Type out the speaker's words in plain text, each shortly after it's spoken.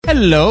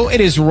Hello, it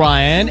is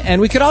Ryan,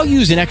 and we could all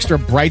use an extra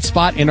bright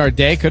spot in our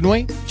day, couldn't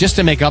we? Just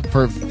to make up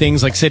for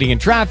things like sitting in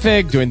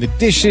traffic, doing the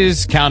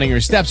dishes, counting your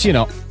steps, you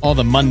know, all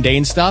the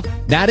mundane stuff.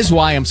 That is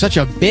why I'm such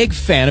a big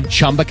fan of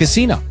Chumba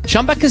Casino.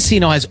 Chumba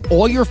Casino has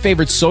all your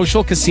favorite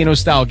social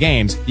casino-style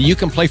games that you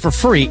can play for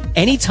free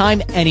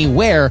anytime,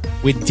 anywhere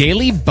with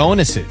daily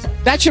bonuses.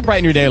 That should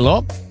brighten your day a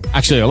little.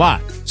 Actually, a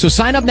lot. So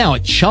sign up now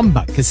at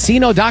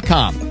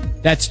ChumbaCasino.com.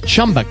 That's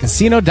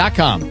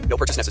ChumbaCasino.com. No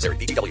purchase necessary.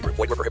 VGW Group.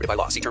 Void where prohibited by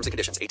law. See terms and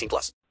conditions.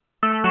 18+.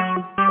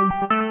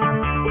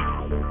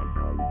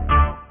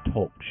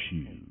 Talk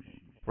shoes.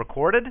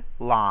 Recorded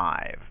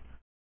live.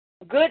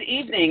 Good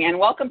evening, and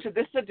welcome to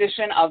this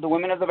edition of the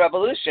Women of the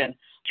Revolution.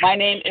 My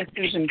name is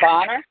Susan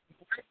Bonner,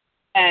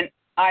 and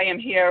I am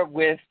here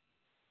with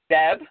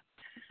Deb.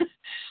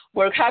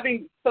 We're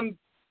having some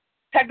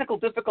technical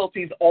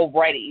difficulties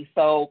already,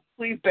 so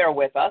please bear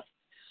with us.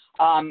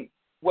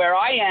 Where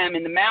I am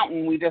in the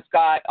mountain, we just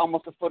got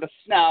almost a foot of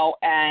snow,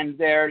 and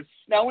there's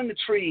snow in the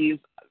trees,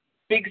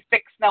 big,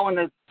 thick snow in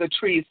the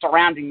trees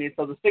surrounding me,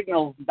 so the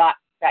signal's not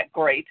that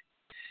great.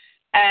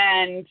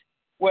 And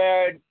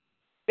where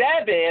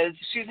Deb is,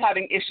 she's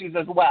having issues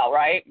as well,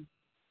 right?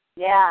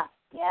 Yeah.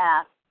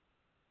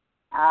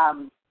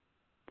 I'm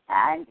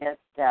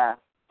just,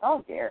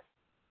 oh dear.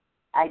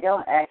 I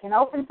can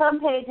open some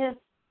pages,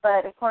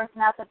 but of course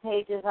not the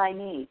pages I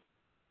need.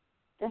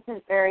 This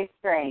is very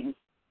strange.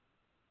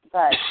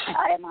 But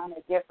I am on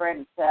a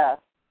different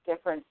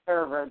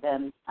server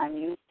than I'm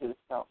used to,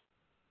 so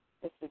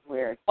this is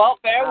weird. Well,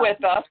 bear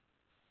with us.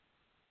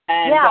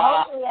 And,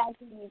 hopefully I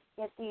can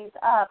get these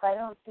up. I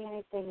don't see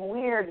anything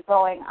weird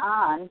going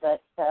on,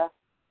 but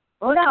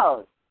who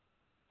knows?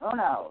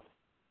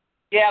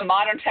 Yeah,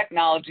 modern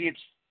technology, it's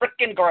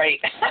freaking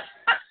great.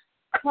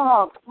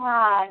 Oh,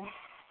 God.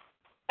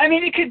 I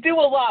mean, you could do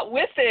a lot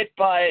with it,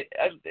 but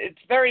it's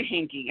very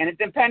hinky, and it's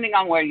depending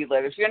on where you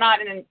live. If you're not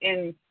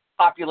in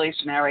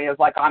population areas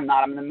like I'm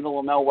not, I'm in the middle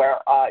of nowhere,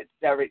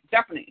 it's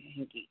definitely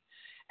hinky.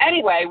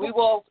 Anyway, we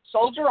will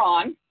soldier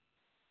on.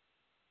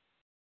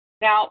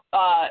 Now,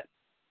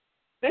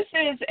 this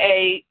is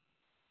a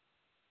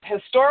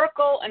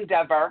historical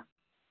endeavor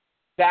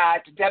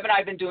that Deb and I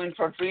have been doing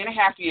for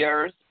 3.5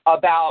 years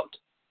about,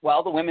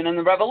 well, the women in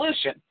the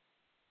revolution.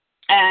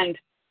 And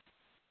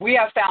we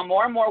have found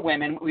more and more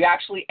women. We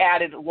actually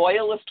added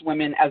loyalist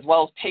women as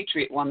well as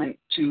patriot women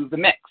to the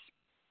mix.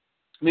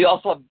 We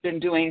also have been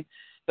doing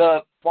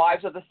the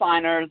wives of the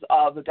signers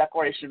of the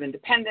Declaration of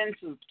Independence,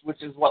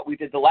 which is what we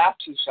did the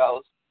last 2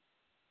 shows.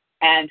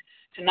 And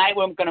tonight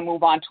we're going to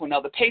move on to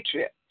another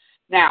patriot.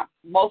 Now,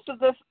 most of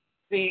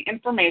the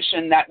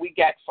information that we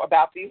get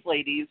about these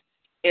ladies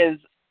is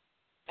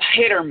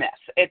hit or miss.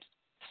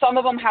 Some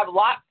of them have a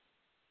lot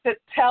to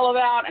tell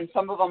about, and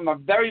some of them are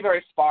very,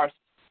 very sparse.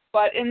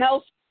 But in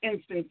those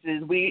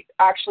instances, we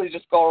actually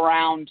just go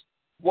around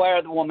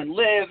where the woman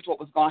lived, what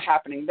was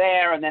happening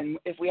there, and then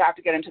if we have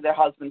to get into their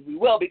husbands, we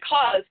will,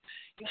 because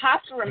you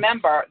have to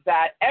remember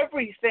that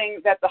everything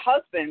that the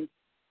husbands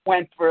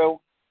went through,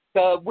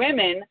 the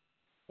women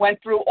went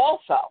through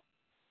also.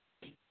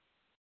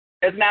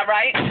 Isn't that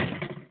right?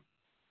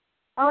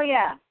 Oh,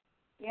 yeah.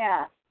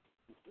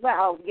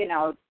 Well,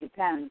 it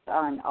depends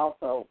on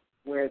also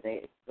where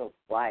the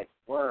wives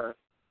were.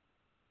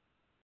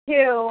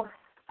 Too,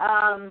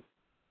 damn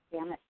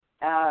it,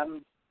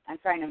 I'm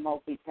trying to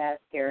multitask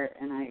here,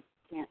 and I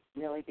can't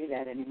really do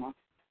that anymore.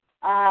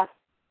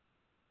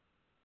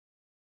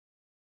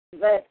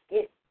 But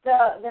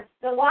the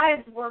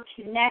wives were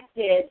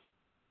connected.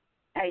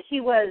 She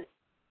was,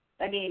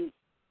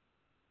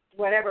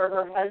 whatever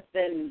her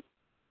husband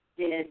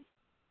did,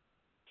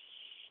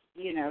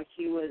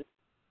 she was,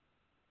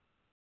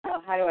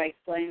 how do I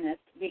explain this?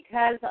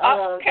 Because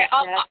of... Okay,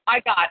 I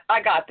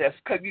got this,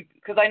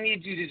 because I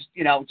need you to,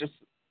 just...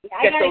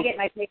 I got to get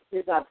my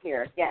pictures up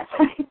here, yes.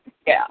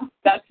 Yeah,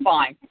 that's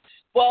fine.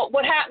 Well,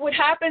 what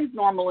happens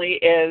normally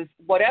is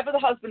whatever the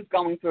husband's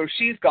going through,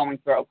 she's going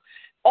through.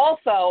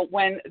 Also,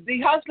 when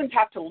the husbands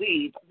have to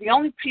leave, the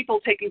only people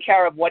taking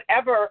care of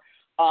whatever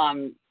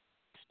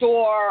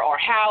store or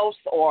house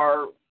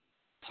or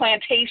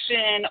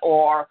plantation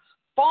or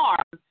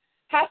farm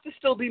has to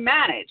still be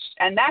managed,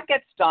 and that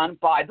gets done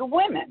by the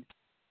women.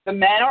 The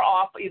men are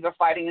off either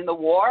fighting in the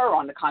war or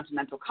on the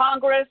Continental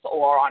Congress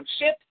or on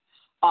ships.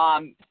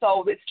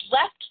 So it's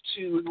left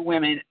to the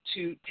women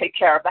to take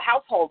care of the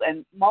household,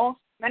 and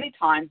many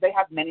times they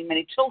have many,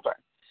 many children.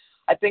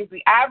 I think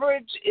the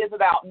average is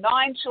about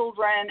 9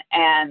 children,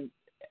 and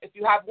if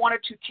you have 1 or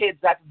 2 kids,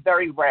 that's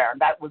very rare.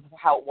 That was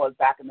how it was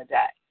back in the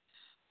day,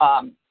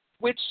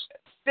 which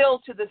still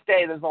to this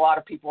day, there's a lot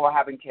of people who are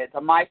having kids.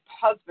 My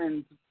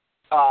husband's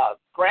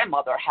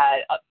grandmother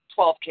had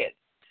 12 kids,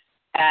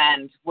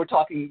 and we're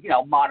talking,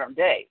 modern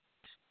day.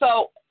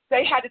 So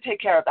they had to take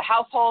care of the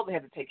household, they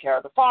had to take care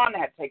of the farm, they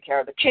had to take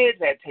care of the kids,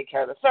 they had to take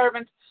care of the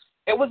servants.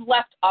 It was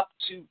left up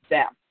to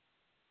them.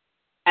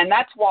 And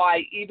that's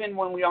why even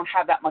when we don't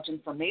have that much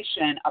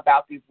information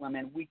about these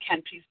women, we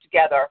can piece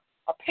together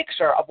a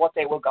picture of what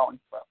they were going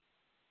through.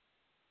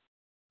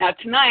 Now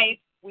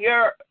tonight, we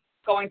are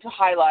going to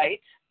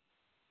highlight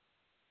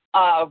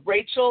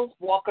Rachel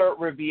Walker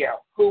Revere,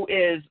 who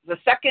is the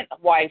second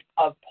wife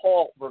of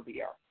Paul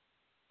Revere.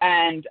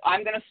 And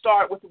I'm going to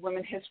start with the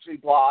Women History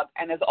blog.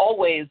 And as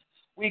always,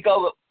 we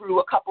go through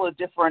a couple of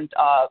different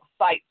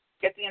sites,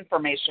 get the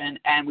information,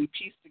 and we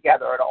piece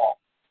together it all.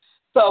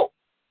 So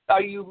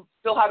are you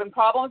still having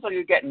problems, or are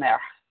you getting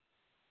there?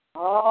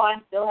 Oh,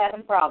 I'm still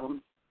having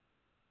problems.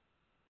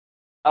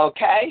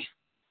 Okay.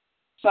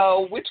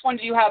 So which one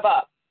do you have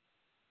up?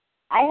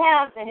 I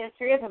have the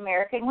history of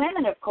American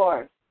women, of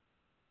course.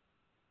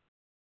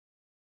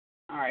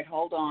 All right,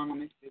 hold on. Let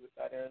me see what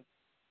that is.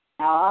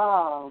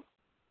 Oh.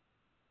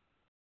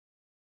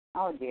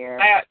 Oh, dear.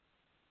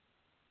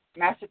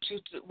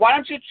 Massachusetts. Why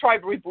don't you try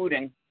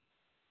rebooting?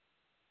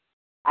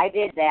 I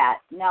did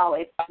that. No,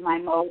 it's my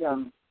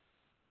modem.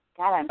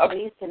 God, I'm Okay.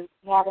 pleased to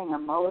be having a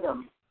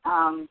modem.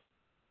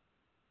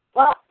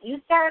 Well, you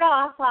start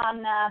off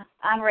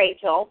on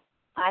Rachel.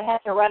 I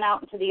have to run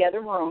out into the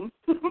other room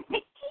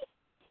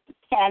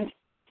and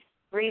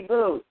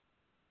reboot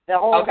the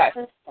whole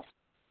system.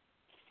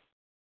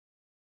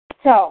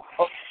 So.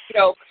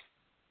 Okay.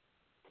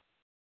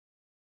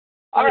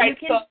 All right.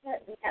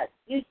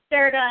 You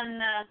start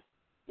on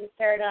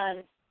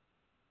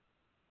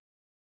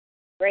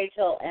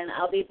Rachel, and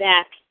I'll be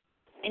back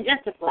in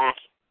just a flash.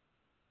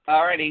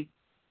 All righty.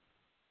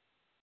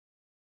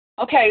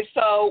 Okay,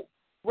 so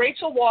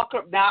Rachel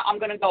Walker, now I'm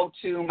going to go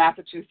to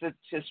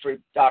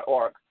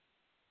MassachusettsHistory.org.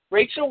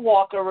 Rachel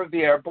Walker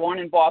Revere, born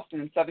in Boston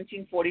in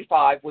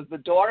 1745, was the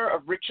daughter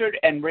of Richard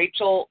and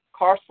Rachel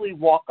Carsley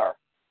Walker.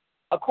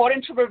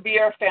 According to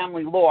Revere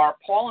family lore,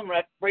 Paul and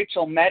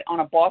Rachel met on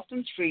a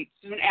Boston street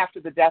soon after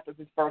the death of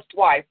his first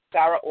wife,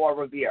 Sarah Orr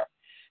Revere.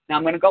 Now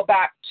I'm going to go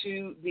back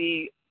to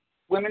the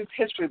Women's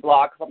History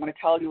blog because I'm going to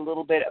tell you a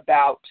little bit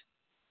about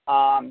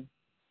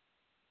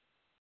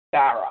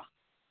Sarah.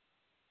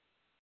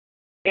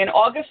 In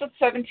August of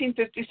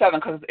 1757,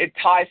 because it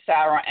ties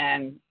Sarah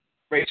and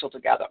Rachel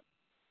together.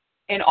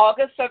 In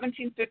August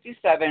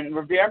 1757,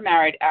 Revere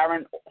married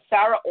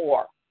Sarah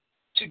Orr.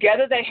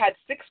 Together they had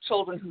 6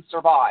 children who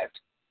survived.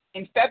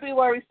 In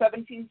February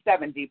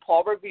 1770,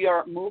 Paul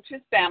Revere moved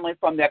his family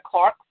from their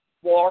Clark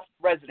Wharf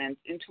residence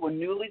into a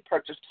newly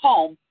purchased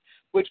home,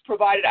 which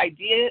proved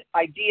ideal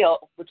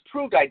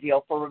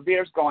for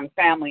Revere's growing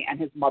family and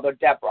his mother,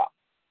 Deborah.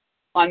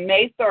 On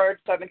May 3rd,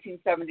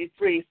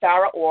 1773,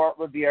 Sarah Orr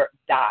Revere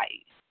died.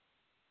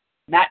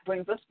 And that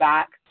brings us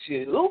back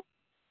to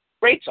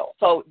Rachel.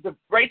 So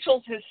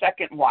Rachel's his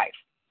second wife,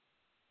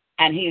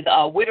 and he's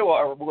a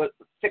widower with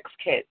 6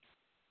 kids,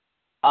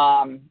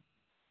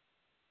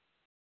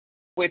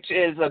 which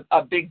is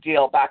a big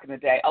deal back in the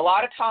day. A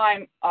lot of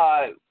time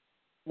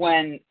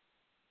when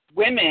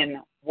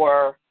women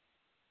were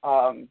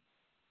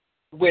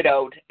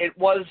widowed, it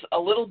was a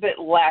little bit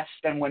less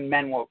than when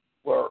men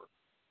were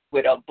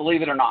widowed,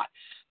 believe it or not,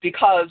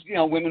 because,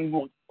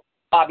 women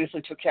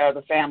obviously took care of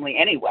the family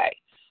anyway.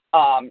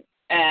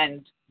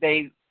 And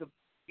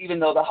even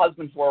though the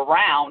husbands were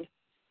around,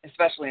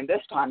 especially in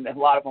this time, a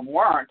lot of them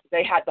weren't,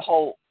 they had the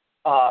whole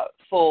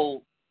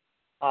full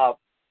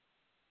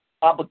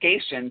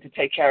obligation to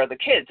take care of the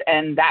kids,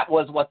 and that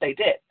was what they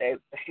did. They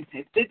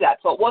did that.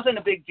 So it wasn't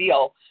a big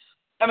deal.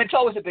 I mean, it's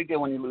always a big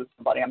deal when you lose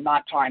somebody. I'm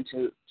not trying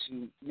to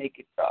make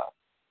it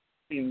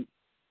seem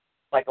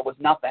like it was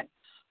nothing.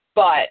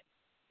 But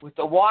with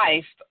the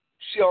wife,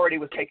 she already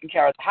was taking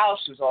care of the house.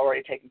 She was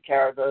already taking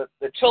care of the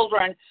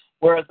children,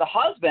 whereas the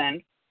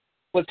husband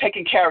was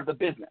taking care of the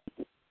business.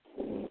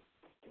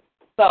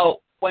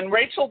 So when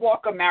Rachel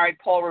Walker married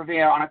Paul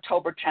Revere on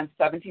October 10,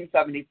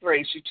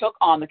 1773, she took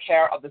on the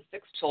care of the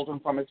 6 children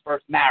from his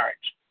first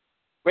marriage.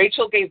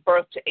 Rachel gave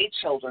birth to 8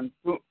 children,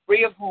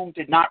 3 of whom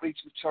did not reach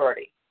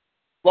maturity.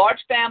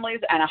 Large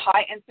families and a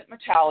high infant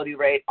mortality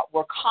rate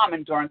were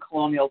common during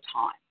colonial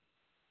time.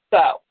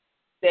 So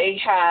they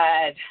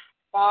had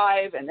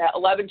 5 and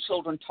 11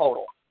 children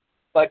total.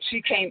 But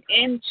she came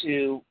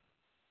into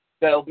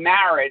the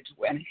marriage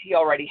when he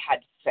already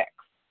had 6.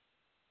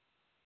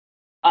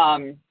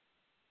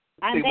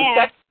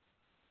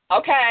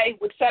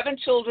 With 7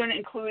 children,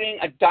 including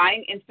a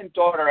dying infant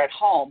daughter at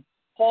home,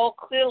 Paul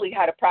clearly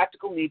had a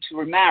practical need to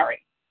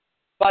remarry.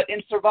 But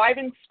in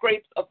surviving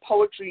scraps of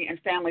poetry and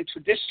family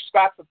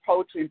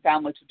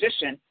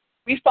tradition,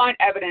 we find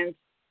evidence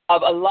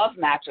of a love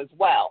match as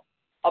well,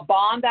 a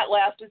bond that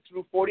lasted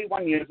through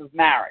 41 years of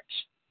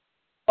marriage.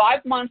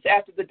 5 months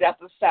after the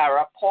death of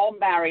Sarah, Paul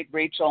married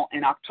Rachel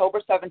in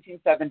October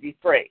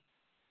 1773.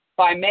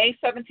 By May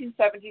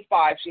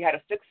 1775, she had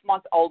a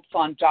 6-month-old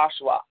son,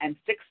 Joshua, and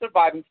 6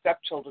 surviving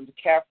stepchildren to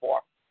care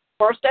for,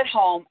 first at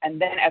home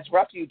and then as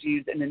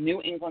refugees in the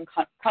New England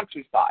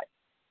countryside.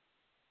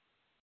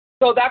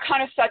 So that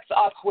kind of sets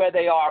up where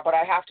they are, but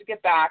I have to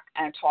get back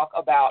and talk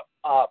about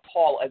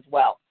Paul as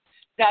well.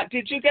 Now,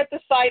 did you get the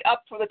site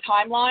up for the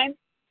timeline?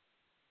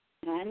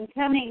 I'm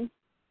coming.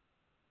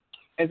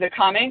 Is it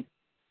coming?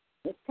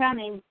 It's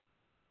coming.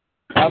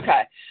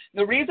 Okay.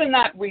 The reason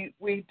that we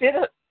did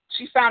it,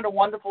 she found a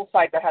wonderful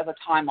site that has a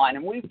timeline,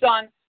 and we've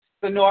done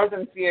the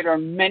Northern Theater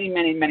many,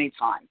 many, many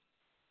times.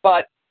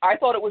 But I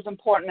thought it was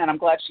important, and I'm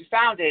glad she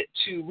found it,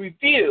 to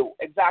review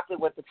exactly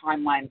what the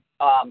timeline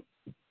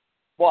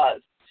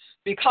was,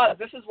 because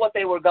this is what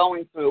they were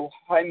going through,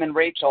 him and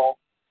Rachel,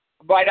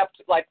 right up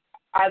to, like,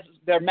 as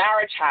their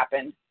marriage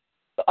happened,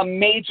 a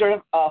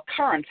major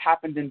occurrence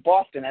happened in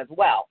Boston as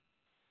well,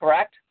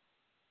 correct?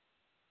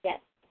 Yes.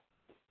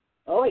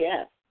 Oh,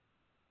 yes.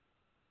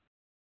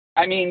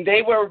 I mean,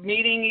 they were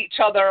meeting each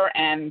other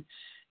and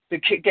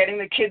getting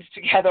the kids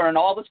together, and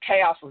all this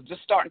chaos was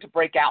just starting to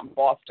break out in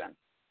Boston.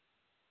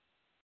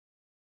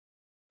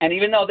 And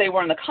even though they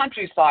were in the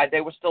countryside,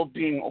 they were still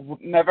being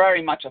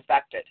very much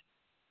affected.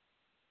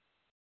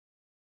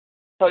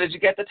 So did you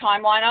get the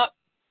timeline up?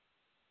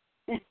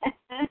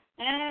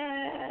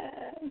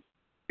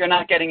 You're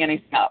not getting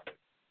anything up.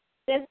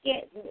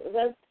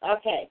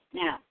 Okay,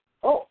 now.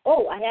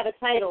 Oh, I have a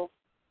title.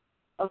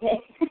 Okay.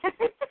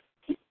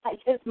 I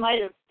just might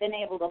have been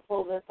able to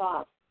pull this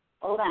off.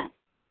 Hold on.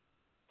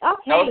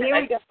 Okay,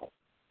 here we go.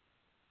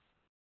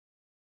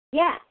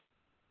 Yeah.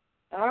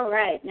 All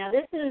right. Now,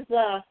 this is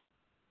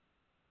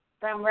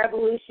from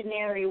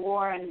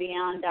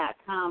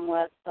RevolutionaryWarAndBeyond.com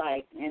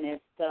website, and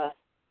it's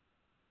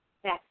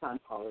facts on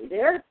Paul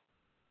Revere.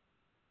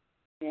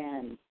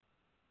 And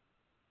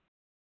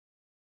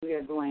we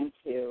are going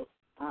to,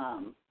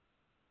 I'll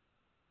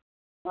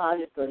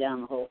just go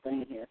down the whole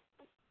thing here.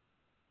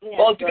 Yeah,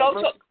 well,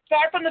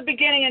 start from the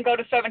beginning and go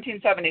to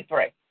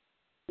 1773.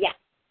 Yeah.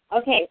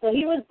 Okay, so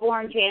he was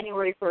born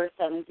January 1st,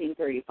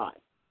 1735,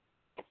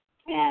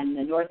 and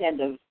the North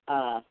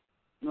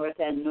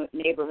End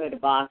neighborhood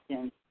of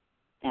Boston,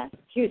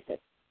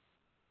 Massachusetts.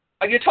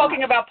 Are you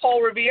talking about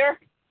Paul Revere?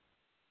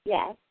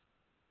 Yes.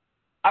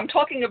 I'm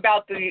talking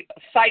about the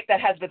site that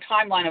has the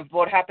timeline of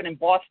what happened in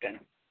Boston.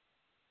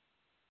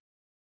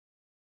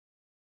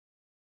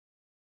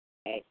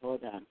 Okay,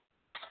 hold on.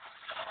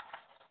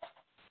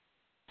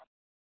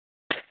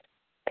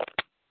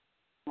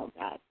 Oh,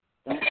 God,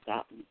 don't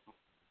stop me.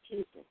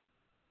 Jesus.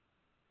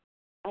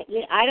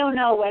 I don't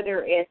know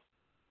whether it's,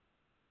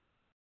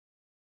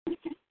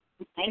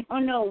 I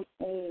don't know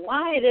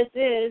why this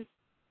is.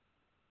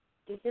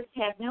 We just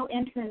have no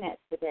internet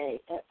today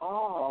at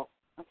all.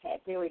 Okay,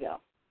 here we go.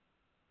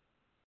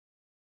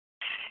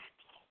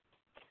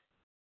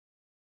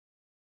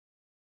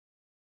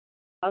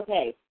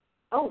 Okay.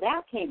 Oh,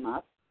 that came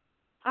up.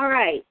 All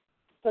right.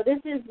 So this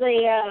is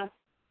the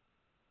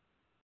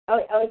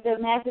the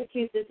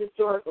Massachusetts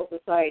Historical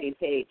Society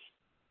page,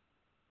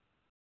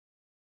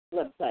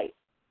 website.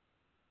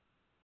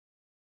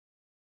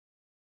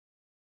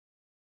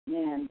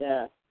 And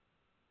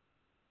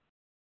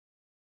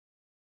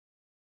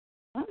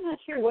I'm not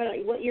sure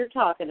what you're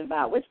talking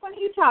about. Which one are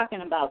you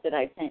talking about that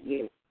I sent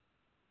you?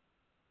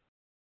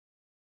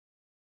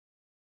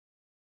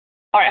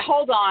 All right,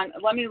 hold on.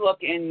 Let me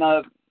look in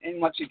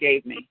what you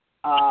gave me.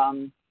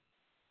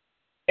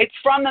 It's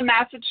from the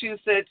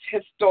Massachusetts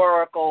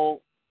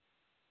Historical,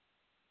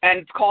 and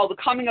it's called The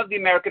Coming of the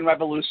American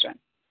Revolution,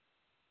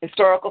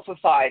 Historical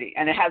Society,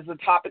 and it has the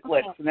topic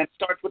list, and then it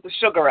starts with the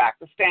Sugar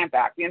Act, the Stamp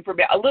Act, the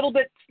a little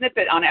bit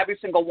snippet on every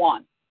single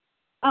one.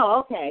 Oh,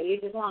 okay. You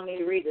just want me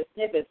to read the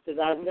snippets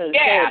because I'm going to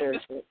say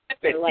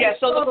they're like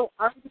total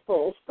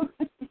articles.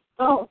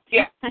 Oh,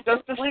 yeah,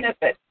 just the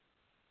snippet.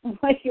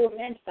 What you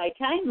meant by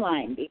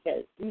timeline,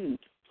 because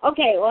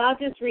okay. Well, I'll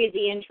just read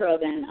the intro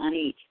then on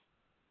each.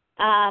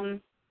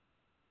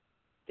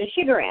 The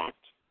Sugar Act.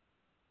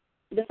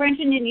 The French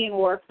and Indian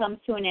War comes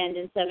to an end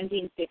in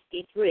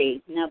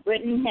 1763. Now,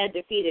 Britain had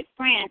defeated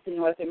France in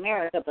North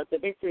America, but the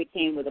victory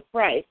came with a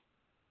price.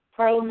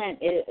 Parliament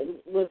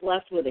was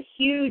left with a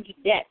huge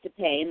debt to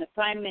pay, and the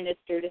Prime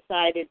Minister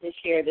decided to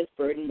share this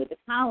burden with the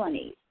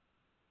colonies.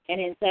 And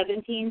in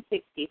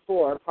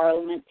 1764,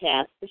 Parliament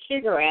passed the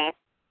Sugar Act,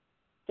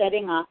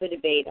 setting off a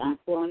debate on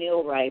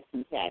colonial rights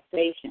and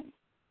taxation.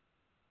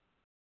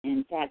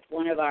 In fact,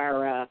 one of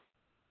our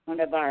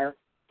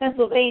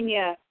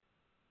Pennsylvania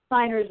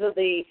signers of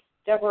the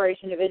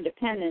Declaration of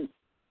Independence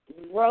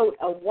wrote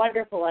a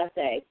wonderful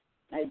essay.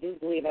 I do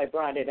believe I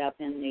brought it up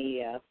in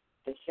the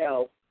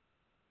show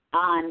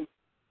on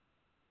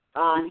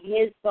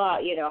his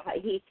thought. You know,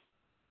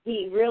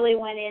 he really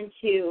went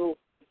into,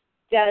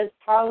 does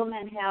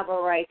Parliament have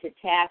a right to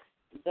tax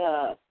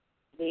the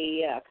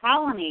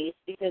colonies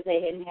because they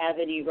didn't have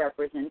any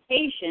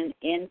representation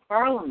in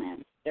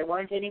Parliament? There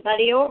weren't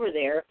anybody over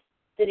there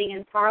sitting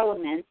in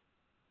Parliament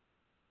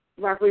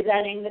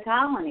representing the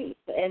colonies.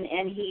 And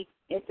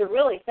it's a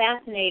really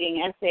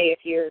fascinating essay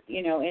if you're,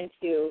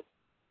 into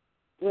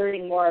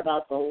learning more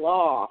about the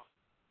law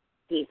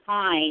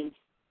behind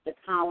the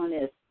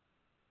colonists'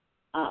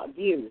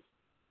 views.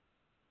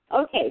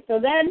 Okay, so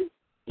then,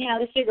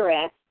 the Sugar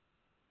Act.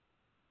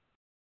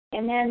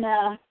 And then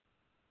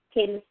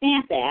came the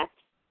Stamp Act.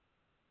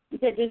 It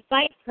said,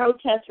 despite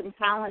protests from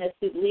colonists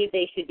who believe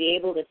they should be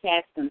able to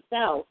tax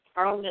themselves,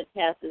 Parliament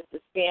passes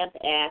the Stamp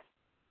Act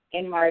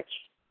in March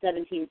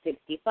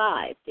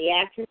 1765. The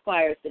act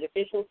requires that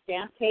official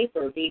stamped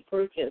paper be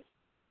purchased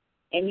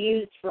and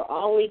used for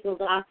all legal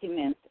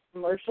documents,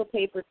 commercial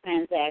paper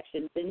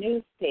transactions, and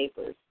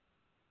newspapers.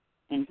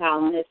 And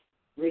colonists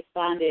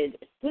responded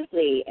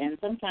swiftly and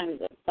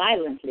sometimes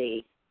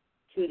violently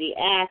to the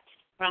act,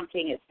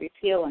 prompting its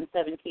repeal in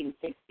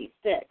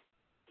 1766.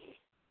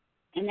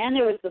 And then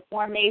there was the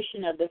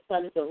formation of the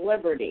Sons of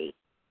Liberty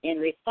in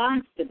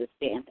response to the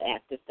Stamp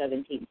Act of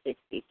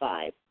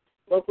 1765.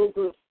 Local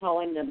groups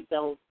calling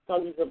themselves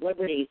Sons of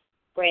Liberty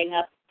sprang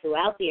up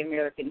throughout the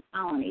American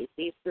colonies.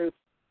 These groups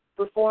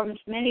performed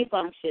many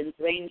functions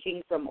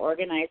ranging from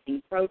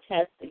organizing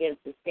protests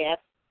against the Stamp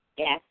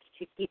Act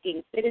to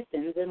keeping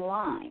citizens in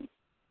line.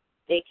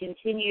 They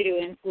continue to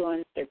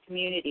influence their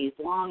communities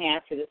long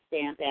after the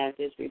Stamp Act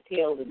is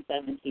repealed in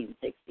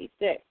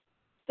 1766.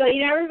 So,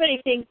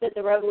 everybody thinks that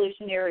the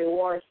Revolutionary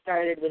War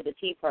started with the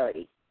Tea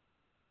Party,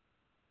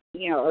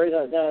 or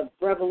the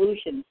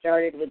revolution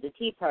started with the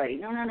Tea Party.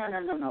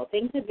 No.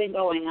 Things have been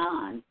going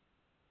on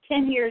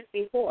 10 years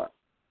before.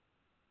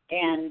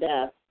 And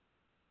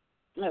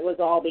it was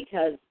all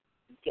because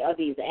of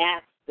these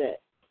acts that,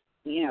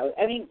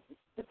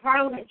 the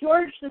Parliament,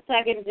 George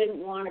II didn't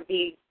want to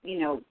be,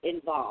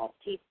 involved.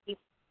 He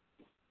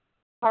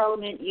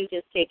Parliament, you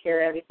just take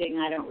care of everything.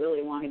 I don't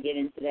really want to get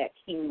into that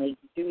kingly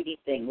duty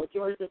thing. Well,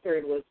 George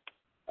III was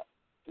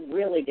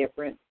really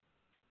different.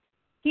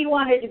 He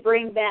wanted to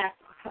bring back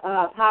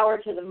power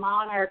to the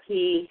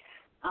monarchy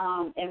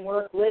and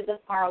work with the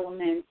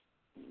Parliament.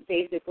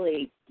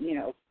 Basically,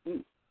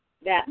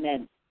 that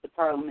meant the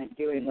Parliament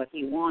doing what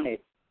he wanted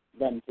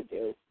them to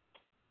do.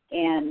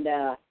 And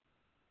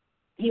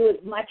he was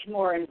much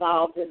more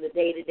involved in the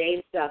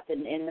day-to-day stuff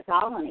in the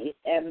colonies.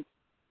 And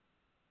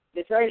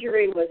the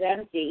treasury was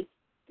empty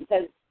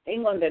because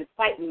England had been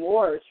fighting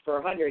wars for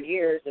 100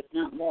 years, if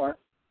not more.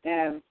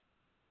 And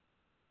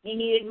he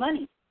needed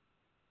money.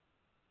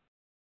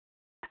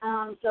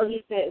 So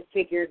he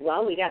figured,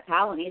 well, we got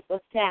colonies,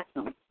 let's tax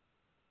them.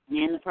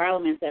 And the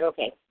Parliament said,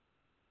 okay.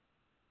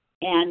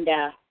 And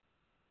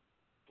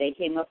they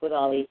came up with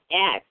all these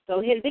acts.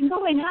 So it had been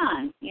going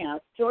on.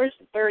 George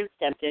III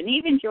stepped in,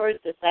 even George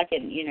II,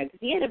 because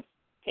he had to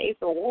pay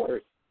for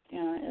wars.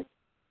 That's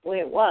the way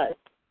it was.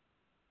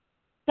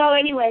 So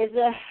anyways,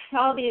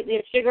 all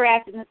the Sugar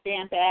Act and the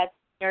Stamp Act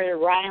started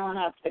riling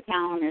up the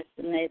colonists,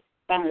 and they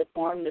finally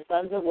formed the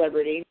Sons of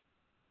Liberty.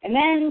 And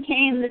then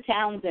came the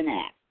Townshend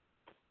Act.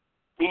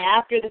 And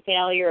after the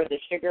failure of the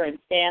Sugar and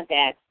Stamp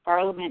Act,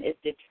 Parliament is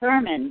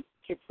determined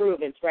to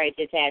prove its right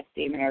to tax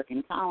the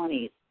American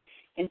colonies.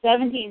 In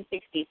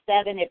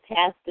 1767, it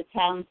passed the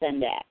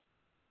Townshend Act.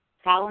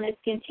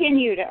 Colonists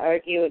continue to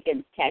argue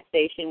against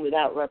taxation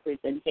without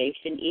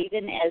representation,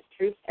 even as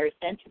troops are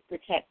sent to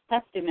protect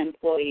custom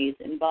employees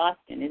in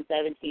Boston in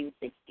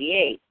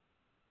 1768.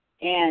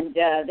 And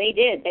they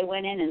did. They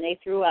went in and they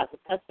threw out the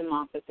custom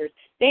officers.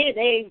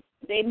 They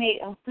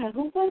made, oh God,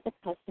 who was a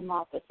custom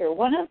officer?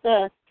 One of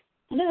the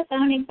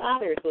founding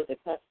fathers was a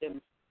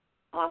custom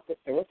officer.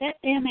 Was that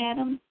Sam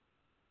Adams?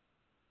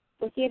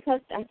 Was he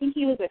I think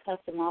he was a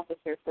custom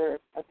officer for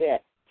a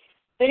bit.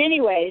 But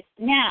anyways,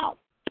 now,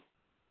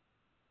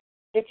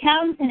 the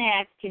Townshend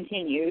Act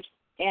continued,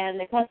 and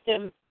the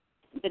custom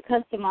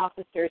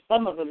officers,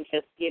 some of them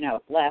just,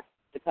 left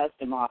the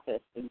custom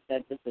office and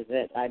said, "This is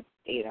it.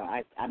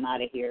 I'm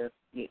out of here.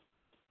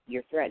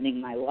 You're threatening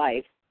my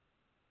life."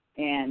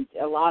 And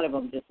a lot of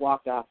them just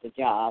walked off the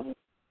job.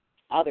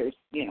 Others,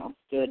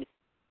 stood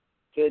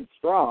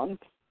strong.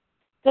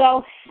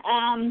 So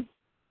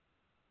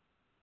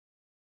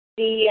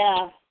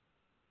the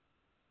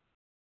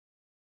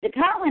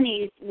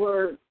colonies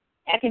were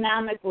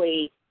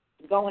economically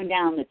going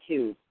down the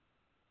tube,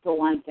 for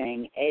one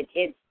thing.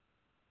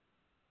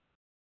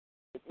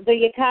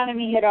 The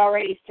economy had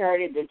already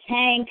started to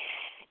tank,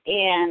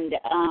 and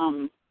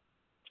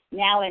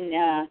now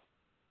in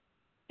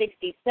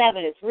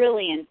 67, it's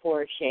really in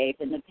poor shape.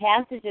 And the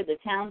passage of the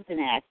Townshend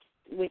Act,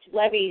 which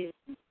levies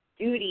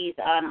duties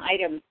on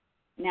items,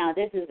 now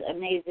this is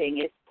amazing,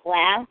 it's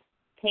glass,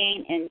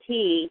 paint, and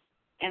tea,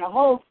 and a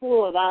whole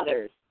slew of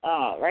others,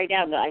 right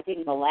down to, I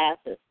think,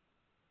 molasses.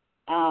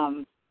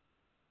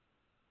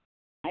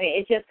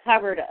 It just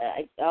covered,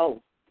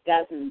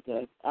 dozens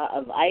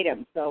of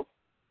items. So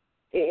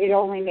it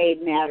only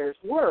made matters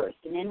worse.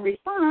 And in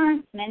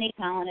response, many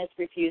colonists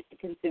refused to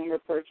consume or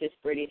purchase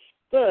British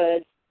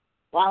goods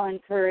while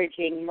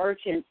encouraging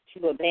merchants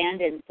to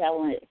abandon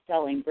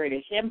selling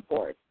British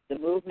imports. The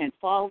movement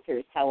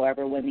falters,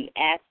 however, when the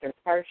acts are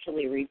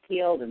partially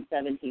repealed in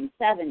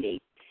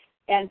 1770.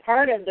 And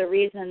part of the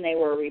reason they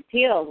were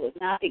repealed was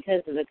not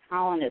because of the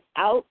colonists'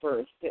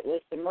 outburst. It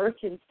was the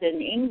merchants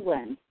in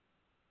England,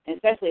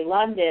 especially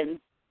London,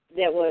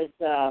 that was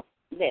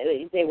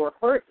they were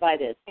hurt by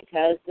this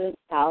because the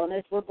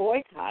colonists were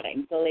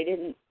boycotting. So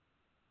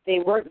they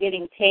weren't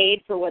getting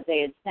paid for what they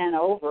had sent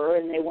over,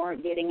 and they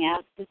weren't getting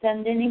asked to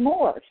send any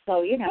more.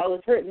 So it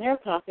was hurting their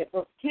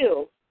pocketbook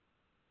too.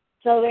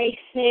 So they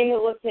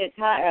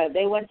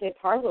went to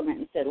Parliament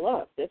and said,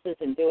 "Look, this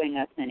isn't doing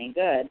us any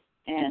good."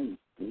 And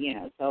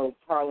so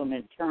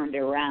Parliament turned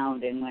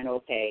around and went,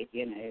 "Okay,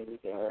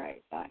 all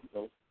right, fine,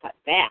 we'll cut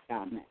back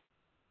on this."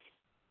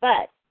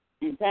 But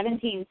in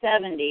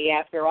 1770,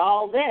 after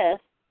all this,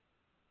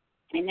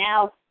 and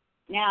now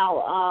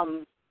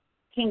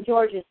King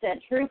George has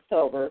sent troops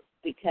over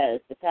because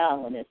the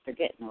colonists are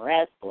getting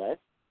restless.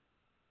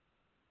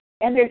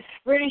 And there's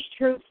British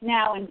troops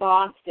now in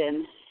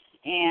Boston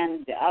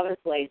and other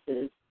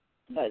places,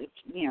 but,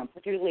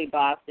 particularly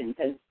Boston,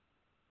 because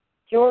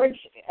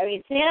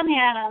Sam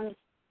Adams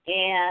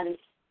and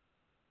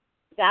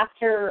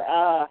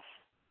Dr.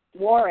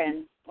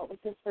 Warren, what was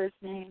his first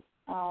name?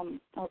 Oh,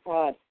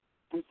 God.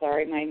 I'm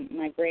sorry,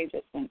 my brain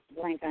just went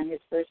blank on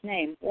his first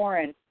name.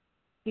 Warren,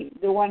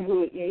 the one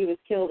who he was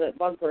killed at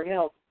Bunker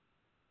Hill.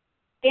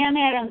 Sam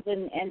Adams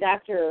and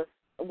Dr.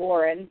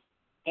 Warren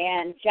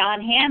and John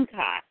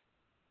Hancock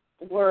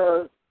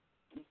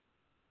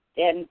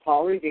and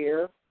Paul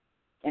Revere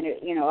and,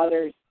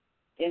 others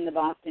in the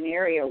Boston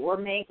area were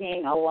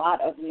making a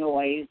lot of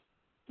noise.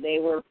 They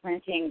were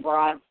printing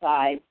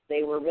broadsides.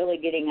 They were really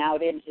getting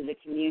out into the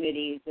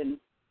communities and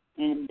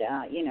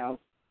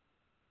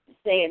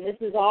saying this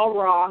is all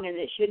wrong and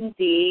it shouldn't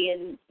be,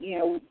 and,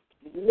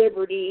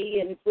 liberty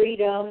and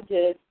freedom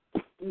to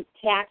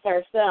tax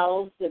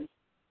ourselves, and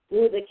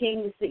who does the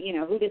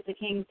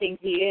king think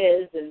he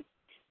is? And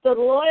so the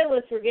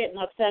Loyalists were getting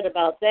upset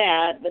about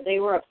that, but they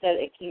were upset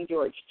at King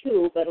George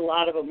too, but a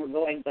lot of them were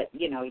going, but,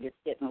 you're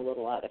getting a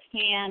little out of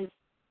hand.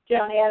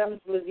 John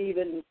Adams was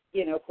even,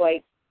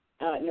 quite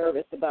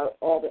nervous about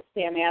all that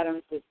Sam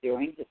Adams was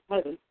doing, his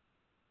cousin.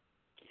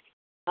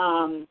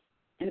 And,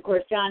 of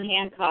course, John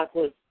Hancock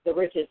was the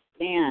richest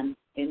man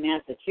in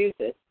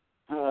Massachusetts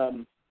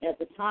at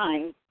the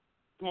time,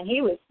 and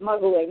he was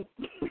smuggling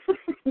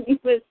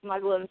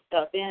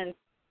stuff in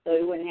so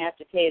he wouldn't have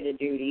to pay the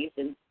duties,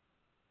 and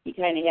he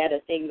kind of had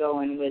a thing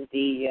going with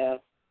the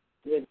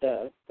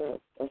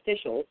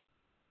officials.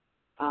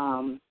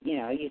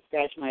 You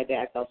scratch my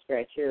back, I'll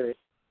scratch yours.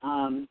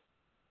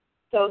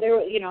 So there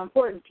were,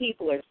 important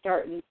people are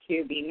starting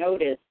to be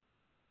noticed.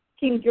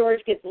 King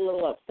George gets a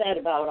little upset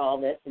about all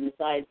this and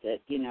decides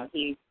that,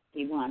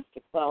 he wants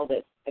to quell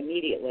this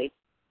immediately.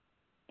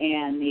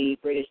 And the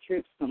British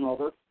troops come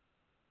over,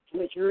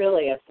 which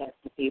really upsets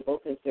the people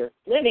because they're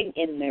living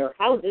in their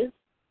houses.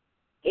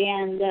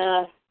 And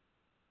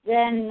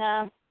then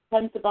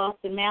comes the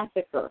Boston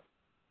Massacre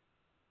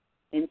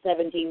in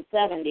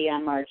 1770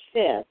 on March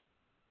 5th.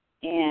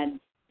 And,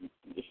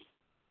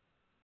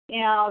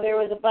 there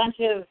was a bunch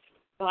of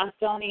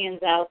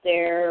Bostonians out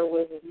there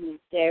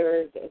they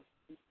were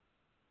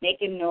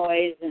making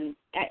noise. And,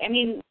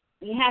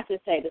 you have to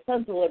say, the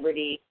Sons of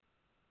Liberty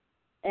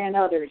and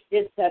others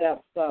did set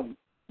up some,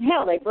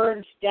 they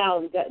burned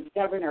down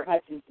Governor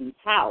Hutchinson's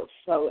house.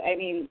 So,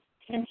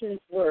 tensions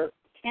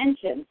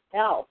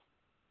felt.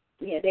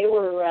 They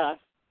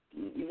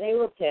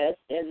were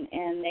pissed,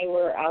 and they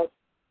were out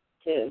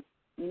to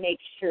make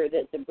sure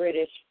that the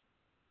British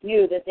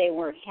knew that they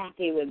weren't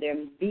happy with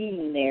them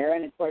being there.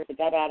 And, of course, it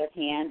got out of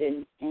hand,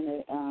 and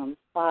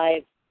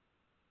five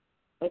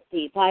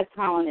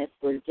colonists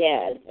were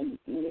dead. And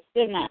we're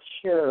still not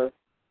sure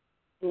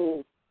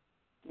who,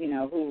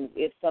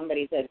 if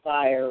somebody said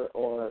fire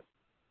or,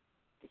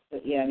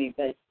 but,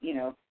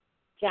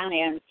 John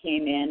Adams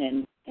came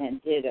in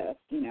and did a,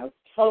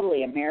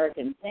 totally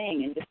American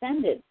thing and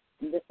defended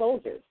the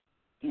soldiers.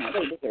 They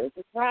deserved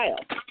a trial.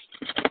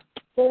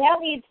 So that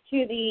leads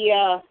to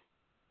the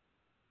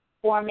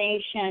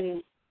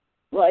formation.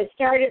 Well, it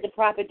started the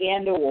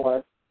propaganda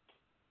war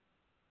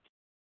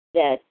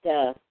that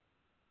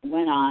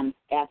went on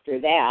after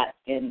that,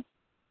 and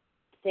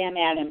Sam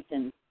Adams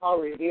and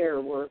Paul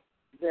Revere were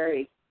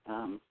very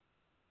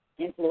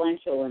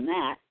influential in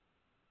that.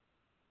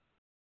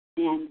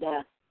 And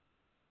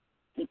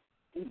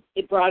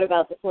it brought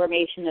about the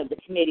formation of the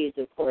Committees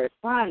of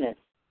Correspondence.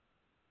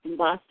 The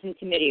Boston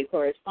Committee of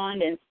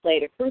Correspondence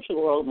played a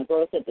crucial role in the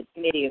growth of the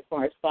Committee of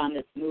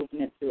Correspondence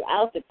movement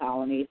throughout the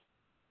colonies.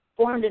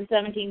 Formed in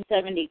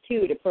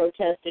 1772 to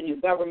protest a new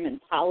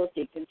government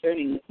policy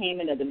concerning the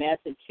payment of the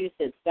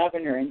Massachusetts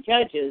governor and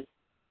judges,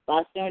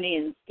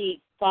 Bostonians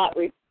sought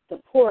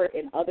support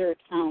in other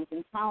towns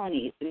and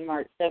colonies. In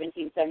March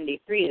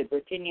 1773, the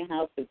Virginia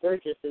House of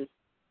Burgesses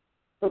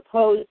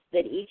proposed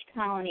that each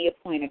colony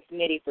appoint a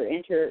committee for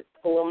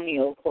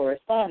intercolonial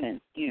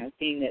correspondence,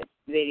 seeing that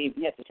they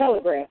didn't have to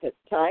telegraph at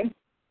the time.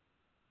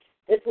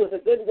 This was a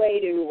good way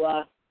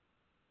to,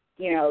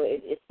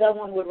 if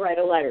someone would write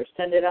a letter,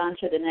 send it on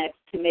to the next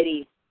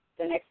committee,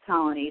 the next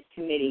colony's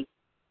committee.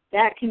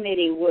 That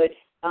committee would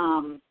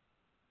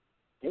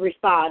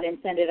respond and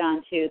send it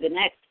on to the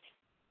next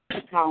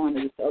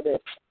colony, so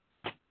that,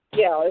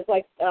 it's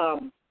like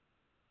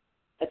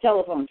a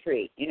telephone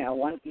tree.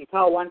 You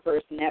call one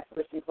person, that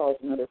person calls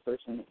another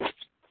person.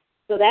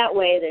 So that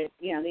way that,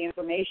 the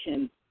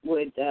information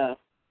would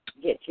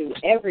get to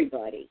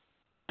everybody.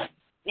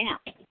 Now,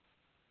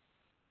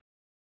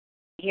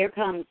 here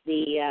comes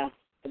the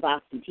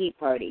Boston Tea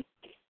Party.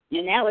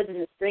 And that was in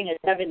the spring of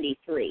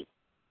 73.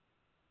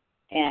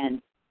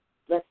 And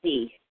let's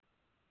see.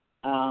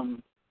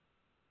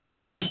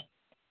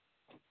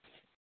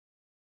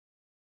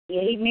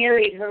 He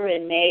married her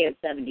in May of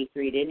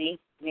 73, didn't he?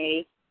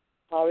 May.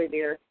 Paul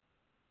Revere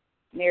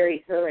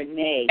married her in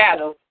May. Yes,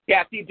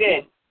 yes, he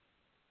did.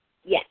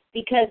 Yes.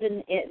 because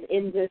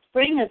in the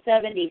spring of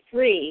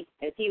 73,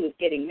 as he was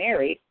getting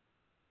married,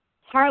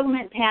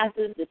 Parliament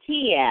passes the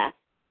Tea Act,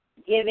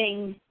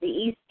 giving the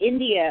East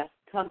India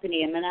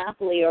Company a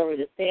monopoly over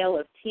the sale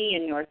of tea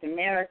in North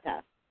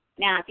America.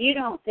 Now, if you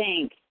don't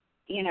think,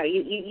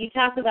 you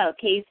talk about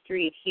K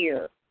Street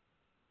here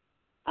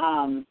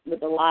with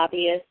the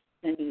lobbyists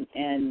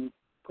and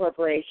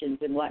corporations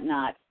and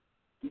whatnot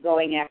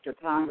going after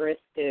Congress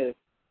to,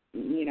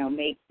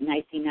 make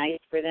nicey nice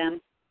for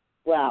them.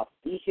 Well,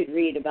 you should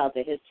read about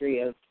the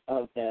history of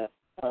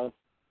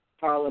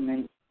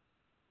Parliament,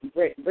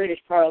 British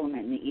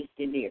Parliament and the East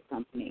India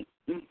Company.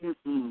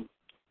 Mm-hmm.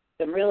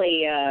 Some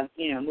really,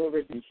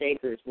 movers and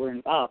shakers were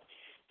involved.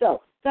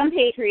 So, some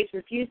patriots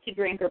refuse to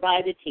drink or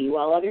buy the tea,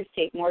 while others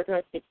take more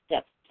drastic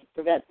steps to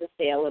prevent the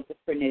sale of the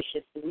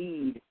pernicious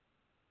weed,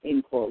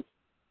 in quotes.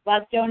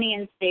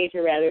 Bostonians stage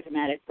a rather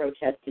dramatic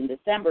protest in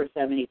December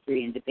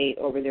 73, and debate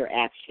over their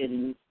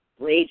actions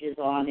rages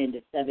on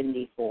into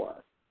 74.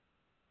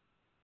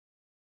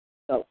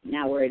 So,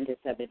 now we're into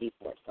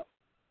 74. So,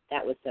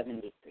 that was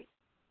 73.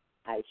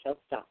 I shall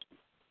stop.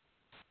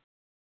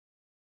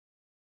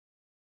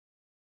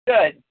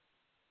 Good.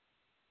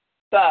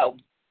 So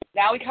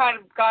now we kind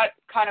of got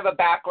a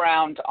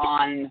background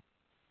on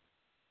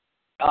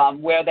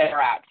where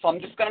they're at. So I'm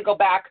just going to go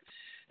back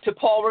to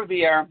Paul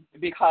Revere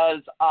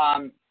because,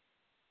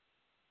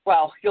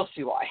 you'll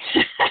see why.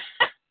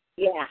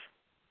 Yeah.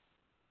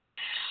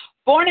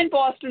 Born in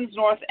Boston's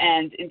North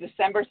End in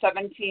December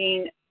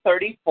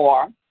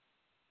 1734,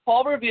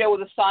 Paul Revere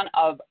was the son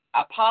of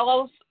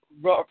Apollos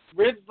Revere.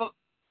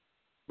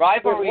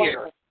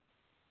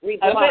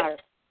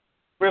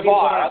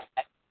 Revere.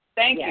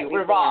 Thank you,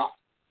 Revere.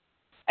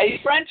 A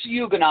French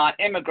Huguenot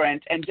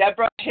immigrant, and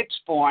Deborah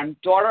Hitchborn,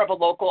 daughter of a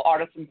local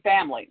artisan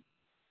family.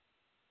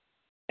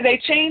 They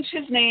changed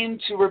his name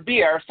to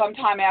Revere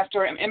sometime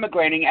after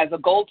immigrating as a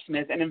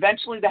goldsmith and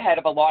eventually the head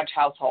of a large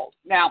household.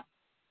 Now,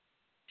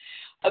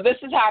 this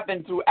has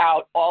happened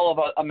throughout all of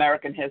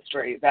American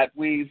history, that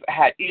we've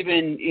had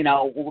even,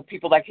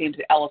 people that came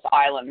to Ellis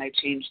Island, they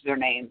changed their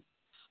name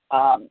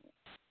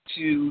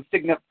to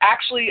signify.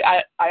 Actually,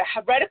 I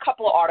have read a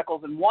couple of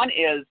articles, and one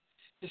is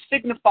to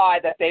signify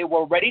that they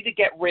were ready to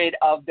get rid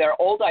of their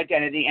old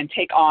identity and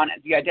take on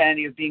the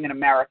identity of being an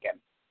American.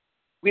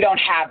 We don't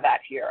have that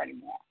here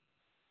anymore.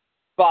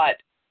 But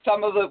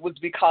some of it was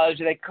because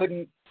they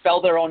couldn't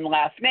spell their own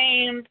last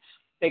names.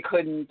 They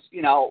couldn't,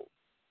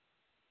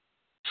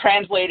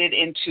 translate it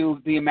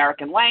into the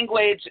American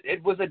language.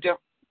 It was a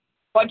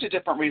bunch of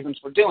different reasons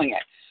for doing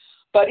it.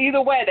 But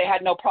either way, they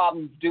had no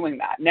problem doing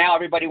that. Now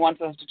everybody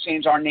wants us to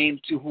change our names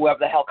to whoever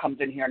the hell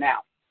comes in here now.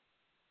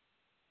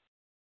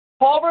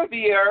 Paul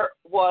Revere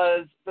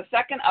was the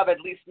second of at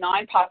least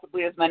 9,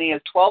 possibly as many as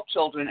 12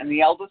 children, and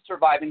the eldest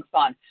surviving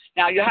son.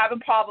 Now, you're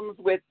having problems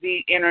with the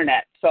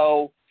internet,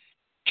 so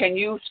can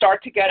you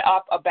start to get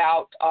up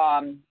about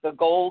the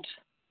gold?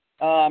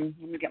 Let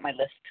me get my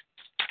list.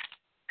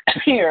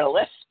 Here,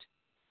 list.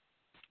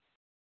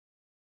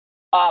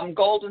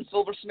 Gold and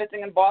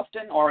silversmithing in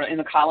Boston or in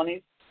the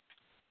colonies?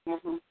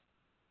 Mm-hmm.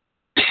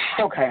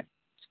 Okay.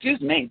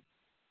 Excuse me.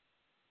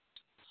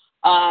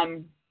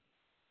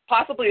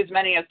 Possibly as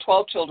many as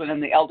 12 children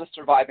and the eldest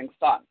surviving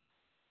son.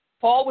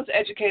 Paul was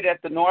educated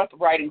at the North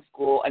Riding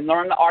School and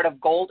learned the art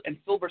of gold and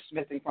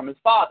silversmithing from his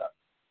father.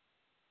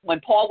 When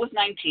Paul was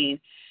 19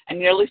 and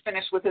nearly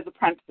finished with his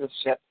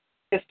apprenticeship,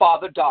 his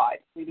father died,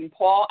 leaving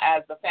Paul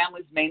as the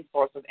family's main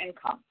source of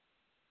income.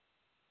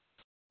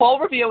 Paul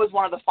Revere was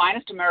one of the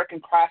finest American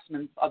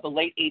craftsmen of the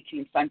late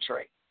 18th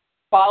century.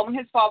 Following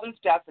his father's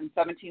death in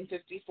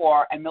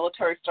 1754 and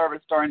military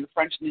service during the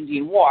French and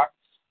Indian War,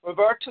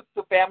 Revere took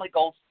the family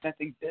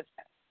goldsmithing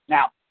business.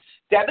 Now,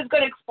 Deb is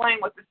going to explain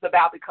what this is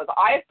about because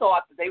I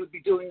thought that they would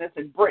be doing this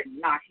in Britain,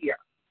 not here.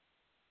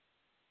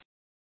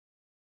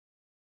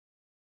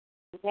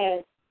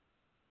 Okay.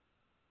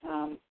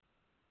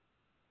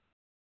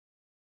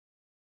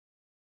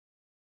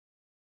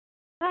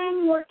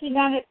 I'm working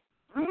on it.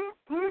 Oh,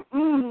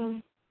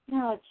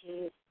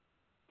 jeez.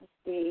 Let's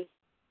see.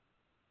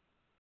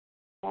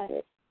 Got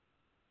it.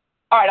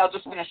 All right, I'll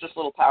just finish this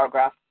little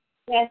paragraph.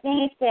 Yeah, I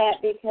think it's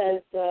that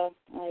because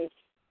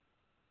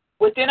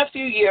Within a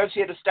few years, he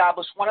had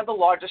established one of the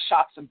largest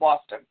shops in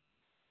Boston,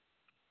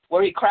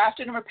 where he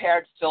crafted and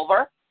repaired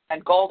silver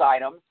and gold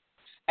items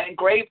and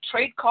engraved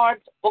trade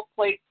cards,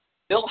 bookplates,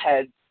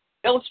 billheads,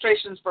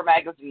 illustrations for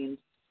magazines,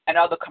 and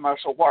other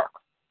commercial work.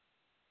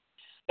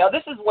 Now,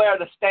 this is where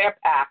the Stamp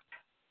Act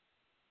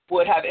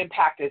would have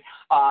impacted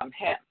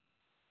him,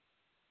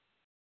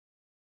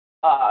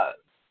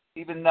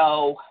 even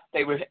though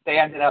they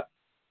ended up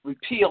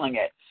repealing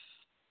it.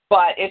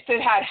 But if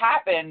it had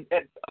happened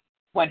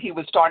when he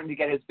was starting to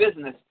get his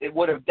business, it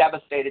would have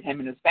devastated him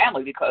and his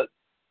family because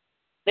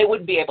they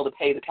wouldn't be able to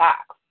pay the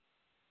tax.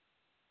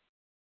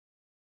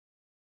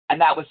 And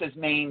that was his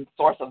main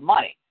source of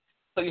money.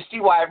 So you see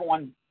why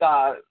everyone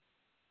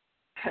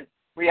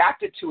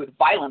reacted to it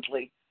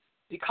violently,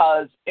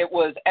 because it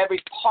was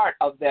every part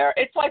of their.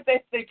 It's like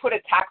they put a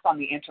tax on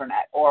the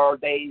internet, or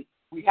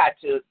we had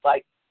to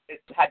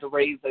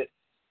raise it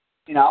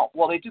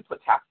Well, they do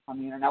put taxes on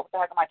the internet. What the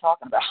heck am I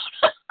talking about?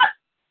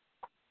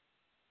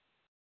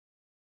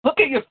 Look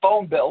at your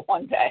phone bill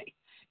one day.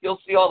 You'll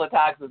see all the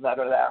taxes that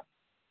are there.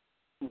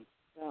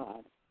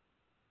 God.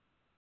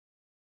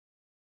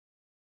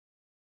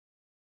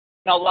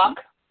 No luck?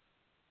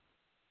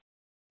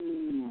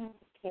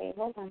 Okay,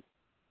 hold on.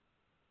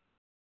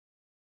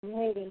 I'm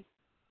waiting.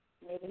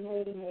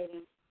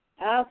 Waiting.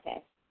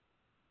 Okay.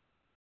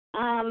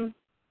 All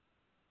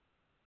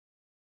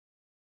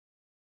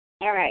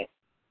right.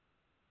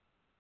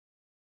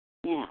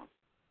 Now,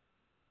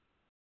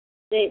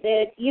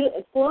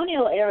 the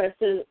colonial era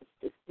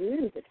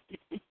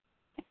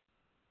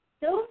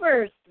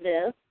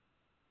silversmiths,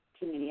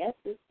 too many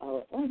S's all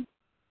at once,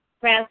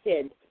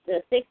 crafted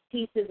the 6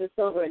 pieces of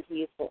silver into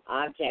useful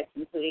objects,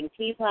 including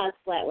teapots,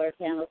 flatware,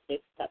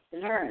 candlesticks, cups,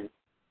 and urns.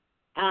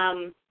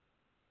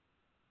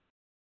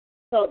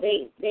 So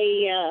they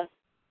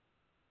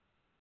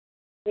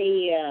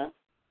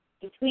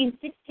between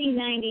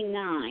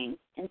 1699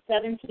 and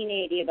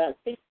 1780, about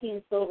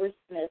 16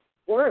 silversmiths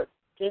worked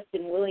just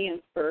in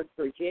Williamsburg,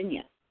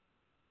 Virginia.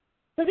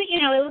 So that,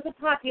 it was a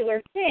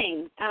popular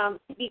thing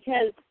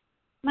because,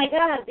 my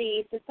God,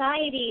 the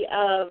Society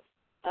of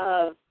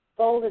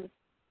goldsmiths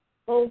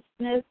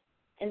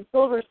and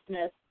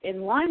silversmiths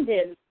in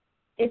London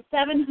is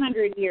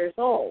 700 years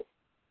old.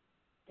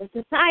 The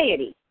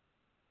society.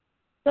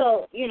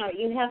 So, you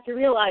have to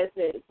realize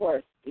that, of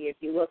course, if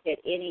you look at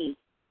any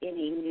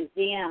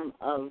museum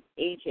of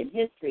ancient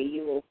history,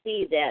 you will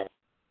see that,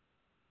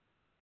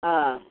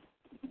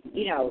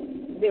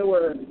 there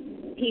were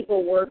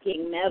people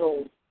working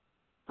metals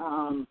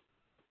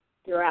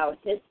throughout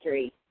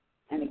history,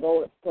 and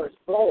gold, of course,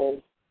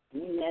 gold,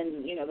 and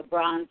then, the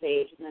Bronze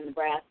Age, and then the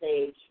Brass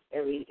Age,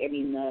 there was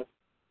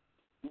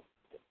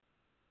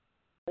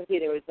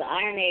the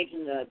Iron Age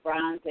and the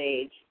Bronze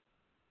Age.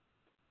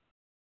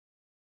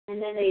 And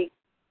then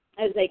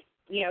as they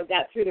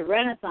got through the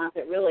Renaissance,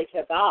 it really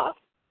took off.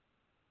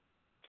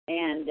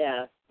 And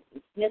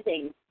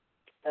smithing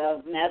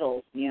of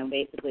metals,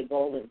 basically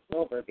gold and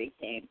silver,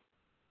 became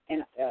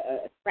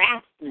a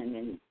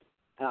craftsman.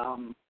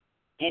 And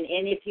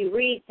if you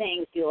read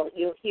things, you'll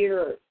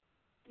hear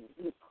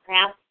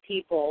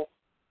craftspeople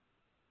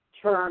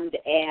termed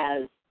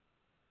as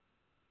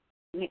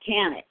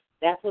mechanics.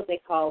 That's what they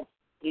called,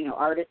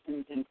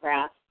 artisans and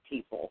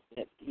craftspeople.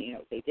 That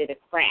they did a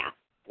craft,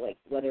 like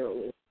whether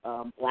it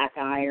was black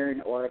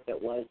iron or if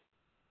it was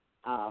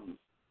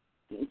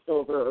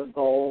silver or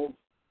gold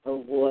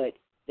or wood.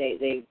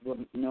 They were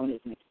known as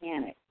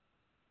mechanics.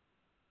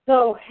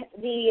 So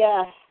they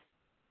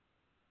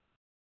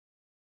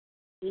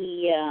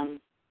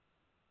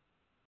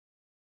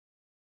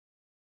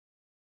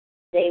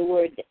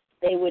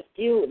would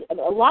do a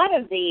lot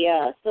of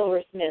the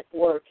silversmith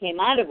work came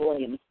out of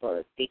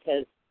Williamsburg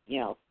because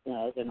it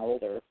was an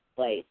older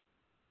place.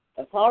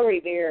 But Paul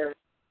Revere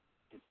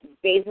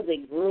basically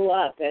grew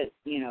up at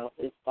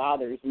his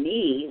father's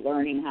knee,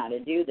 learning how to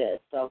do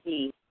this. So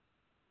he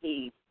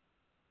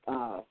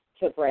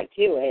took right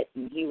to it,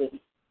 and he was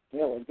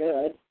really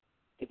good.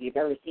 If you've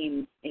ever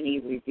seen any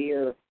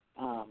Revere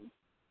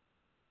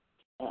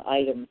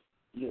items,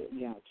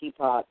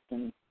 teapots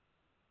and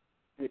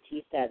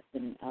tea sets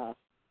and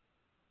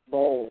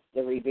bowls,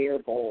 the Revere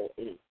bowl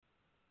is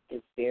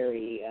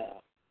very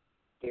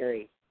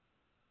very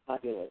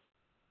popular.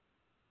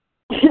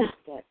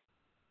 But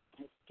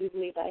I do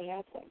believe I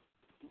have one.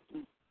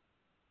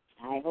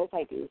 I hope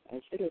I do.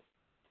 I should have.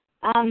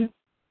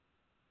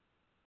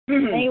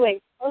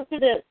 Anyway, most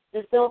of the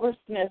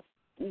silversmith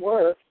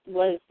work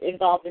was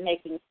involved in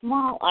making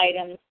small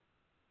items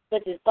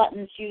such as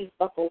buttons, shoes,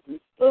 buckles, and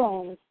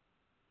spoons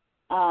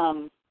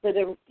for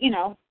the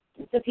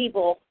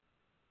people,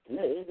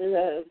 what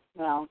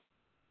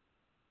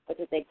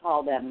did they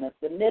call them?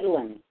 The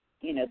middling,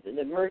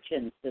 the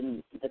merchants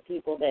and the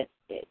people that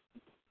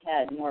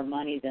had more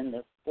money than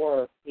the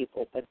poorer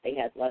people, but they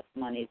had less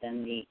money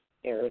than the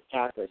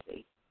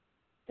aristocracy.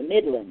 The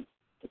middlings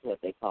is what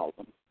they called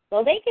them.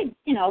 So they could,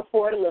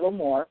 afford a little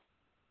more,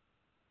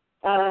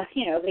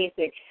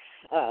 basic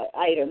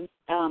items.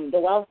 The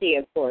wealthy,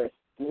 of course,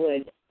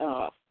 would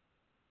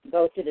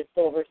go to the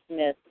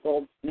silversmith,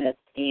 goldsmith,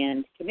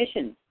 and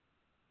commission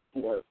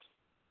works.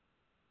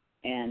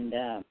 And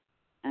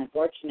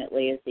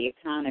unfortunately, as the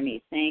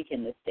economy sank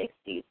in the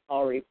 60s,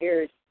 Paul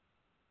Revere's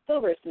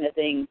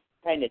silversmithing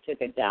kind of took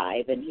a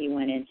dive, and he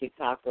went into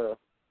copper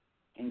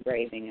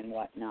engraving and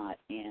whatnot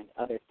and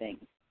other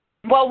things.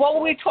 Well,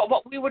 what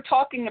we were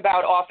talking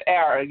about off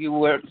air, you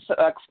were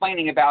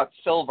explaining about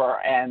silver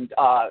and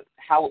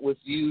how it was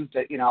used,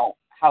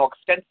 how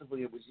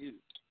extensively it was used.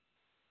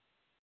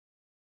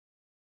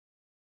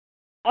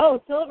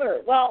 Oh,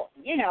 silver. Well,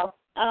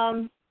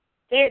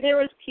 there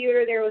was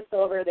pewter, there was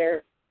silver,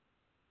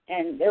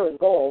 and there was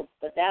gold,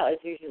 but that was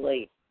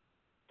usually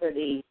for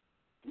the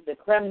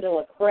creme de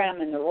la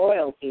creme and the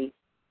royalty.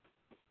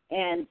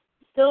 And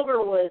silver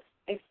was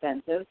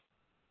expensive.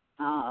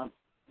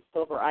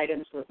 Silver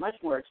items were much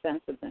more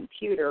expensive than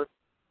pewter,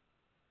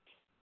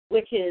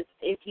 which is,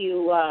 if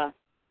you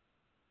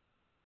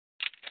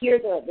hear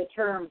the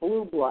term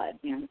blue blood.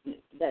 You know,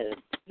 that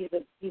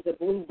he's a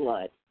blue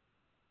blood,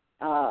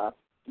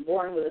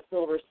 born with a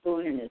silver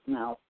spoon in his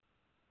mouth.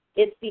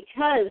 It's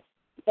because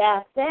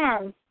back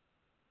then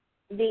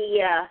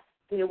the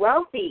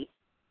wealthy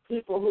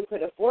people who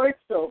could afford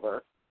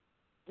silver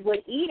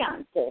would eat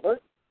on silver.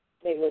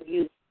 They would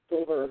use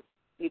silver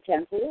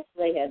utensils.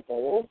 They had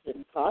bowls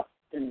and cups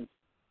and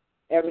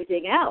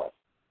everything else.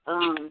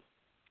 And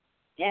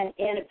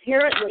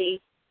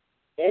apparently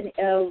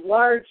a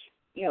large,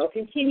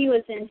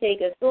 continuous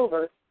intake of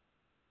silver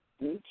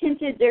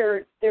tinted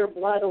their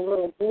blood a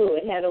little blue.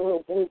 It had a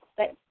little blue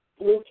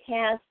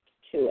cast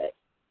to it.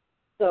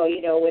 So,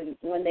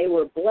 when they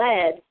were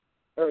bled,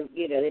 or,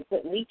 they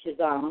put leeches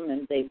on them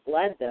and they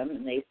bled them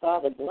and they saw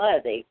the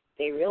blood, they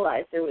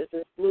realized there was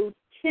this blue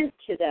tint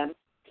to them,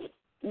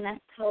 and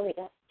that's how they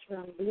got the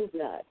term blue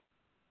blood.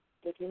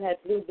 If you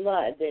had blue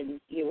blood,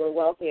 then you were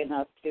wealthy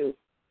enough to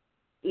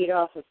eat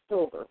off of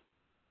silver.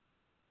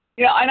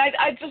 Yeah, and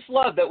I just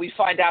love that we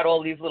find out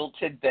all these little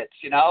tidbits,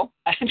 Yes.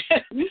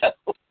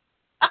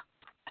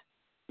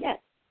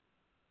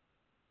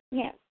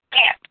 Yes.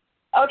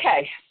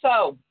 Okay,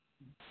 so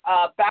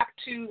back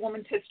to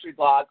Women's History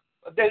Blog.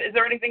 Is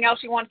there anything else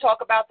you want to talk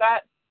about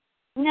that?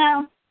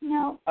 No.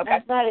 Okay.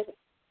 That's about it.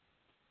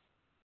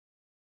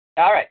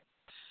 All right.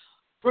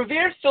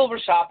 Revere's silver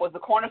shop was the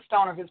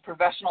cornerstone of his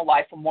professional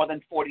life for more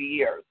than 40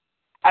 years.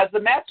 As the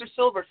master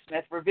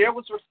silversmith, Revere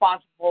was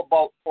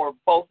responsible for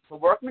both the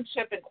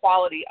workmanship and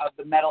quality of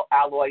the metal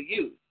alloy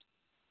used.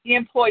 He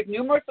employed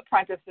numerous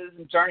apprentices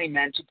and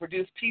journeymen to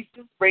produce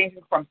pieces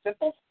ranging from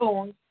simple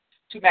spoons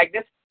to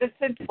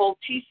magnificent full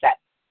tea sets.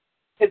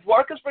 His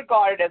work is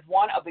regarded as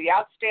one of the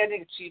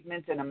outstanding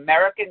achievements in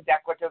American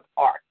decorative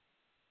art.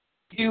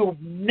 You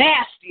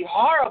nasty,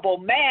 horrible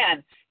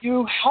man,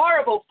 you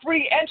horrible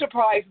free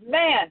enterprise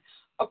man,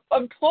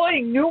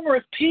 employing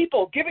numerous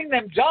people, giving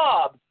them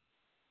jobs.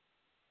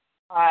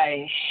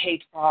 I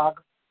hate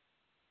Frog.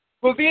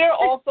 Revere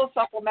also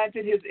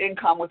supplemented his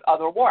income with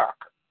other work.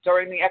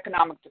 During the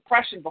economic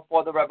depression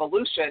before the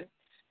Revolution,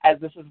 as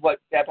this is what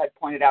Deb had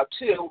pointed out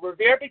too,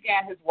 Revere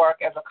began his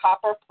work as a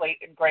copper plate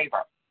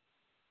engraver.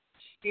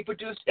 He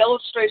produced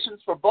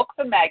illustrations for books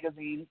and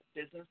magazines,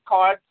 business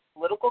cards,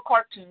 political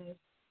cartoons,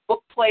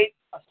 book plates,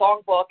 a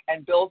songbook,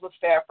 and bills of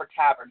fare for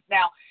taverns.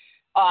 Now,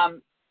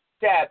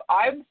 Deb,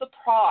 I'm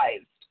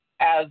surprised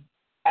as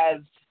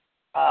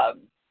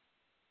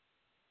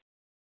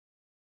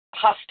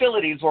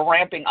hostilities were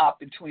ramping up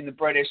between the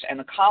British and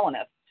the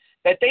colonists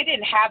that they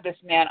didn't have this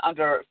man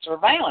under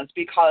surveillance,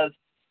 because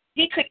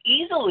he could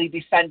easily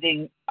be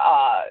sending,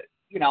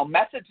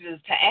 messages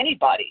to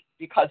anybody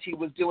because he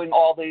was doing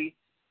all the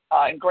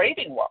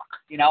engraving work.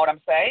 You know what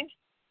I'm saying?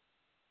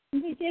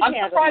 I'm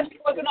surprised he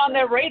wasn't on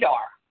their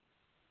radar.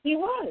 He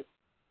was.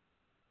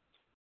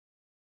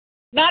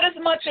 Not as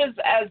much as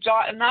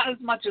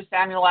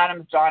Samuel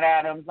Adams, John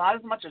Adams, not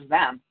as much as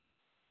them.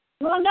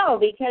 Well, no,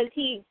 because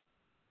he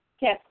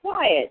kept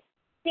quiet.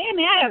 Sam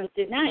Adams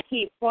did not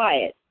keep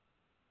quiet.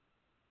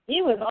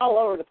 He was all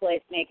over the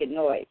place making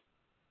noise.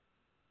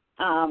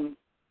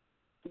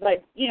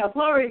 But,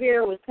 Paul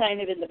Revere was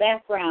kind of in the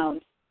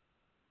background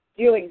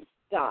doing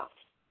stuff.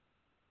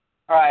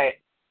 Right.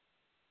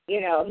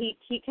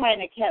 He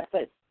kind of kept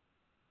it.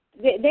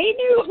 They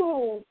knew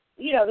who,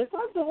 the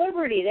Sons of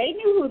Liberty, they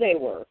knew who they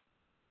were.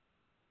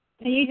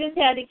 And you just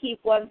had to keep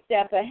one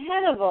step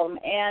ahead of them.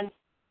 And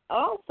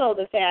also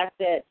the fact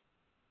that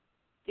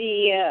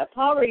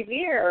Paul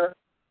Revere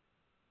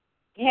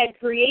had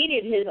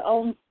created his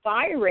own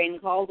spy ring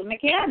called the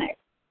Mechanics.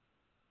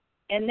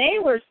 And they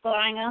were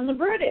spying on the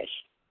British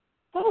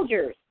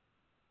soldiers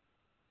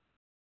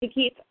to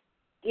keep,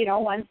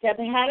 one step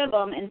ahead of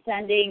them and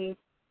sending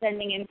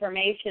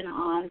information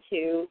on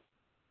to,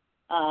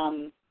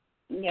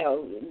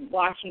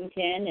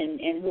 Washington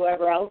and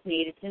whoever else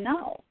needed to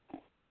know.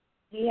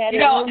 He had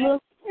a little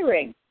spy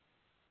ring.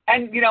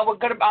 And,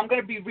 I'm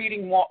going to be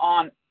reading more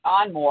on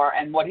more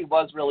and what he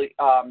was really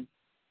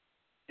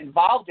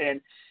involved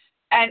in.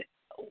 And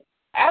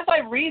as I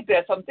read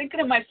this, I'm thinking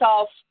to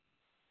myself,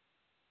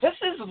 this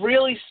is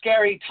really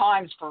scary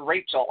times for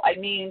Rachel. I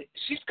mean,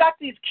 she's got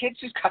these kids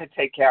she's got to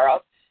take care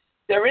of.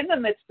 They're in the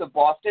midst of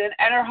Boston,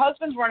 and her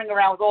husband's running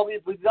around with all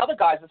these other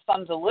guys, the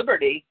Sons of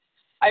Liberty.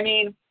 I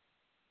mean,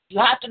 you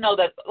have to know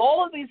that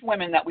all of these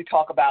women that we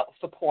talk about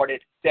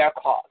supported their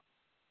cause,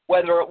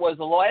 whether it was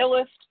a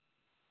loyalist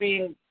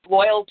being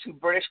loyal to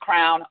British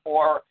Crown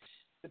or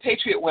the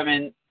Patriot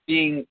women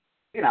being,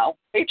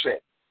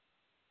 Patriot.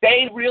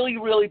 They really,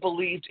 really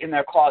believed in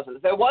their causes.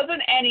 There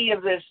wasn't any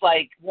of this,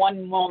 like,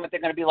 one moment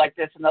they're going to be like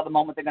this, another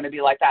moment they're going to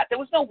be like that. There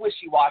was no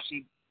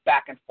wishy-washy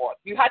back and forth.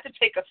 You had to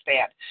take a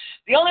stand.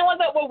 The only ones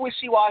that were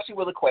wishy-washy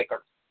were the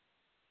Quakers.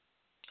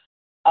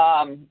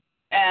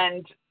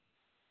 And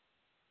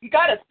you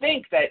got to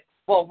think that,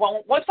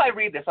 once I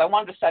read this, I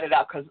wanted to set it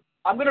up because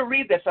I'm going to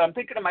read this and I'm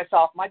thinking to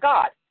myself, my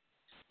God,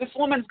 this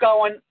woman's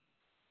going,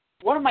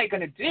 what am I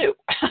going to do?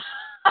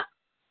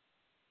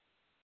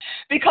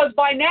 Because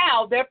by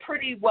now they're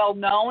pretty well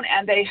known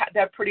and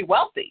they're pretty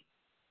wealthy.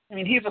 I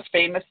mean, he's a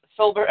famous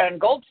silver and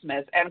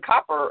goldsmith and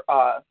copper,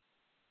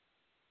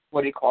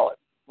 what do you call it?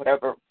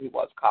 Whatever he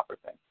was, copper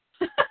thing.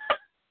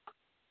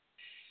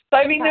 So,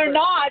 I mean, they're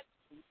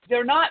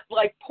not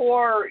like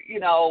poor,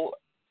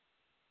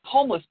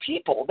 homeless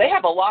people. They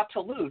have a lot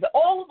to lose.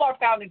 All of our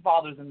founding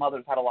fathers and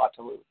mothers had a lot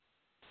to lose.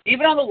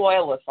 Even on the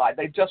loyalist side,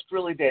 they just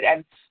really did.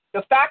 And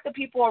the fact that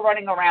people are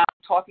running around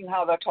talking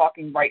how they're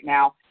talking right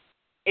now,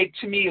 it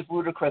to me is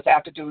ludicrous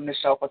after doing this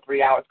show for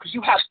 3 hours, because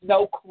you have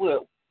no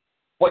clue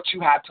what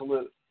you have to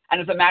lose. And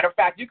as a matter of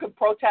fact, you can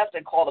protest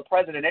and call the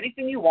president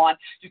anything you want.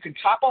 You can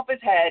chop off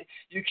his head.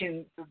 You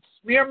can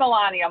smear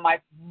Melania, my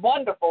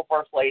wonderful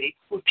first lady,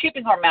 who's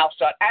keeping her mouth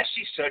shut, as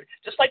she should,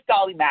 just like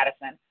Dolly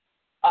Madison,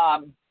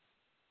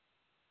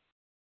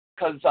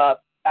 because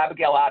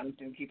Abigail Adams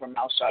didn't keep her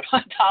mouth shut.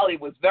 Dolly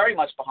was very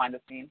much behind the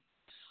scenes,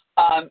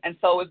 and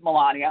so is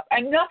Melania.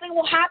 And nothing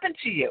will happen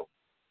to you,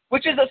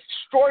 which is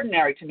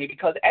extraordinary to me,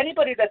 because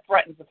anybody that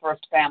threatens the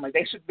first family,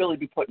 they should really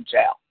be put in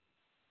jail.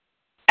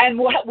 And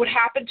what would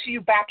happen to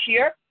you back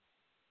here?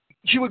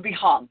 You would be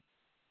hung.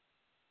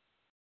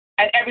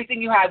 And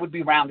everything you had would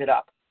be rounded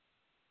up.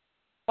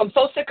 I'm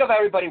so sick of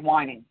everybody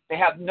whining. They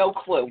have no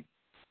clue.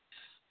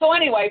 So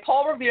anyway,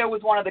 Paul Revere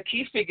was one of the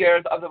key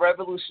figures of the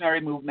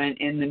revolutionary movement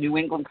in the New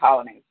England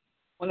colonies.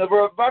 When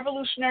the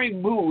revolutionary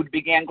mood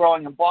began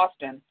growing in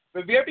Boston,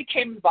 Revere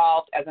became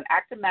involved as an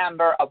active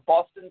member of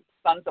Boston's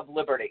Sons of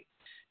Liberty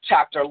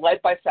chapter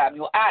led by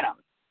Samuel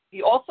Adams.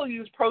 He also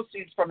used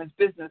proceeds from his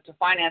business to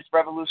finance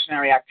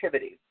revolutionary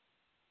activities.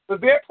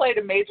 Revere played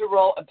a major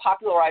role in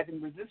popularizing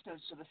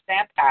resistance to the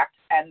Stamp Act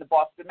and the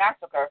Boston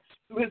Massacre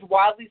through his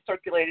widely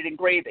circulated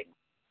engravings.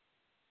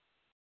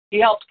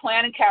 He helped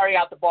plan and carry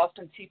out the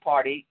Boston Tea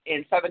Party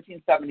in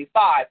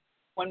 1775,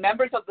 when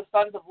members of the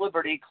Sons of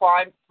Liberty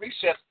climbed 3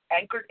 ships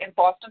anchored in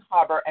Boston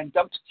Harbor and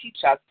dumped tea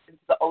chests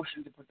into the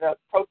ocean to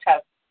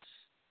protest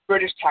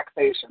British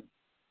taxation.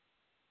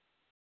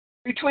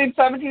 Between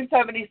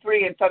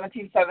 1773 and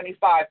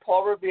 1775,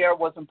 Paul Revere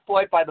was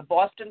employed by the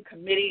Boston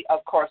Committee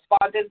of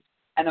Correspondence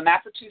and the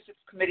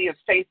Massachusetts Committee of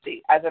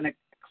Safety as an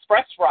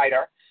express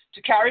writer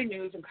to carry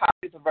news and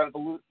copies of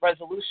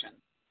resolutions.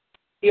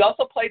 He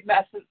also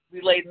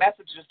relayed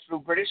messages through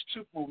British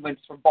troop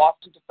movements from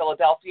Boston to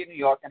Philadelphia, New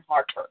York, and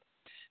Hartford.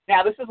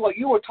 Now, this is what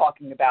you were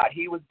talking about.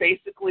 He was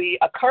basically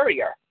a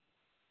courier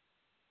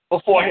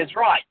before his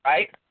ride,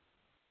 right?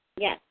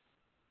 Yes.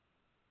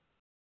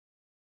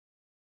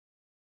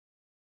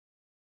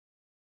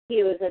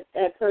 He was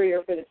a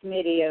courier for the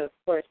Committee of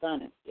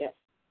Correspondence, yes.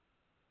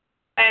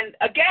 And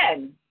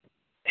again,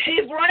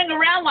 he's running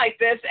around like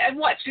this, and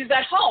what? She's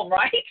at home,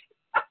 right?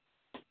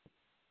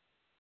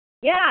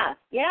 Yeah,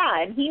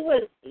 and he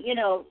was,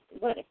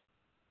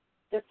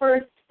 the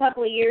first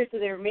couple of years of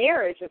their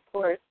marriage, of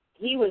course,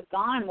 he was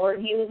gone more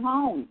than he was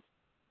home.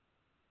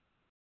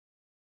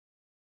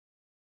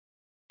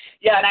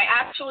 Yeah, and I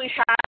actually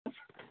have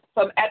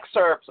some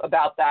excerpts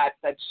about that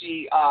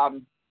she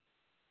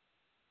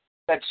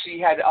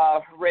had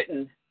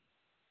written,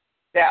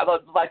 that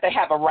like they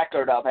have a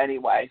record of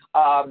anyway.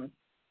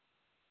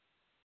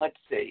 Let's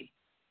see.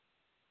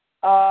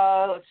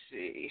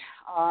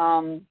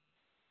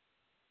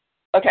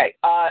 Okay,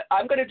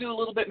 I'm going to do a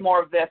little bit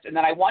more of this, and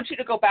then I want you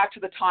to go back to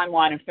the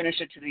timeline and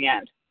finish it to the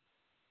end.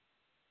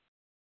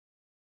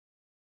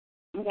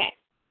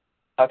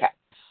 Okay.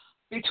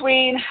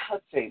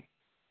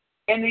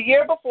 In the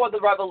year before the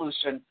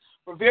Revolution,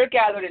 Revere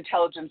gathered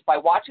intelligence by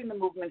watching the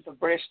movements of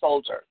British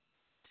soldiers.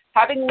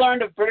 Having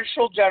learned of British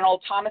General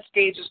Thomas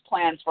Gage's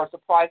plans for a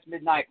surprise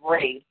midnight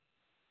raid,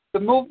 the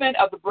movement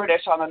of the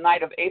British on the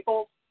night of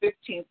April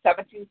 15,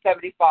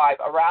 1775,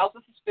 aroused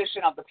the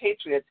suspicion of the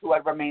Patriots who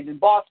had remained in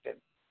Boston.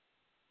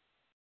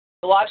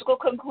 The logical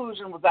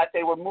conclusion was that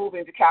they were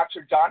moving to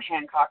capture John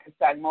Hancock and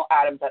Samuel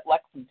Adams at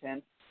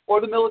Lexington, or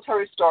the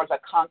military stores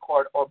at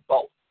Concord, or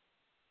both.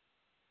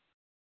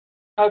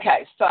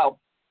 Okay, so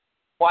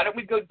why don't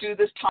we go do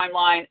this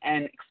timeline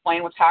and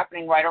explain what's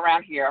happening right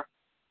around here?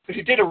 Because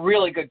you did a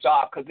really good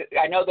job, because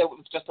I know that it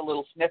was just a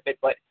little snippet,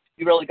 but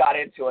you really got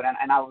into it,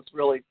 and I was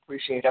really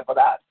appreciative of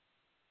that.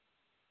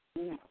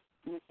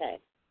 Okay.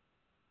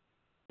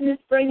 In the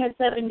spring of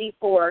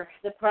 74,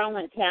 the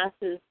Parliament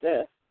passes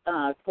the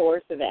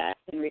Coercive Act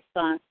in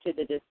response to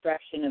the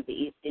destruction of the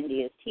East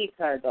India tea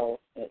cargo,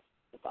 the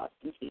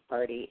Boston Tea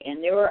Party.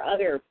 And there were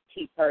other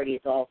tea parties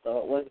also.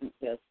 It wasn't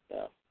just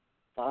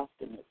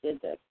Boston that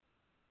did this.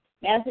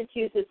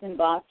 Massachusetts and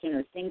Boston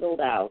are singled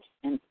out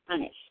and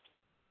punished,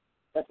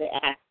 but the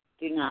acts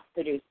do not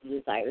produce the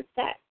desired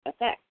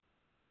effect.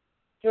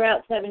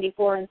 Throughout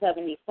 74 and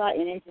 75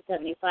 and into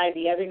 75,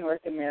 the other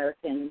North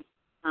American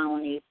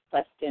colonies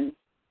questioned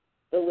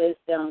the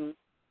wisdom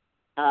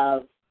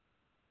of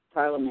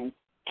Parliament's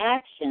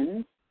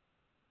actions.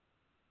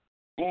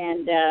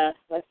 And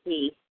let's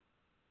see,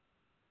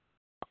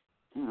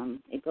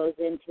 it goes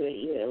into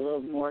it a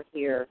little more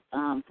here.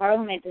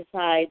 Parliament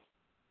decides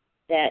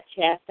that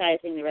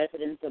chastising the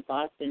residents of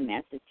Boston,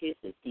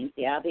 Massachusetts seems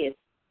the obvious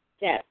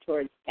step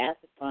towards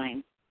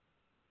pacifying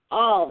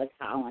all the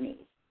colonies.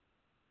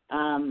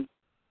 And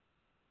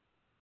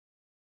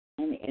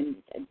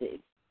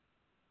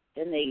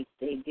and they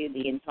do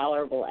the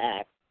Intolerable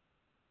Act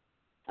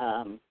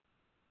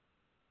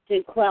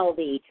to quell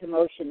the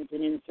commotions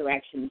and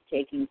insurrections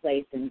taking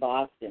place in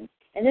Boston.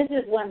 And this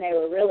is when they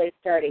were really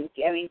starting.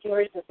 I mean,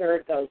 George III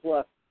goes,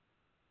 look,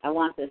 I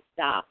want this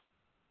stopped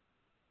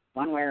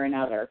one way or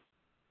another,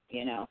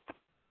 you know.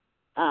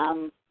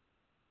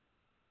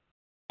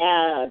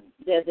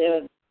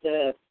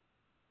 The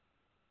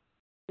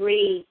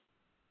three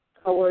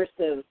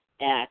coercive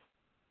acts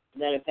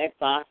that affect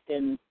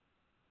Boston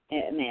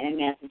and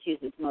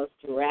Massachusetts most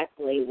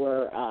directly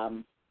were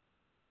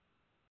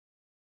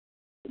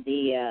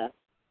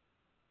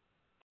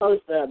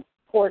closed the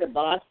port of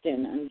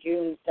Boston on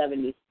June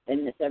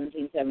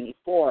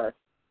 1774.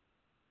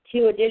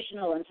 Two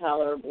additional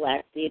intolerable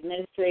acts, the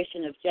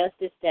Administration of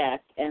Justice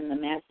Act and the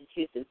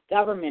Massachusetts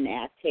Government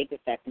Act, take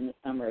effect in the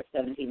summer of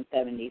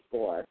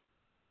 1774.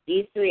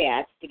 These three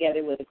acts,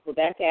 together with the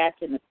Quebec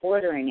Act and the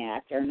Quartering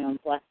Act, are known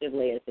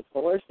collectively as the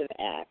Coercive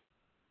Act.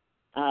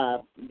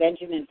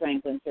 Benjamin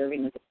Franklin,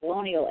 serving as a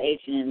colonial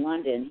agent in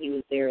London, he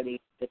was there the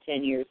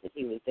 10 years that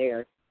he was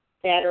there,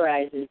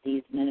 satirizes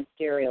these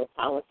ministerial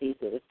policies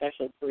with a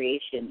special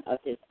creation of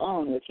his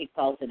own, which he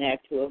calls an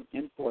act to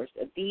enforce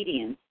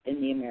obedience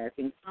in the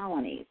American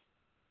colonies,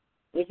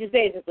 which is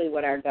basically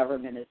what our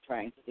government is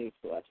trying to do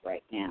to us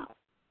right now.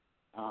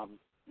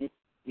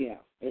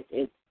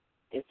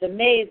 It's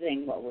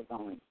amazing what we're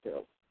going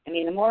through. I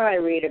mean, the more I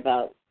read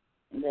about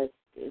this,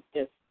 it's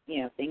just,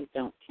 things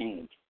don't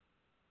change.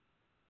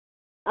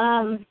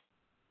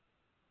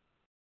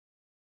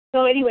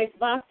 So anyways, the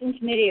Boston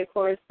Committee of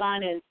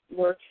Correspondence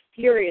worked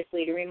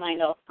furiously to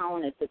remind all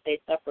colonists that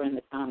they suffer in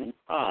the common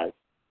cause.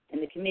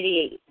 And the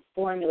committee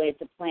formulates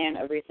a plan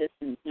of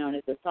resistance known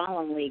as the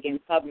Solemn League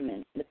and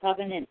Covenant. The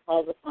Covenant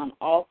calls upon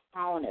all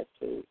colonists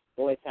to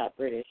boycott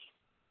British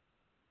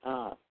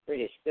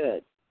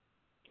goods.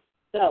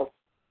 So,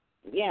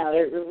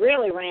 they're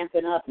really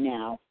ramping up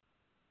now.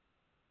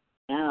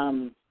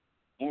 And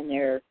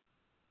they're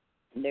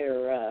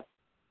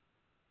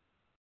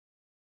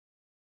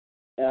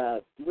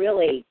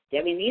really,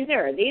 I mean, these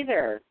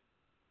are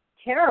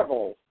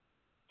terrible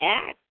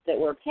acts that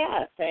were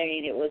passed. I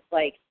mean, it was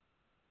like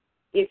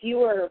if you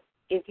were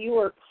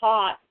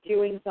caught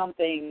doing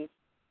something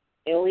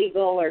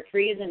illegal or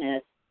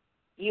treasonous,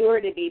 you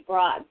were to be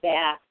brought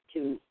back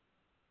to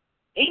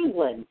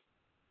England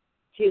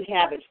to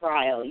have a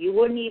trial. You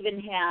wouldn't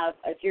even have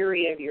a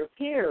jury of your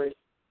peers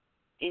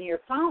in your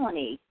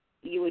colony.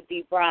 You would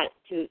be brought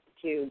to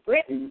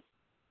Britain,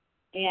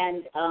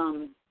 and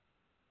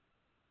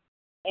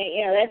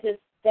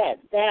that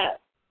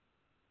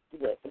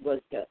was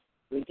just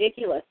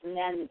ridiculous. And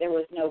then there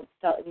was no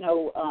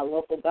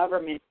local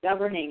government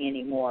governing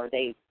anymore.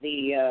 The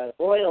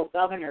royal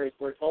governors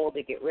were told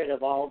to get rid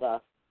of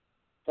all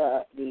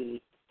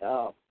the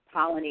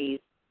colonies'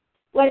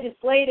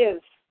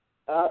 legislative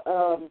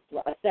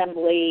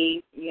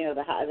assembly.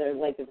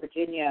 The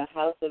Virginia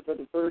House of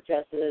the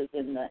Burgesses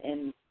and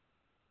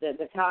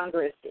the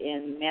Congress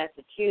in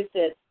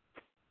Massachusetts.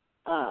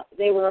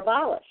 They were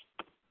abolished.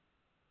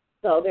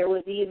 So there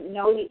was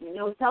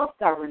no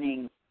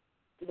self-governing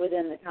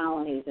within the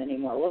colonies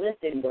anymore. Well, this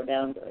didn't go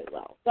down very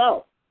well.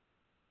 So,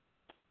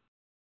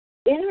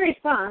 in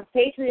response,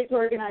 Patriots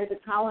organized a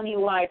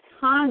colony-wide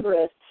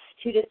Congress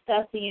to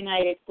discuss the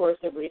united course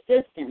of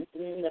resistance.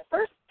 And the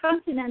First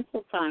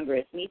Continental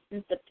Congress meets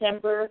in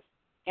September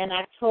and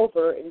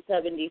October in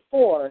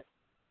 74.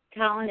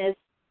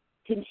 Colonists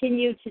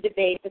continued to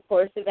debate the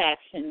course of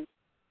action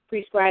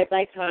prescribed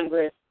by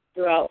Congress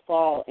throughout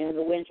fall and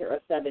the winter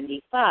of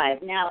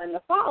 75. Now, in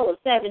the fall of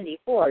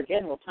 74,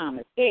 General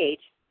Thomas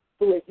Gage,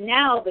 who is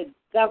now the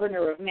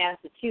governor of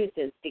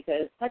Massachusetts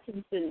because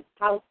Hutchinson's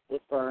house was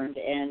burned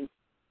and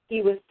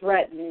he was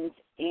threatened,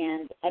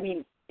 and, I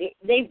mean,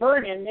 they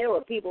burned and there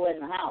were people in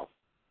the house.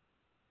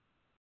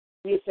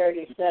 They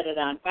started to set it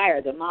on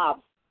fire. The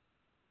mob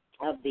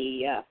of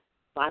the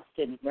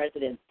Boston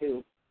residents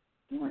who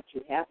weren't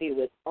too happy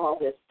with all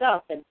this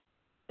stuff, and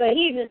so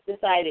he just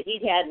decided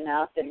he'd had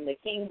enough, and the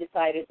king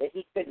decided that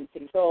he couldn't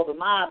control the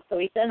mob, so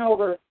he sent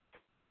over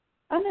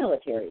a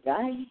military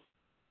guy,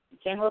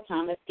 General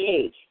Thomas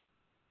Gage,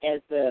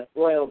 as the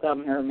royal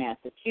governor of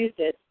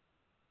Massachusetts,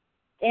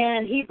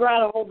 and he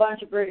brought a whole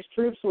bunch of British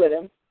troops with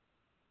him,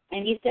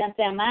 and he sent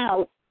them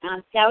out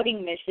on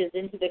scouting missions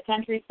into the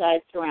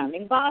countryside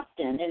surrounding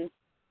Boston, and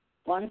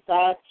one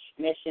such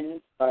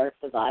mission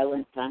sparked a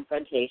violent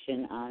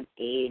confrontation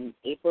in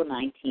April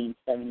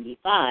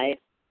 1975,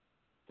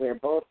 where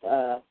both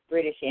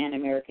British and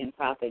American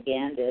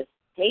propagandists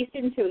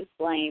hastened to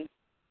explain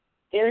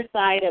their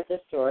side of the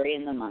story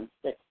in the months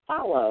that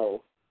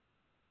follow.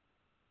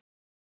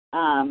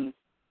 And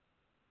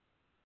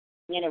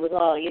it was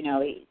all,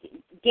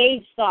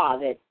 Gage saw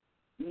that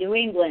New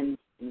England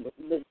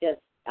was just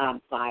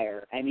on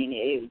fire. I mean,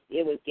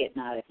 it was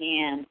getting out of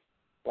hand.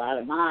 A lot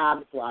of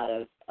mobs, a lot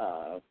of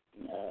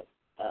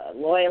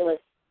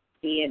loyalists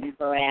being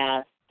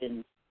harassed,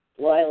 and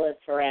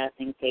loyalists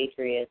harassing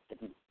patriots,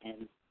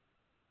 and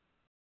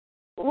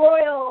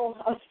royal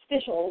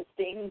officials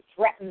being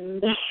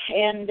threatened,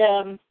 and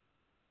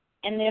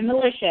And the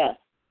militia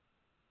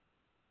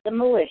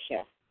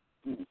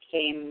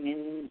came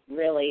in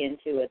really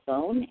into its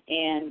own,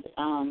 and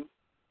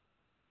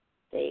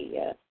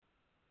they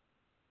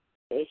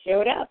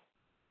showed up.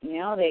 You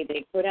know,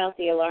 they put out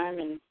the alarm,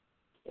 and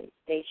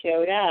they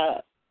showed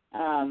up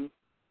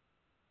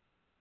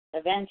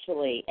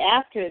eventually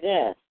after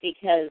this,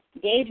 because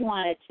Gage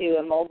wanted to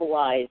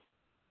immobilize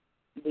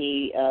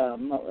the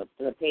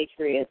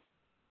Patriot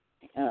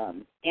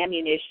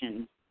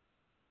ammunition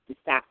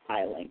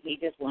stockpiling. He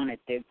just wanted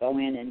to go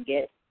in and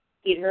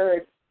he'd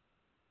heard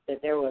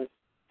that there was,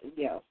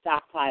 you know,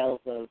 stockpiles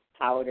of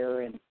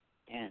powder and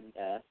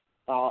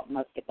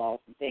musket balls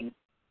and things.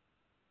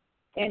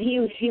 And he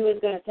was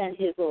going to send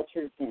his little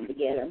troops in to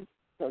get them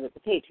so that the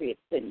Patriots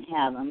couldn't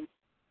have them.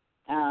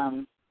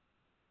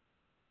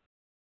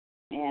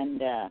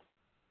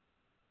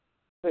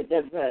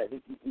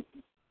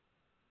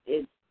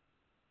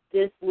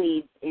 This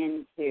leads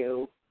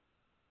into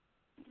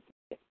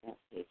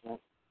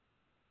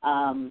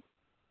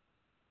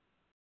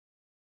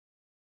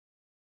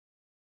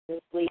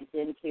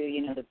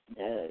you know,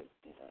 the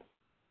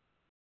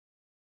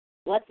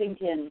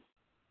Lexington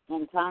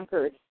and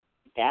Concord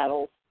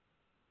battles,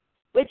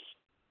 which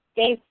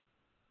gave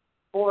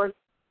forth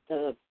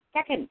the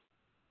Second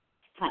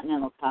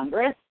Continental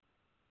Congress.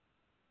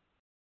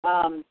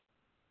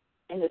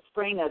 In the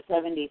spring of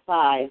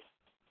 75,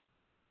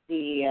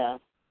 the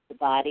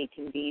body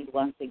convened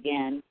once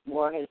again.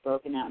 War has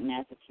broken out in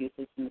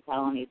Massachusetts, and the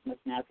colonies must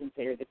now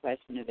consider the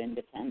question of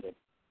independence.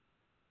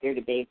 Their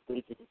debates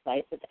lead to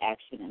decisive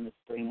action in the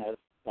spring of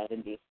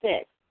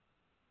 76.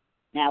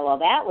 Now, while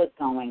that was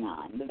going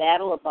on, the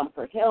Battle of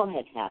Bunker Hill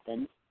had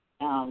happened.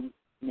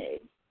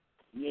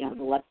 You know,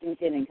 the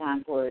Lexington and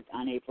Concord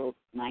on April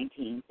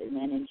 19th, and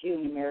then in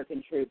June,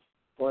 American troops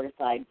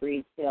fortified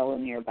Breed's Hill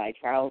and nearby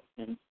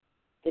Charleston.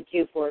 The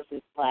two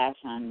forces clash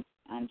on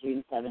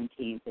June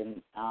 17th,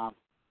 and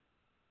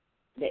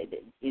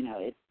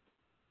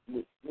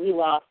we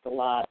lost a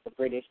lot. The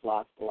British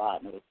lost a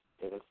lot, and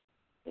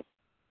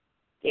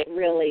it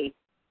really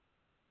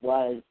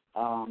was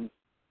a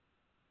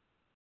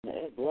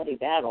bloody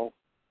battle.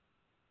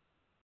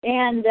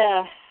 And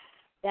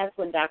that's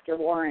when Dr.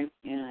 Warren,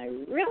 and I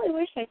really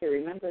wish I could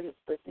remember his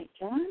first name,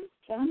 John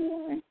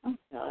Warren. Oh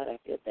God, I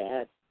feel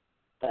bad.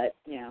 But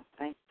you know,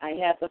 I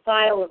have the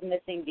file of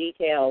missing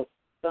details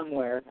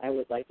somewhere. I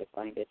would like to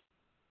find it.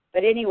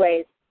 But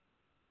anyways,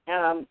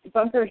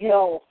 Bunker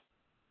Hill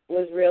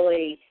was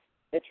really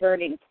the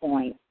turning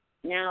point.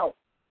 Now,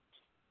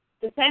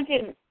 the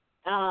second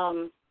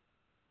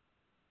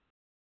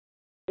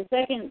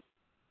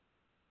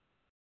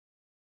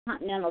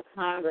Continental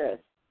Congress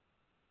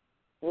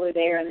were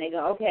there, and they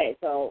go, okay,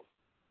 so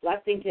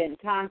Lexington,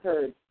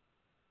 Concord,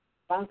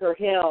 Bunker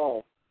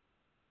Hill,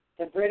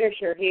 the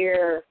British are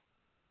here,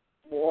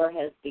 war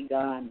has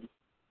begun.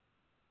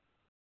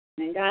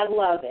 And God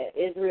love it,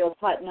 Israel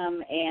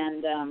Putnam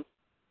and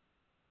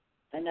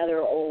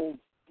another old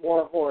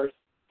war horse.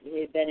 He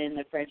had been in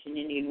the French and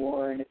Indian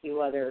War and a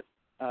few other,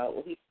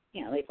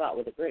 they fought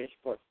with the British,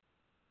 of course.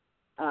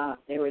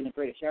 They were in the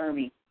British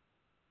Army.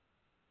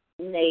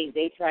 And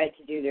they tried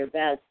to do their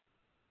best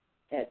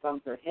at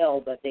Bunker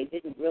Hill, but they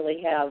didn't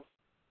really have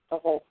a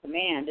whole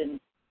command. And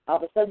all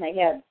of a sudden they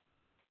had,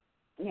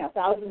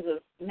 thousands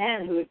of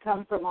men who had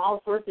come from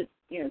all sorts of,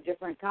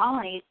 different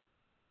colonies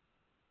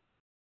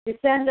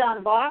descend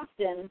on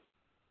Boston,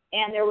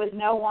 and there was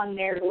no one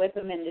there to whip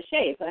them into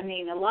shape. I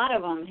mean, a lot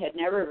of them had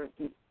never,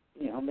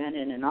 been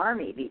in an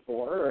army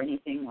before or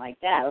anything like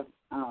that.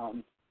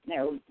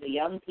 There was the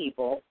young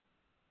people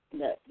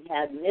that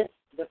had missed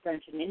the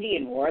French and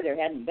Indian War. There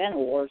hadn't been a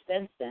war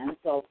since then.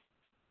 So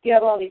you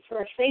have all these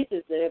fresh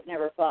faces that have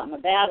never fought in a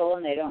battle,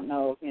 and they don't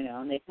know,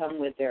 and they come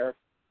with their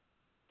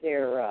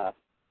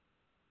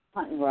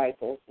hunting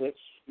rifles, which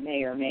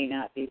may or may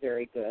not be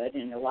very good,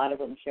 and a lot of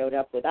them showed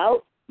up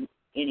without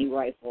any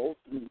rifles.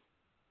 And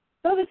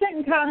so the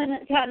Second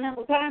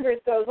Continental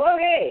Congress goes,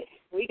 okay,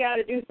 we got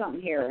to do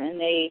something here. And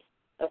they,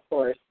 of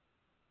course,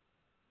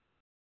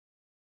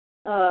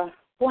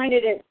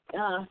 pointed at,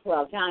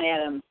 John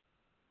Adams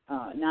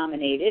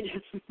nominated,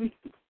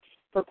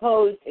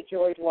 proposed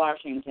George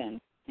Washington,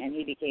 and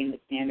he became the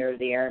commander of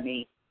the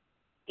Army.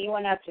 He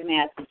went up to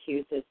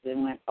Massachusetts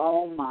and went,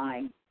 oh,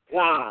 my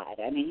God.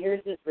 I mean,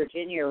 here's this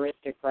Virginia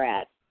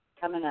aristocrat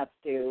coming up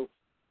to,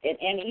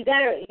 and you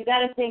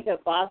gotta think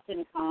of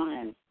Boston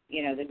Commons,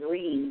 the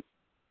Greens,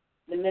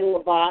 the middle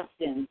of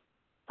Boston,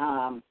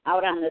 out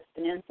on this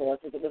peninsula,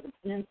 because it was a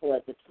peninsula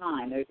at the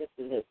time. There was just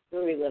this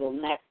screwy little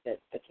neck that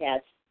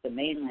attached to the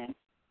mainland.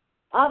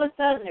 All of a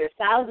sudden, there's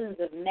thousands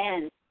of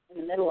men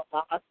in the middle of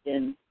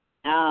Boston,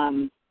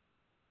 and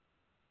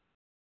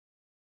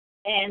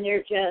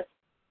they're just,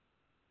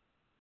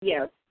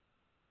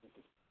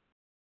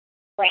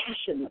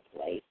 trashing the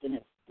place, and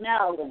it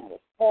smelled, and it was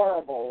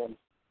horrible, and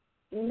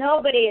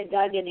nobody had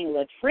dug any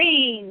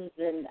latrines,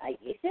 and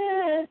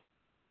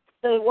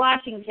so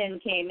Washington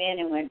came in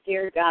and went,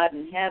 dear God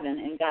in heaven,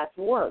 and got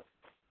to work.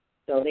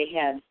 So they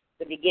had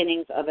the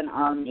beginnings of an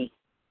army.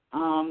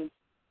 And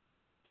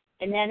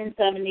then in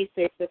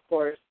 76, of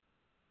course,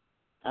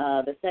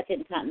 The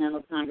Second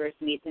Continental Congress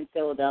meets in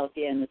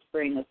Philadelphia in the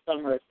spring of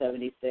summer of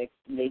 76,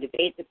 and they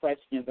debate the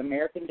question of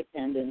American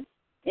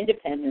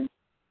independence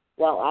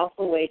while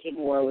also waging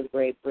war with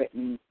Great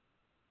Britain.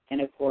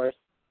 And, of course,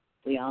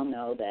 we all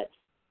know that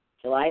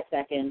July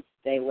 2nd,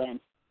 they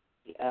went,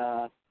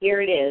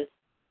 here it is,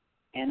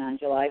 and on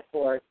July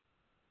 4th,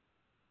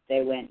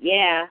 they went,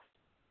 yeah,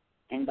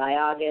 and by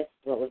August,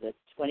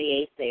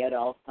 28th, they had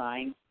all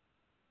signed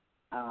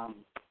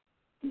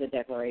the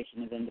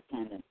Declaration of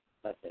Independence.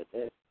 But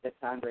the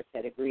Congress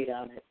had agreed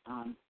on it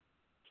on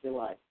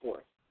July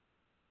 4th.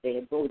 They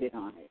had voted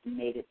on it and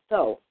made it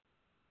so.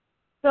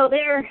 So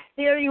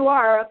there you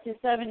are up to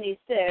 76,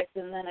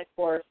 and then, of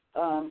course,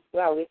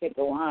 well, we could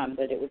go on,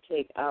 but it would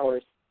take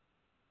hours.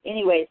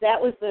 Anyways,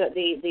 that was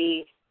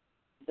the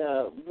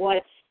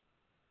what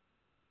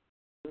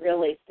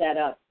really set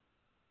up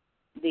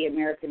the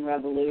American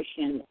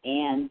Revolution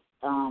and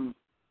how,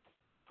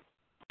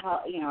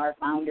 our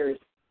founders,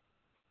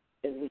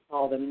 as we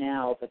call them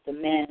now, but the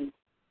men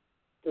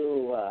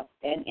who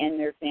and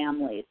their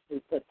families who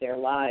put their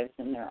lives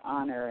and their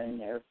honor and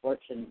their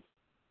fortunes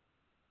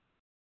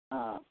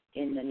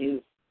in the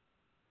news.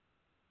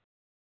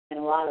 And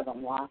a lot of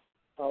them lost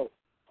both,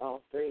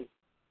 all three.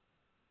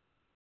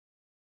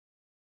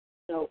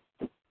 So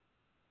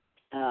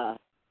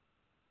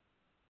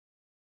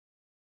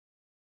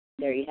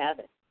there you have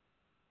it.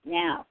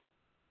 Now,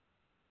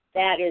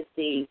 that is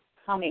the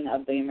coming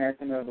of the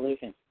American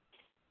Revolution,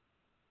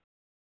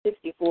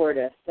 64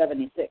 to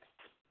 76.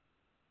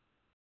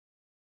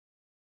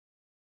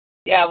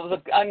 Yeah, it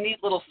was a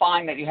neat little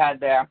find that you had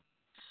there.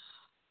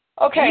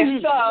 Okay,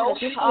 so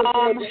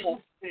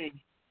let's see.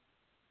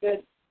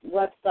 Good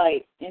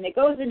website, and it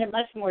goes into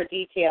much more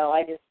detail.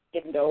 I just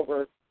skimmed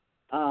over.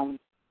 The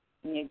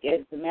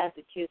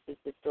Massachusetts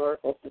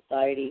Historical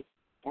Society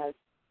has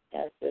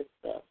this.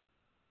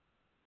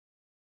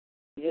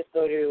 You just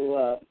go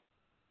to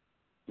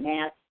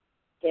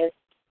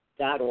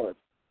masshist.org,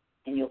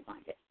 and you'll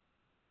find it.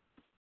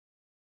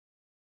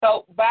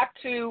 So back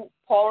to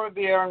Paul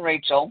Revere and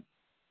Rachel.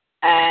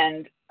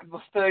 And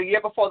the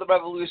year before the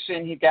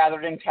Revolution, he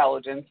gathered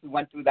intelligence. We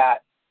went through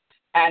that.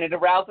 And it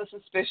aroused the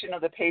suspicion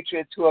of the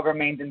Patriots who have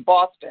remained in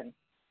Boston.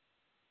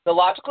 The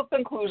logical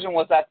conclusion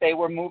was that they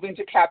were moving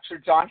to capture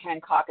John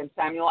Hancock and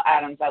Samuel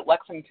Adams at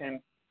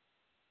Lexington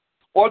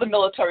or the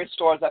military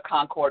stores at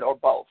Concord or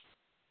both.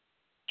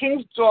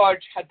 King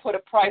George had put a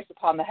price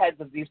upon the heads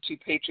of these two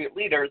Patriot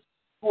leaders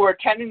who were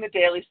attending the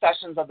daily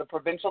sessions of the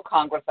Provincial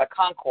Congress at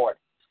Concord,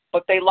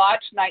 but they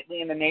lodged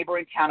nightly in the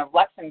neighboring town of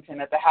Lexington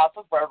at the house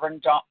of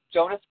Reverend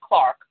Jonas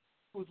Clark,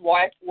 whose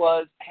wife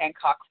was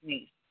Hancock's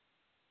niece.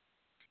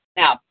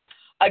 Now,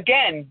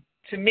 again,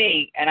 to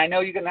me, and I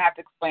know you're going to have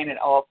to explain it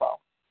also,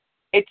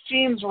 it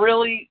seems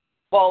really,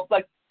 I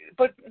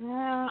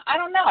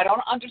don't know. I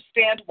don't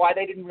understand why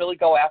they didn't really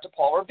go after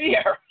Paul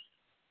Revere.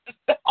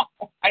 So,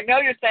 I know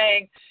you're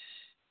saying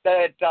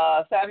that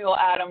Samuel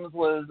Adams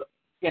was,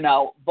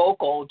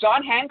 vocal.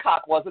 John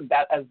Hancock wasn't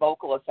that as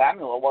vocal as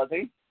Samuel, was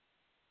he?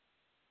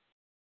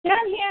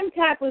 John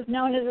Hancock was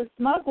known as a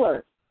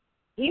smuggler.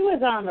 He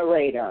was on the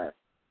radar.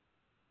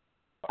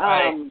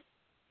 Right.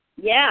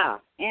 Yeah,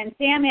 and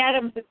Sam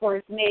Adams, of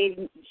course,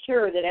 made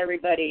sure that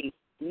everybody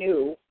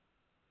knew.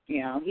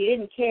 He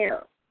didn't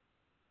care.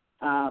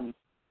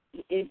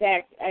 In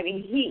fact,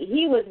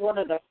 he was one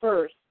of the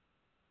first.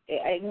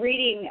 In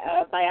reading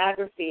a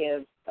biography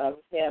of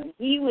him,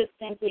 he was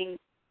thinking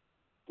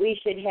we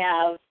should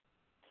have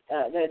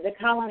the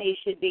colonies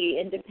should be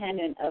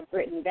independent of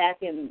Britain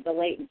back in the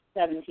late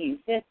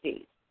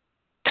 1750s.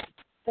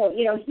 So,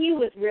 he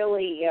was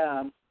really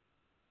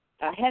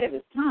ahead of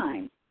his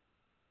time.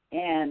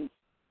 And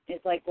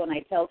it's like when I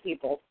tell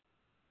people,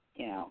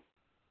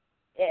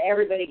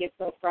 everybody gets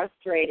so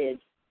frustrated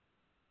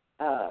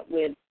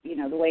with,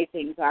 the way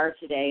things are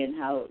today and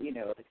how,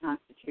 the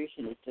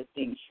Constitution is just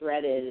being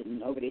shredded and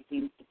nobody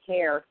seems to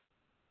care.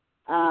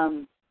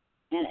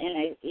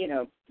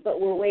 But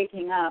we're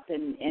waking up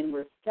and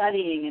we're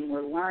studying and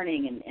we're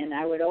learning. And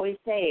I would always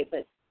say,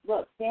 but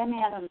look, Sam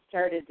Adams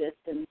started this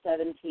in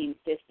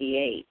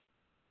 1758.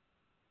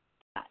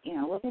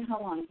 Look at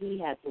how long he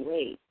had to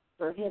wait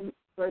for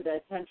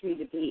the country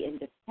to be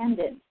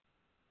independent.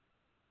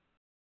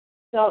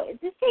 So it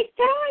just takes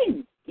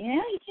time.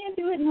 You can't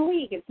do it in a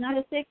week. It's not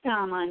a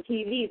sitcom on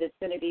TV that's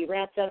going to be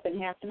wrapped up in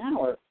half an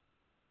hour.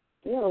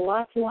 We have a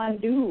lot to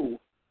undo.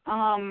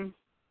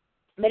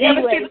 But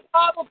anyway,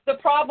 the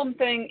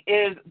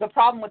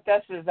problem with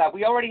this is that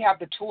we already have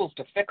the tools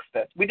to fix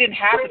this. We didn't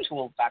have the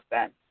tools back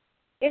then.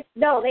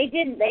 No, they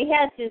didn't. They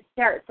had to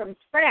start from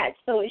scratch,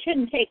 so it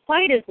shouldn't take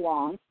quite as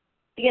long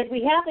because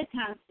we have the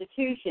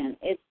Constitution.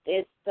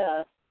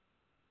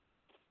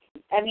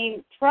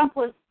 Trump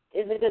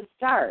is a good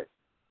start.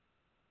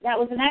 That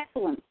was an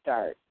excellent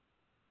start.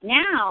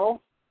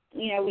 Now,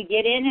 we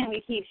get in and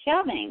we keep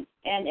shoving,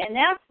 and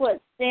that's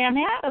what Sam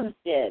Adams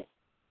did.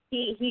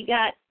 He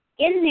got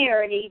in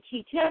there and he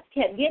just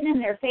kept getting in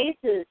their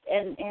faces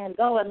and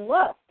going,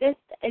 look, this,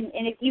 and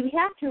if you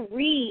have to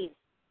read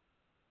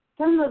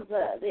some of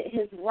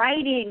his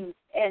writings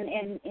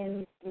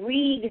and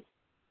read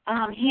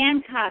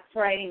Hancock's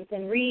writings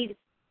and read.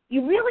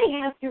 You really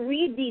have to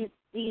read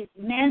these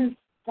men's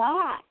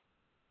thoughts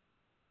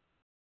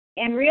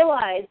and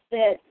realize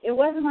that it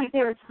wasn't like they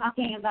were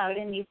talking about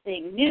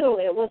anything new.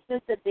 It was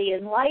just that the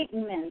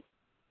Enlightenment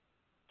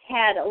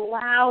had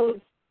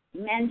allowed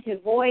men to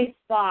voice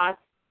thoughts,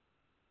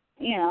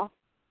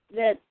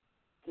 that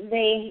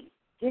they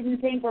didn't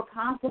think were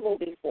possible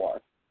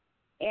before.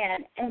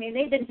 And, I mean,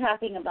 they've been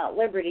talking about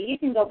liberty. You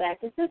can go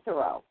back to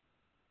Cicero,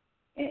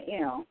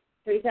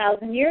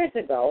 3,000 years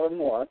ago or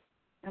more.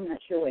 I'm not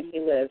sure when he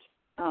lived.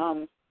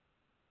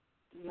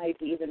 Might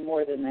be even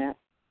more than that.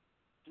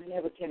 I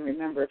never can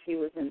remember if he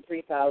was in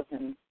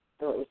 3,000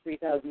 or it was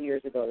 3,000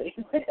 years ago that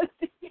he lived.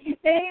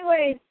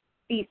 Anyways,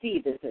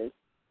 BC this is.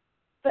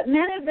 But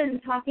men have been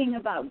talking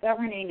about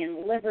governing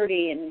and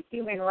liberty and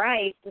human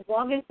rights as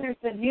long as there's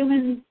been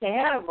humans to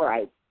have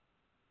rights.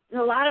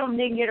 A lot of them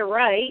didn't get it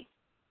right.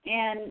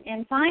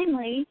 And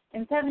finally,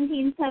 in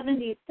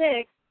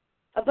 1776,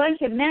 a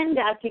bunch of men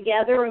got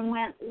together and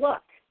went,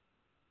 look,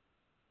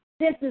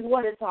 this is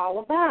what it's all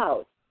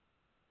about.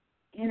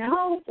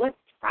 Let's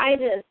try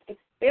this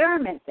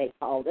experiment, they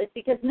called it,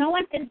 because no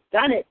one has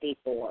done it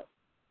before.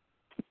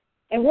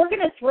 And we're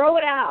going to throw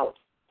it out.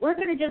 We're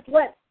going to just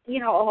let, a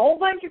whole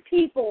bunch of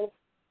people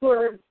who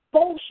are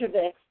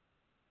Bolsheviks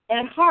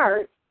at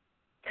heart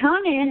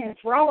come in and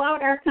throw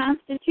out our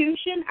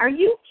Constitution. Are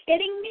you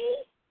kidding me?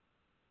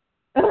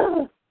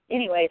 Ugh.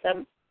 Anyways,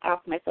 I'm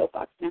off my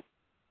soapbox now.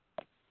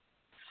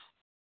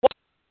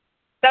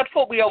 That's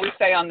what we always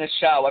say on this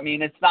show. I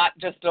mean, it's not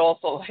just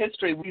also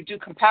history. We do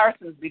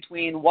comparisons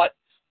between what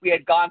we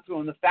had gone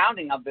through in the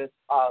founding of this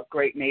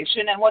great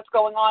nation and what's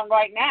going on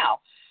right now,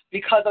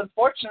 because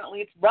unfortunately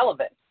it's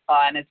relevant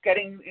and it's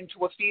getting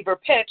into a fever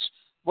pitch,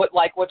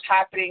 like what's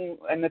happening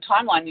in the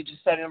timeline you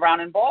just said around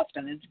in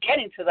Boston. It's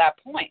getting to that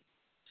point.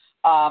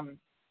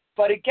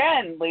 But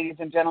again, ladies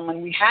and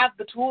gentlemen, we have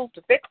the tools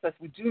to fix this.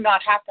 We do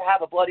not have to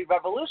have a bloody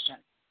revolution.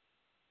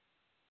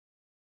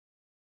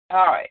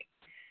 All right.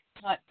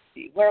 Let's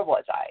see. Where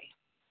was I?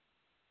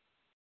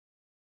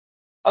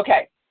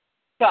 Okay.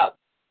 So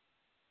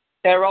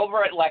they're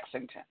over at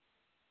Lexington,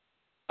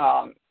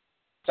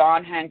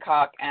 John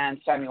Hancock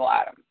and Samuel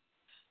Adams.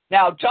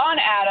 Now, John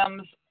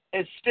Adams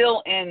is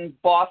still in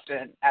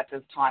Boston at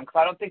this time because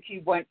I don't think he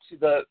went to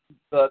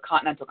the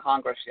Continental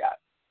Congress yet.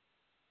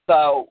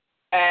 So,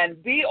 and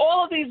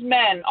all of these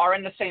men are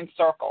in the same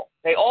circle.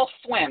 They all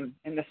swim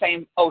in the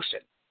same ocean.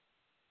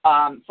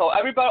 So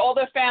everybody, all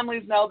their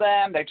families know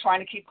them. They're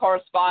trying to keep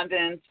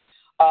correspondence.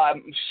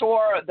 I'm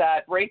sure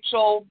that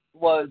Rachel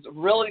was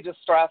really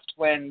distressed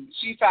when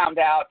she found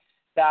out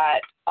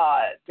that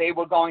they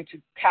were going to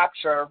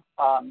capture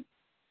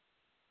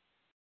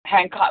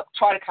Hancock,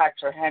 try to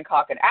capture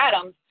Hancock and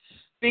Adams,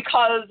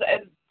 because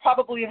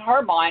probably in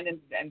her mind,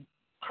 and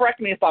correct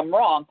me if I'm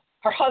wrong,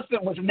 her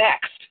husband was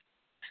next.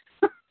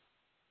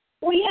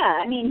 Well, yeah,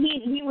 I mean,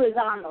 he was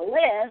on the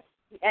list.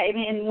 I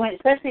mean,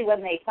 especially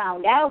when they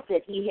found out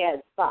that he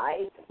had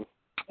spies,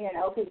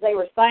 because they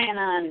were spying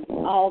on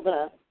all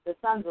the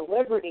Sons of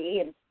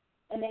Liberty,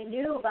 and they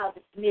knew about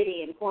the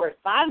committee and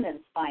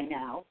correspondence by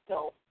now.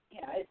 So,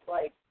 it's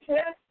like,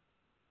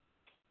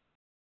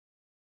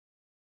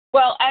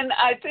 Well, and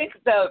I think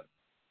the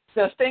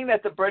thing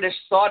that the British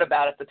thought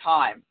about at the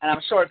time, and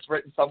I'm sure it's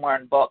written somewhere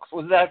in books,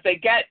 was that if they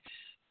get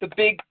the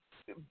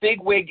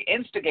big wig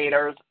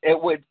instigators,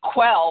 it would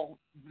quell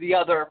the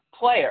other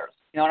players.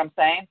 You know what I'm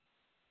saying?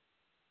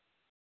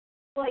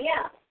 Well,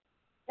 yeah.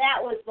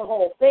 That was the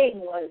whole thing,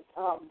 was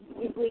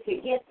if we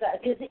could get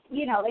because,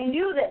 they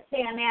knew that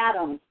Sam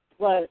Adams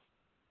was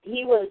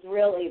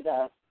really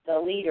the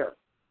leader.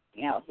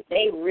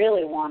 They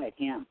really wanted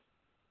him.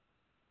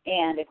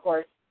 And, of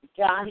course,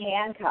 John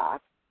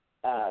Hancock,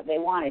 they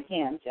wanted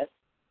him just,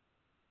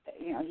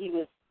 he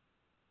was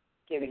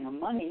giving them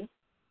money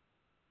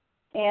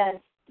and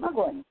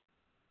smuggling.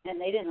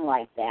 And they didn't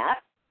like that.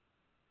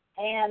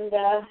 And,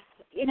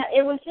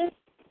 it was just,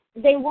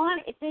 they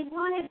wanted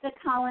the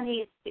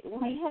colonies.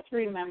 You have to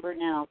remember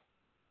now,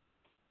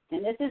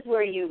 and this is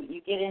where you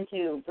get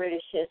into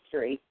British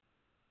history,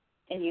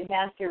 and you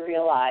have to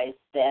realize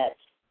that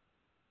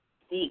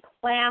the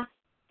class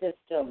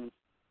system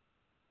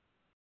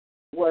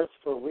was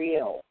for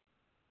real.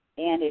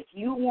 And if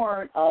you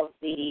weren't of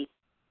the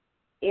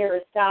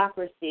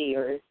aristocracy,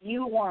 or if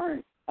you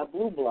weren't a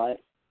blue blood,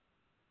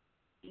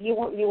 you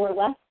were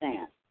less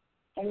than.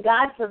 And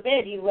God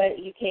forbid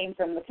you came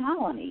from the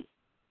colonies.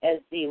 As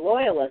the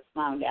Loyalists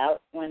found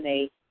out when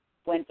they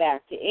went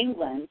back to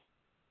England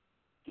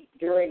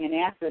during and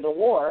after the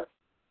war,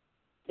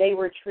 they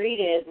were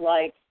treated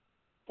like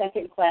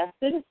second-class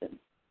citizens.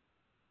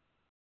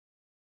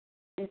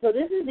 And so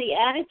this is the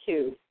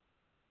attitude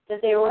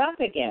that they were up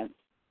against.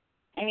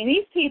 I mean,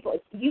 these people,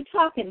 you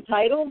talk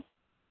entitled,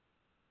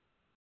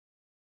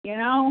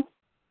 I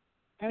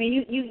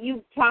mean,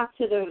 you talk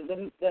to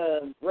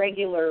the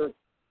regular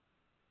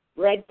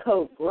red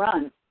coat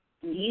grunt,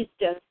 and he's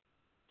just,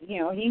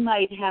 he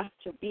might have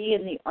to be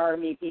in the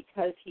Army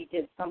because he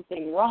did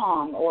something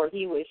wrong, or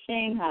he was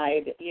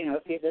shanghaied,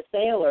 if he's a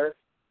sailor,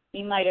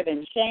 he might have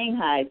been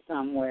shanghaied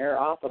somewhere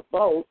off a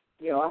boat,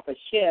 off a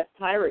ship,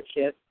 pirate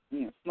ship,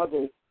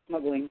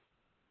 smuggling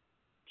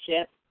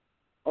ship,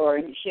 or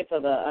a ship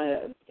of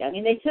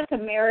they took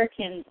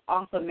Americans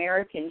off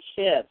American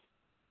ships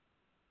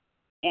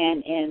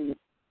and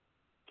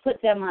put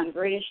them on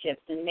British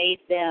ships and made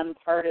them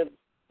part of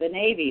the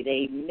Navy.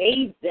 They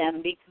made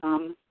them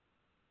become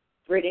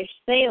British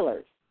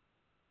sailors.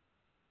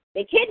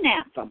 They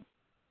kidnapped them.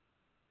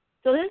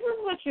 So this is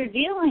what you're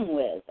dealing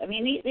with.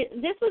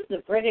 This was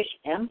the British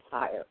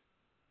Empire.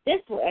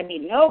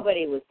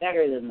 Nobody was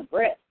better than the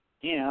Brits,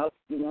 And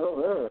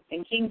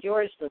King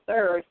George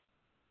III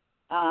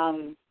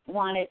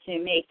wanted to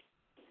make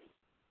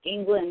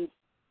England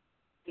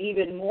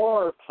even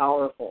more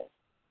powerful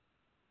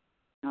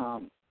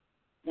than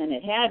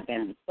it had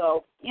been.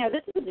 So,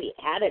 this is the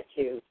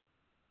attitude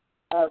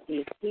of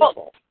these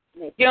people.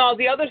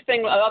 The other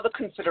thing, another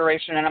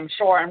consideration, and I'm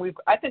sure, and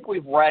I think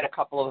we've read a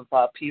couple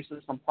of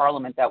pieces from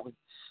Parliament that was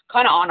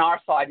kind of on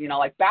our side,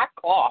 back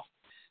off,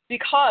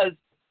 because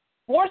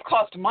wars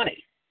cost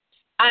money.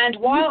 And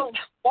while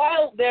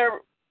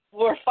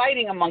we're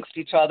fighting amongst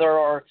each other,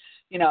 or,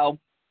 they're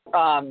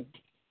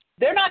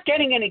not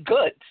getting any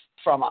goods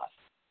from us.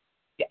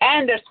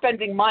 And they're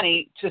spending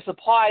money to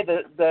supply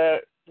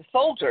the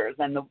soldiers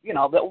and the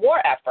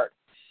war effort.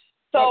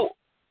 So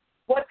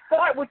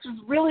which is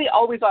really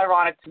always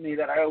ironic to me,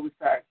 that I always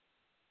say,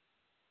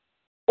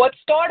 what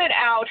started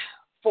out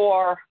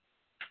for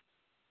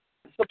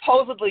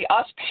supposedly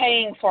us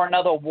paying for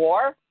another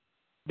war,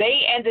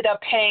 they ended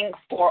up paying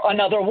for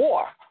another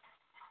war,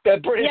 the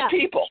British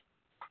people.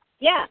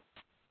 Yeah.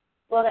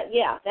 Well,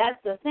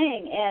 that's the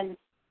thing.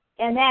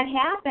 And that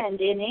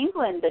happened in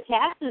England. The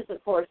taxes,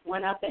 of course,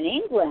 went up in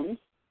England.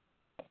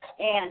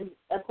 And,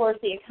 of course,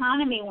 the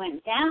economy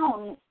went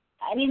down.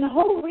 The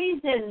whole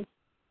reason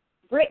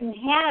Britain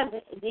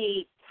had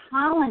the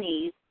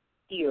colonies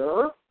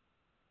here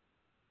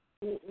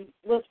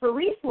was for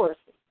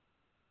resources.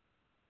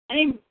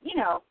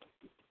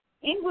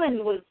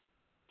 England was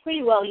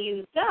pretty well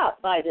used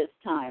up by this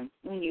time,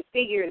 when you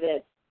figure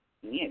that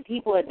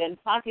people had been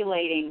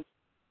populating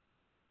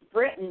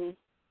Britain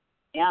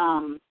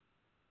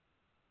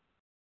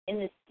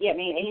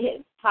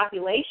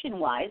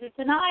population-wise, it's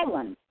an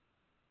island.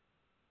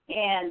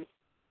 And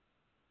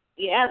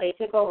they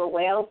took over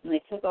Wales and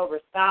they took over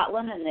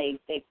Scotland, and they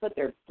put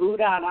their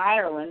boot on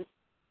Ireland.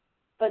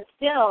 But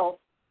still,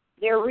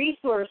 their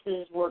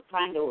resources were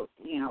kind of,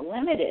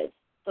 limited.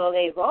 So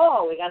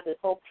we got this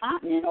whole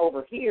continent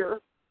over here,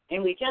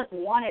 and we just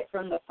won it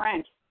from the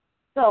French.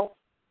 So,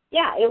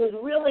 it was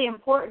really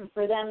important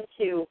for them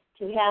to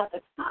have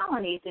the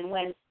colonies. And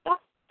when stuff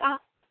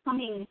stopped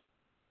coming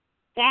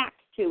back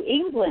to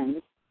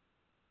England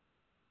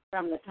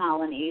from the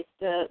colonies,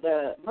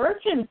 the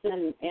merchants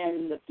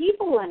and the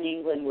people in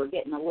England were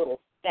getting a little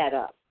fed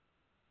up.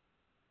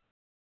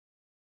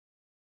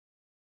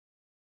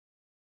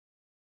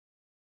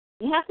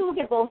 You have to look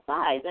at both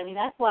sides.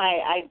 That's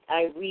why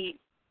I read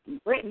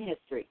Britain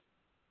history.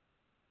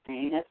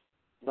 I'm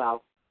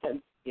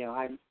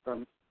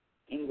from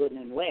England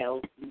and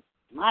Wales,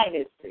 my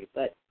history,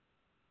 but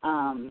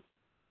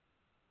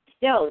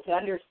still, to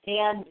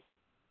understand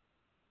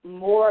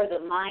more the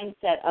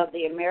mindset of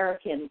the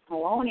American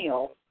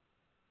colonial,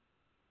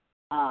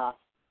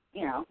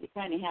 you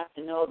kind of have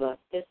to know the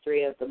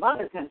history of the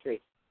mother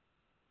country.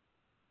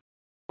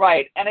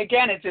 Right. And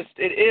again, it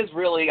is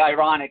really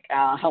ironic,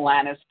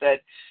 Helanis,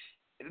 that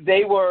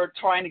they were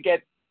trying to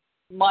get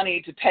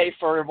money to pay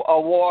for a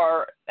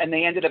war, and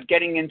they ended up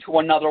getting into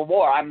another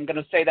war. I'm going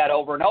to say that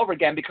over and over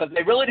again, because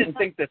they really didn't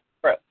think this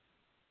through.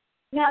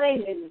 No, they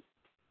didn't.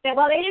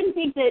 Well, they didn't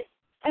think that,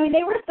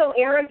 they were so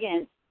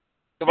arrogant.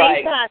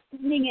 Right. They thought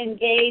sending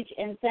engage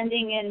and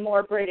sending in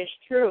more British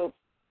troops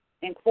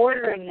and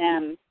quartering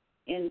them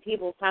in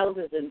people's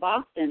houses in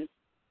Boston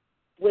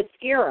would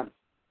scare them,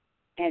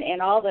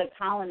 and all the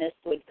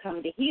colonists would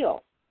come to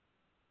heel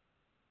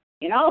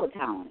in all the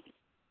colonies.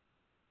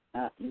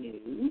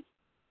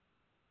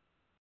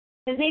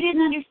 Because they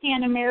didn't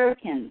understand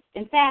Americans.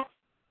 In fact,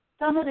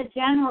 some of the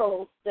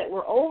generals that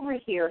were over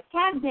here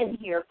had been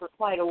here for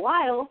quite a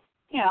while,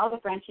 the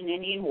French and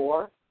Indian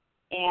War,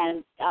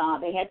 and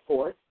they had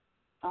forts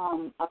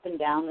up and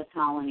down the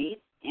colonies.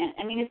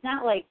 And it's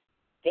not like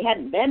they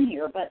hadn't been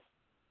here, but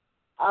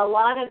a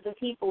lot of the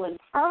people in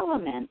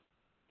Parliament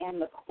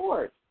and the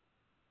courts,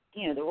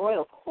 the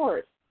royal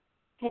courts,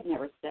 had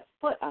never stepped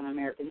foot on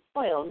American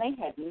soil, and they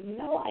had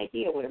no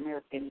idea what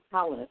American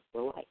colonists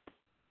were like.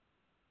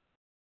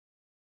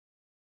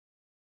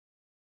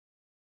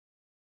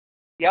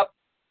 Yep.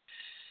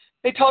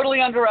 They totally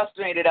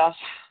underestimated us.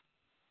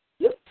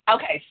 Yep.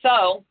 Okay,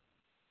 so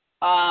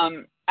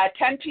at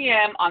 10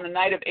 p.m. on the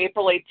night of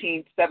April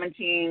 18th,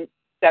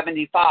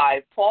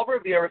 1775, Paul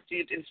Revere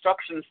received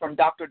instructions from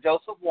Dr.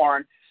 Joseph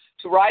Warren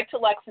to ride to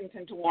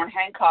Lexington to warn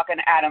Hancock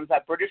and Adams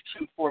that British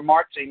troops were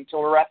marching to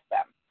arrest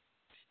them.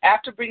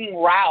 After being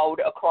rowed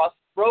across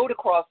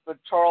the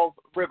Charles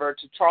River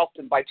to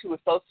Charleston by two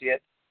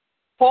associates,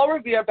 Paul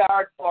Revere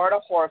borrowed a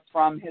horse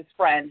from his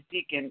friend,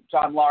 Deacon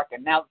John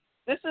Larkin. Now,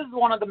 this is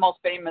one of the most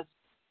famous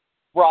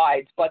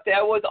rides, but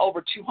there was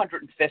over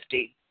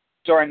 250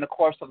 during the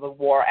course of the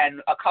war,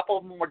 and a couple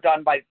of them were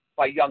done by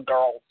young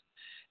girls,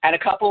 and a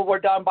couple were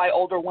done by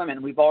older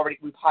women. We've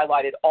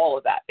highlighted all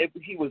of that.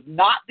 He was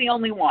not the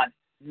only one,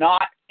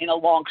 not in a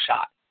long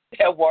shot.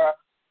 There were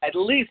at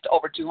least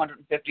over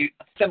 250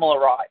 similar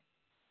rides.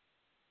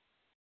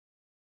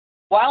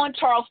 While in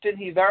Charleston,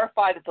 he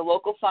verified that the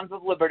local Sons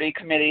of Liberty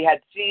committee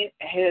had seen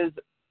his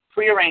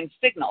prearranged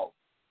signals.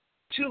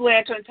 2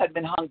 lanterns had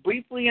been hung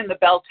briefly in the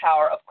bell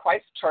tower of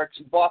Christ Church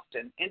in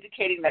Boston,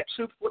 indicating that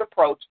troops would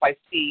approach by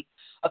sea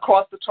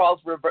across the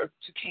Charles River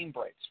to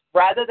Cambridge,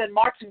 rather than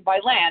marching by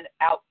land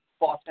out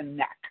Boston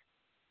Neck.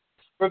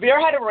 Revere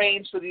had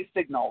arranged for these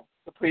signals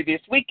the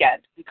previous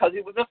weekend because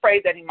he was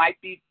afraid that he might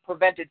be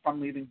prevented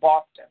from leaving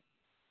Boston.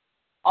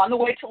 On the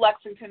way to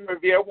Lexington,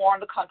 Revere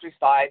warned the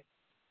countryside,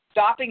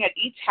 stopping at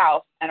each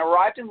house, and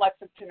arrived in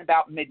Lexington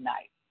about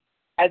midnight.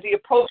 As he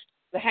approached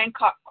the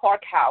Hancock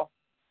Clark house,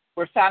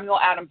 where Samuel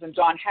Adams and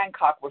John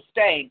Hancock were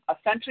staying, a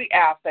sentry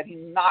asked that he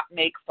not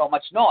make so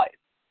much noise.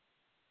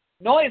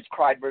 "Noise,"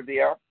 cried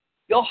Revere.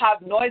 "You'll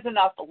have noise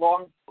enough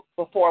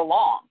before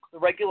long. The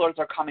regulars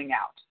are coming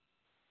out."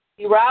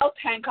 He roused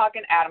Hancock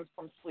and Adams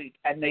from sleep,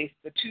 and the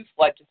 2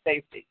 fled to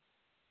safety.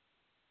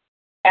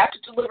 After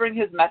delivering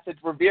his message,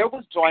 Revere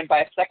was joined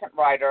by a second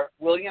rider,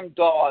 William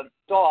Dawes,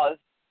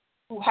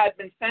 who had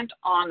been sent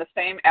on the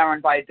same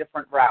errand by a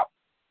different route.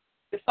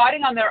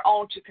 Deciding on their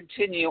own to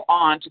continue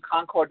on to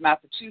Concord,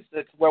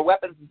 Massachusetts, where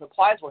weapons and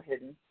supplies were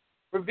hidden,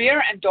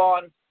 Revere and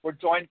Dawes were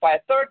joined by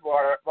a third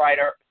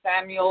rider,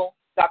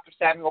 Dr.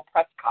 Samuel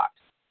Prescott.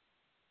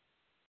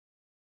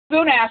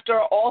 Soon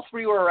after, all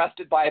 3 were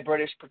arrested by a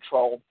British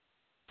patrol.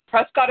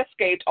 Prescott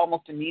escaped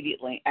almost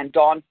immediately, and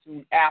Dawes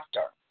soon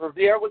after.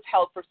 Revere was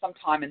held for some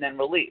time and then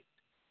released.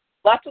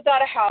 Left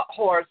without a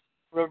horse,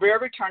 Revere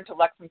returned to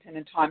Lexington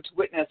in time to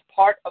witness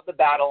part of the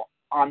battle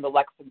on the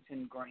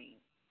Lexington Green.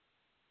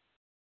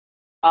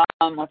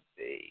 Let's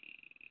see.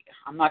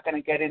 I'm not going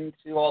to get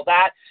into all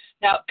that.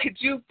 Now, could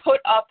you put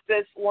up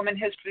this Woman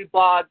History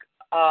blog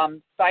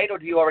site, or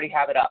do you already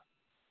have it up?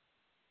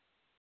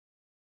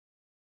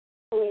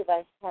 I believe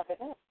I have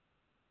it up.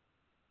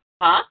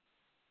 Huh?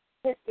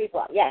 History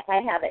blog. Yes,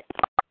 I have it.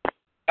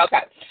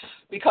 Okay.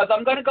 Because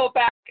I'm going to go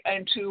back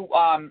into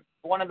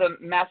one of the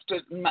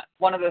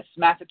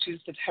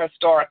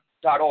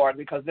MassachusettsHistoric.org,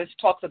 because this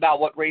talks about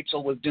what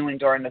Rachel was doing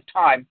during this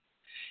time.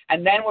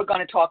 And then we're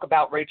going to talk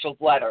about Rachel's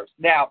letters.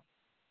 Now,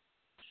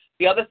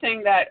 the other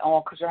thing that,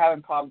 because you're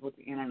having problems with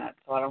the internet,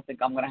 so I don't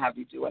think I'm going to have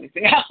you do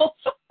anything else.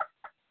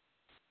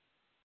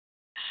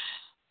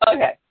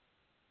 Okay.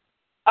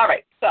 All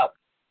right, so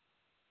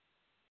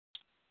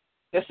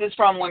this is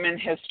from Women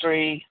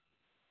History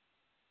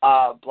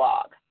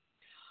blog.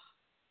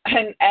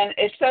 And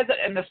it says it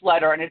in this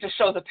letter, and it just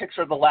shows a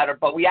picture of the letter,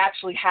 but we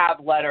actually have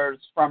letters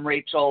from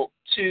Rachel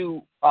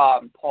to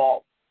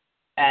Paul,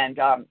 and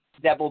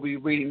Deb will be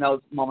reading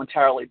those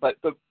momentarily. But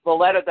the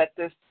letter that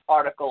this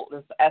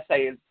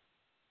essay is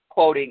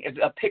quoting is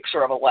a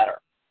picture of a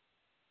letter.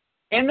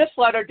 In this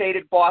letter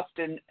dated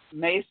Boston,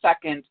 May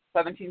 2nd,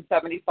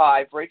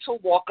 1775, Rachel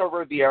Walker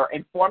Revere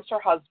informs her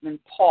husband,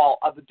 Paul,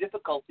 of the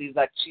difficulties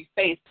that she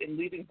faced in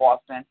leaving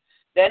Boston,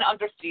 then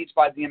under siege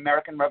by the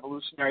American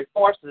Revolutionary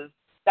forces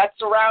that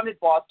surrounded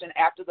Boston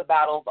after the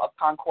battles of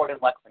Concord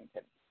and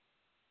Lexington.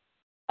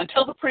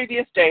 Until the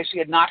previous day, she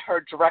had not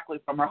heard directly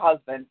from her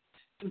husband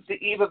since the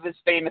eve of his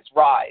famous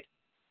ride.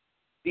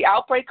 The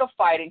outbreak of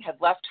fighting had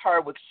left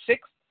her with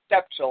 6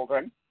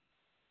 stepchildren,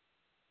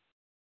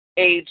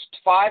 aged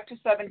 5 to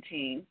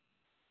 17,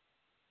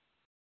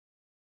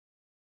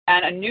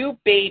 and a new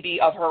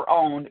baby of her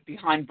own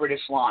behind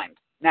British lines.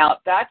 Now,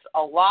 that's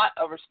a lot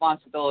of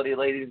responsibility,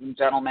 ladies and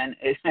gentlemen.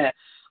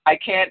 I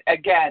can't,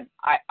 again,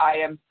 I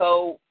am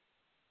so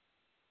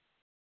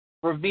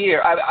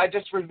revere. I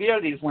just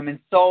revere these women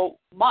so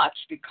much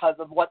because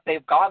of what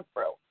they've gone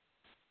through.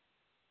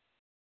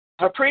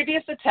 Her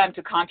previous attempt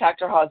to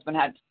contact her husband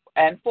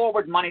and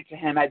forward money to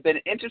him had been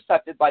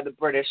intercepted by the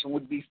British and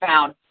would be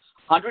found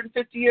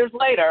 150 years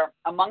later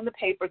among the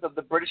papers of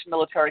the British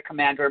military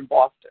commander in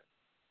Boston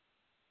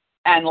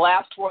and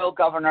last royal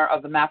governor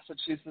of the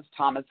Massachusetts,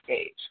 Thomas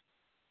Gage.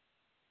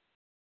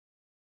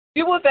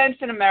 Few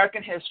events in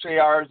American history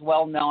are as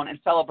well known and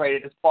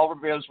celebrated as Paul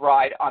Revere's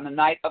ride on the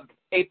night of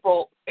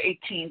April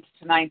 18th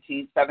to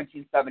 19th,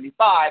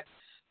 1775,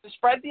 to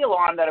spread the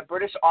alarm that a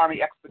British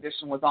Army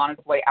expedition was on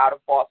its way out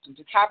of Boston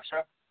to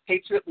capture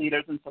Patriot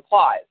leaders and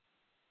supplies.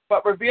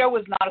 But Revere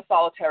was not a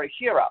solitary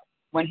hero.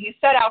 When he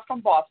set out from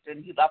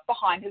Boston, he left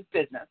behind his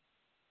business,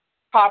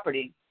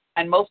 property,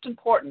 and most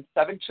important,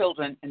 7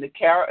 children in the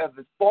care of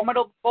his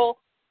formidable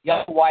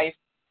young wife,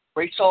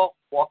 Rachel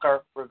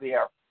Walker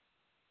Revere.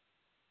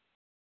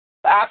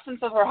 The absence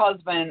of her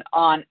husband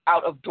on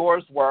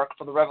out-of-doors work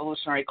for the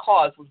revolutionary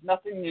cause was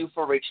nothing new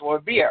for Rachel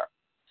Revere.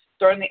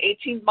 During the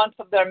 18 months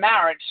of their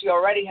marriage, she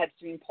already had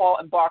seen Paul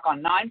embark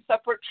on 9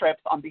 separate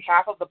trips on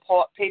behalf of the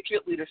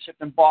Patriot leadership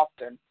in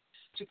Boston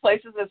to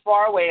places as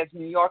far away as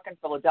New York and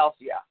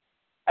Philadelphia,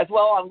 as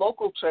well on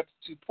local trips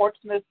to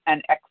Portsmouth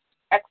and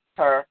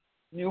Exeter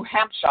New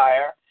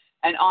Hampshire,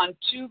 and on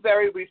 2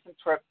 very recent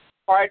trips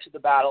prior to the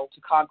battle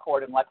to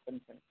Concord and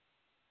Lexington.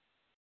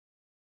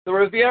 The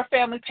Revere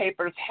family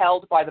papers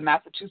held by the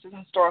Massachusetts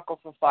Historical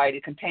Society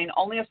contain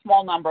only a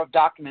small number of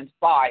documents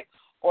by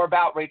or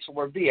about Rachel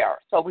Revere,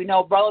 so we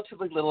know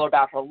relatively little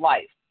about her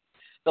life.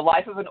 The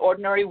life of an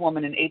ordinary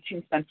woman in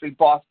 18th century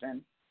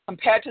Boston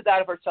compared to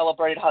that of her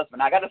celebrated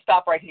husband. I got to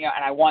stop right here,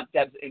 and I want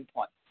Deb's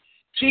input.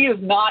 She is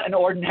not an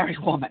ordinary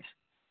woman.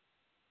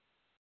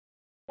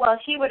 Well,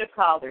 she would have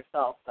called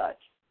herself such.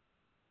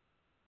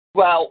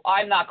 Well,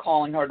 I'm not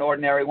calling her an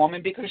ordinary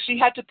woman because she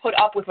had to put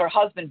up with her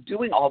husband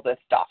doing all this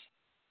stuff.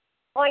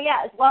 Well,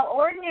 yeah. Well,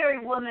 ordinary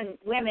women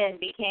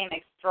became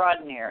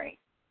extraordinary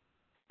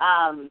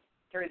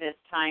through this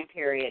time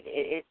period.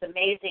 It's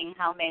amazing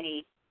how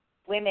many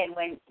women,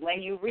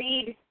 when you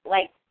read,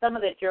 like some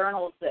of the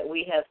journals that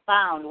we have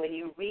found, when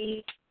you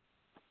read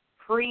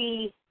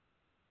pre-war,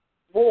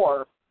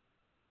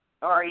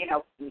 or, you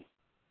know,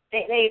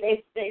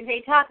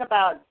 they talk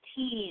about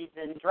teas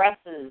and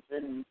dresses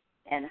and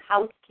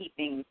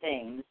housekeeping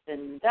things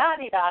and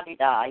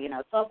da-di-da-di-da, you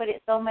know.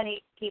 So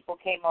many people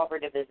came over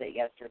to visit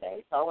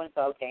yesterday.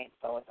 So-and-so came,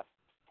 so-and-so.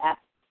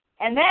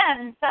 And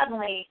then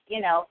suddenly,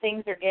 you know,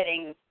 things are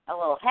getting a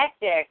little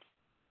hectic.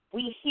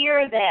 We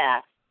hear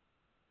that.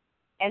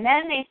 And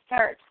then they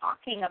start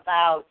talking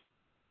about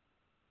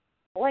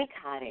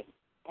boycotting.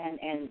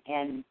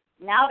 And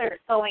now they're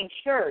sewing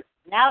shirts.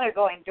 Now they're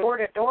going door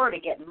to door to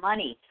get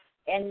money.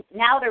 And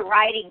now they're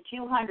riding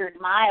 200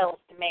 miles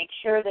to make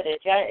sure that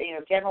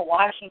General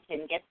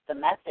Washington gets the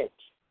message.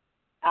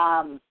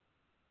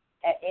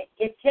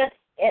 It's just,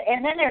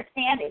 and then they're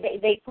standing.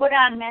 They put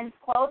on men's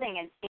clothing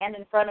and stand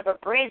in front of a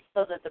bridge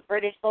so that the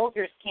British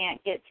soldiers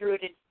can't get through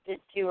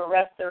to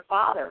arrest their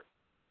father.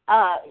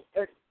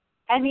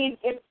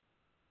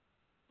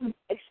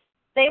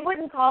 They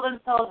wouldn't call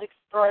themselves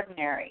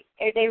extraordinary.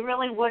 They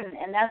really wouldn't,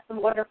 and that's the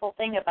wonderful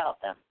thing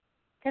about them.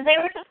 Because they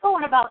were just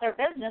going about their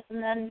business,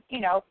 and then,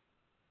 you know,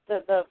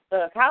 the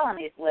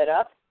colonies lit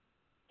up,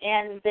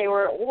 and they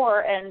were at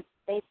war, and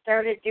they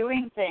started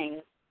doing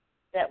things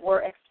that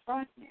were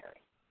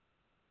extraordinary,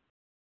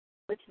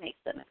 which makes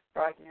them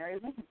extraordinary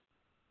women.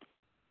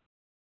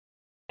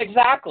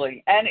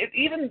 Exactly. And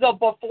even though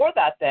before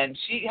that then,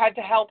 she had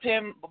to help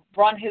him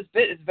run his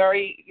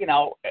very, you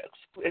know,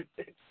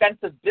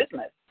 extensive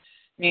business.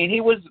 I mean,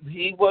 he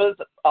was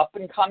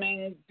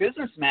up-and-coming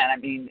businessman. I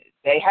mean,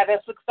 they had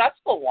a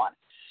successful one.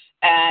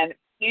 And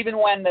even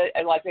when,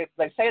 like they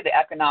say, the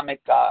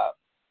economic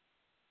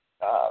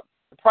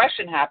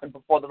depression happened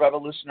before the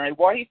Revolutionary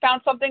War, he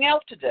found something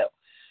else to do.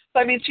 So,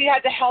 I mean, she had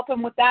to help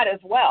him with that as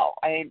well.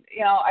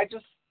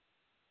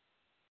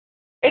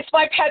 It's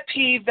my pet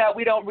peeve that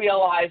we don't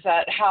realize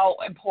that how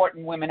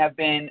important women have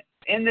been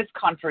in this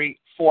country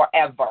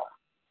forever.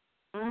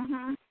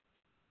 Mm-hmm.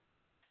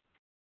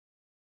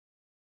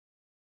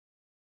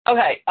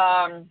 Okay.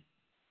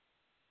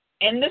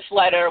 In this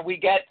letter, we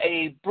get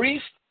a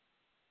brief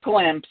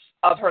glimpse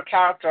of her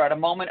character at a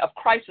moment of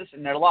crisis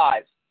in their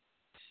lives.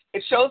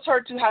 It shows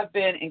her to have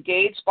been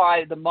engaged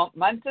by the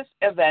momentous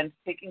events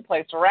taking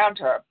place around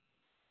her,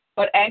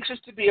 but anxious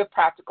to be of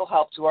practical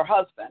help to her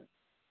husband.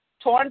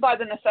 Torn by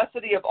the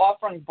necessity of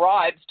offering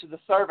bribes to the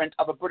servant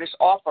of a British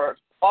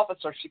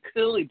officer she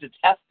clearly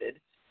detested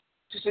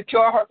to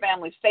secure her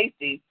family's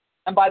safety,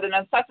 and by the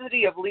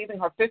necessity of leaving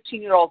her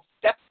 15-year-old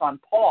stepson,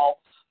 Paul,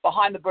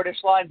 behind the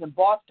British lines in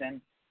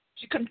Boston,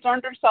 she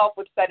concerned herself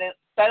with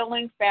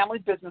settling family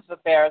business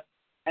affairs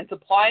and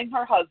supplying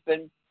her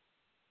husband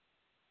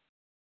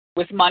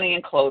with money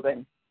and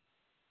clothing.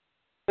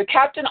 The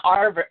Captain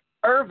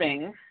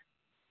Irving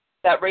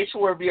that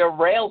Rachel Revere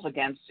rails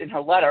against in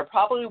her letter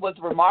probably was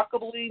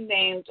remarkably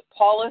named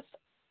Paulus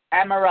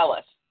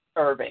Amarellus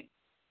Irving,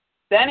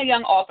 then a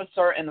young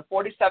officer in the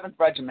 47th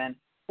Regiment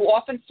who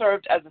often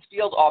served as the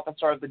field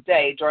officer of the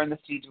day during the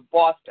siege of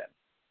Boston.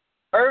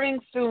 Irving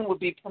soon would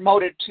be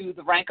promoted to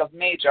the rank of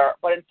major,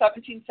 but in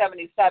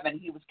 1777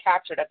 he was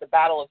captured at the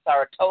Battle of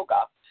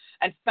Saratoga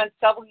and spent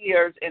several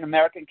years in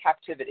American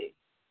captivity.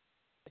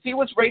 If he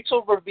was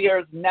Rachel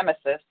Revere's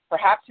nemesis,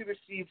 perhaps he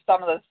received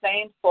some of the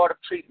same sort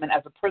of treatment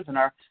as a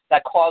prisoner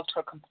that caused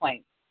her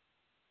complaint.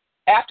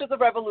 After the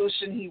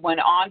Revolution, he went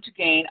on to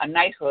gain a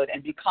knighthood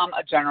and become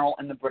a general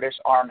in the British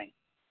Army.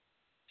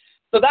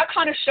 So that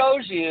kind of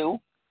shows you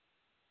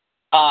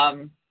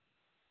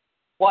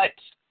what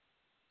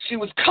she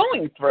was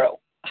going through.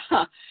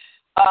 Now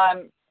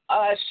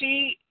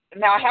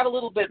I have a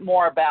little bit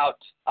more about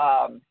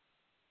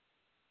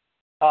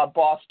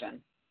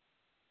Boston.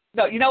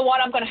 No, you know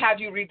what? I'm going to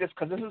have you read this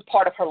because this is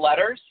part of her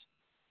letters,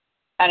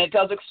 and it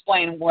does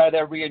explain where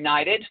they're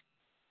reunited.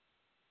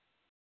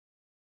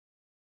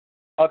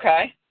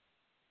 Okay?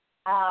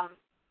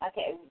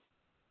 Okay.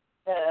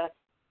 The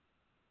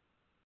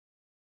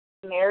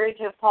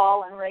marriage of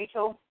Paul and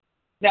Rachel?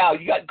 Now,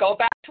 you got to go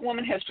back to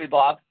Woman History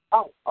Blog.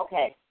 Oh,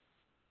 okay.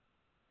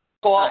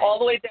 Go all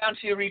the way down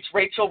till you reach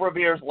Rachel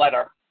Revere's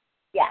letter.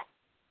 Yes.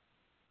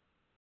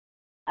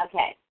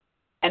 Okay.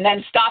 And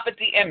then stop at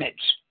the image.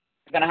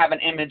 I'm going to have an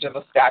image of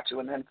a statue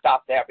and then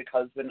stop there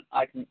because then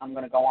I'm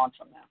going to go on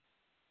from there.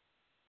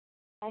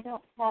 I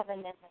don't have an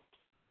image.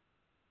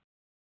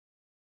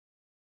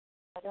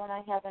 Why don't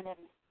I have an image?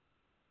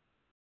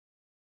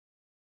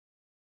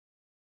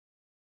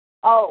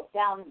 Oh,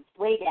 down,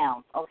 way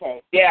down.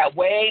 Okay. Yeah,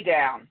 way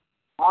down.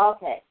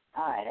 Okay.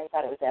 All right. I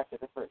thought it was after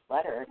the first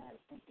letter, and I was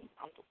thinking,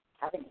 I don't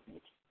have an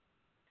image.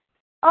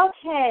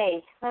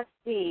 Okay. Let's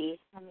see.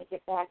 Let me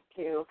get back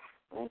to.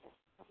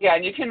 Yeah,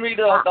 and you can read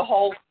the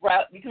whole.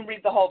 You can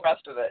read the whole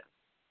rest of it.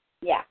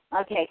 Yeah.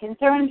 Okay.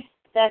 Concerned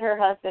that her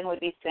husband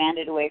would be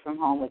stranded away from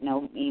home with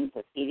no means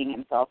of feeding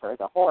himself or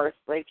the horse,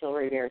 Rachel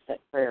Revere sent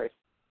prayers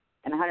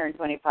and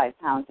 125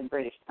 pounds in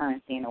British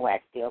currency in a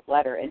wax sealed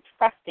letter,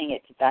 entrusting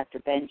it to Dr.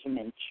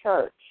 Benjamin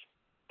Church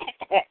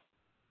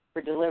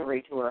for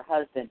delivery to her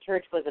husband.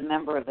 Church was a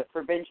member of the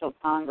Provincial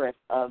Congress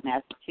of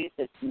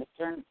Massachusetts and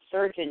the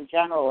Surgeon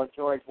General of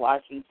George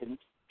Washington's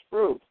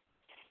troops,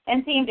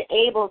 and seemed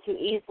able to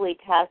easily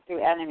pass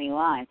through enemy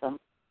lines.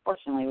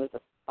 Unfortunately, was a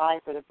spy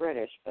for the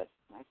British, but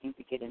I think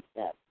we get into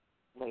that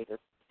later.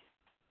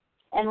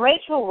 And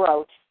Rachel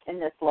wrote in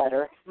this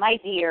letter, "My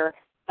dear,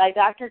 by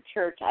Dr.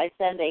 Church, I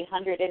send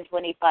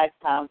 125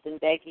 pounds and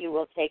beg you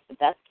will take the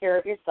best care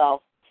of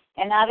yourself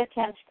and not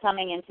attempt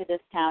coming into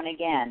this town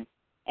again.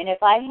 And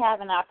if I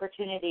have an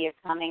opportunity of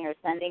coming or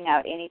sending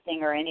out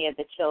anything or any of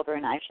the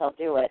children, I shall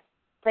do it.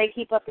 Pray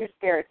keep up your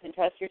spirits and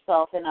trust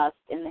yourself and us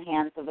in the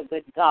hands of a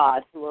good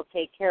God who will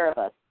take care of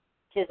us.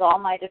 'Tis all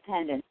my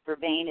dependence, for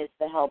vain is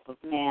the help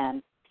of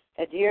man.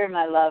 Adieu,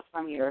 my love,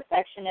 from your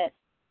affectionate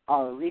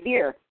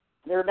Revere."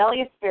 The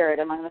rebellious spirit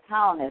among the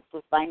colonists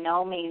was by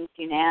no means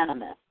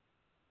unanimous.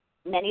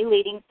 Many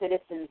leading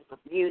citizens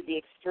viewed the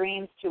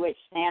extremes to which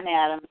Sam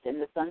Adams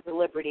and the Sons of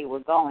Liberty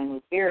were going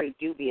with very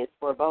dubious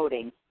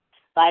forebodings.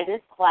 By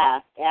this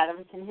class,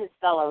 Adams and his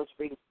fellows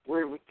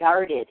were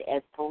regarded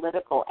as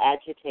political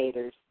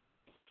agitators.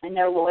 In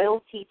their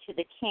loyalty to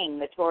the king,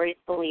 the Tories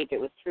believed it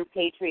was true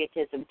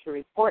patriotism to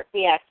report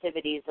the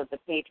activities of the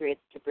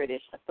Patriots to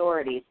British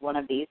authorities. One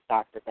of these,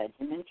 Dr.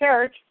 Benjamin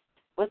Church,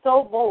 was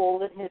so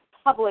bold in his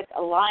public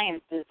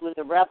alliances with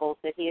the rebels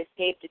that he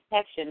escaped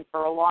detection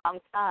for a long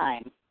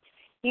time.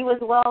 He was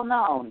well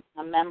known,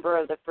 a member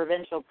of the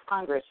Provincial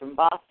Congress from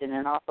Boston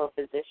and also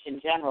physician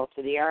general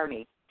to the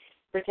Army.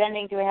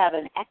 Pretending to have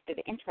an active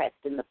interest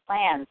in the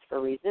plans for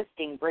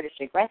resisting British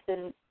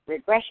aggression,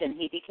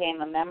 he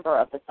became a member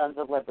of the Sons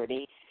of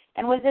Liberty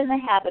and was in the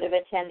habit of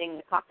attending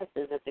the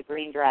caucuses at the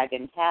Green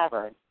Dragon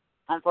Tavern.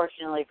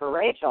 Unfortunately for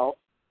Rachel,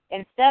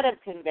 instead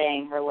of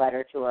conveying her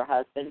letter to her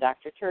husband,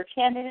 Dr. Church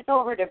handed it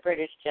over to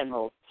British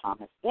General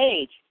Thomas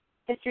Gage.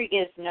 History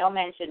gives no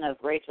mention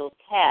of Rachel's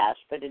cash,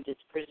 but it is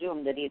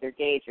presumed that either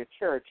Gage or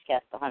Church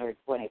kept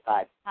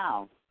 125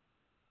 pounds.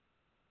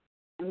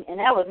 And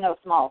that was no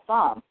small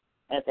sum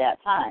at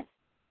that time.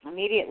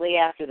 Immediately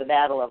after the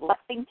Battle of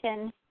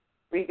Lexington,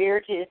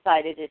 Revere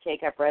decided to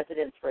take up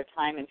residence for a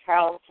time in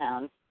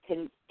Charlestown,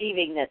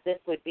 conceiving that this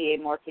would be a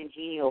more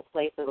congenial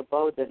place of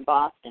abode than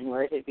Boston,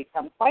 where it had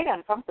become quite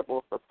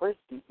uncomfortable for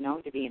persons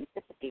known to be in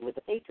sympathy with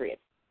the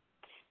Patriots.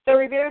 So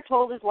Revere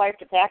told his wife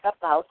to pack up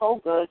the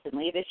household goods and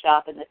leave his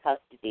shop in the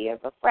custody of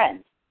a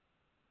friend.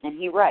 And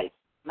he writes,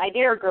 "My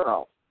dear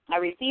girl, I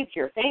received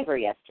your favor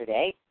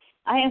yesterday.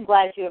 I am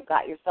glad you have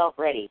got yourself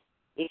ready.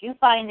 If you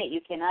find that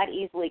you cannot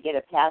easily get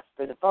a pass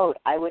for the boat,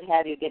 I would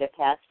have you get a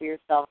pass for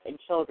yourself and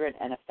children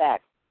and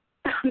effects.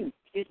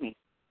 Excuse me.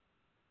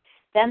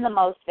 Send the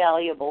most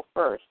valuable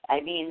first.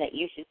 I mean that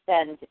you should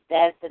send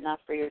beds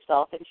enough for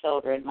yourself and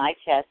children, my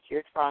chest,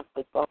 your trunk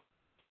with books,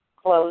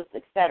 clothes,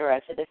 etc.,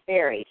 to the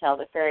ferry. Tell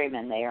the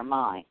ferryman they are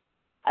mine.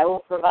 I will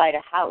provide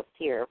a house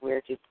here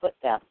where to put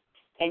them,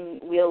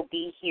 and we'll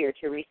be here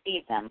to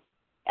receive them.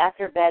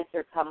 After beds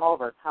are come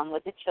over, come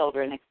with the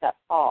children except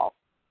Paul.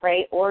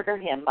 Pray order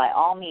him by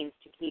all means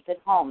to keep at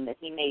home that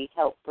he may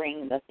help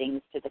bring the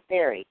things to the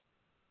ferry.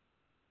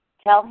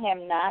 Tell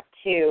him not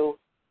to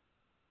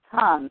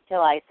come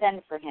till I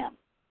send for him.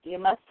 You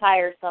must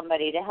hire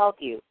somebody to help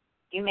you.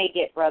 You may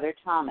get Brother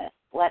Thomas.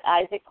 Let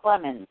Isaac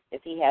Clemens,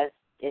 if he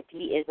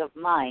is of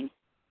mind,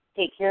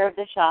 take care of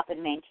the shop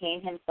and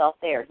maintain himself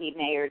there. He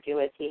may or do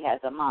as he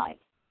has a mind.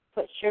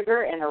 Put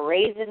sugar in a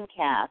raisin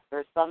cask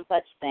or some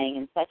such thing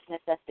and such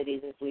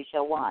necessities as we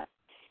shall want.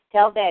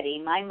 Tell Betty,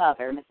 my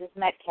mother, Mrs.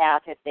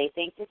 Metcalf, if they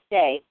think to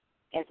stay,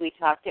 as we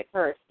talked at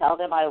first, tell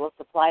them I will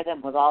supply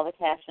them with all the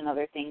cash and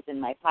other things in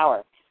my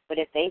power. But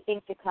if they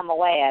think to come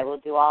away, I will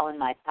do all in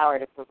my power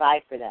to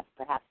provide for them,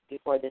 perhaps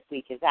before this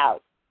week is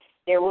out.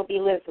 There will be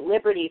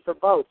liberty for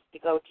boats to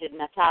go to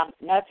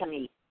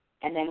Natami,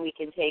 and then we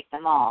can take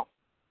them all.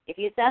 If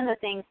you send the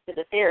things to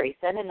the ferry,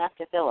 send enough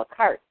to fill a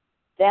cart,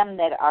 them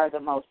that are the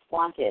most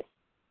wanted.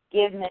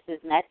 Give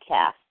Mrs.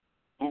 Metcalf,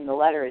 and the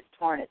letter is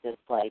torn at this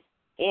place,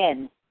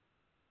 in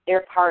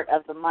their part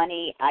of the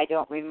money. I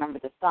don't remember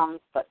the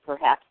sums, but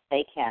perhaps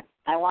they can.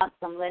 I want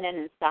some linen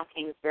and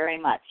stockings very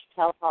much.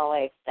 Tell Paul I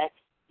expect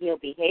he'll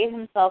behave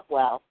himself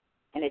well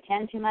and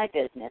attend to my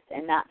business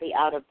and not be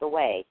out of the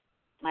way.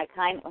 My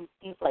kind,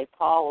 seems like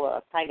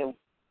Paul kind of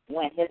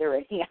went hither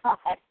and yon.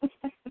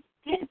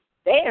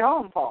 Stay at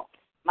home, Paul.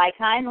 My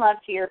kind love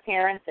to your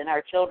parents and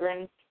our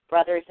children,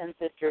 brothers and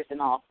sisters,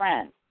 and all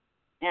friends.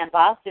 and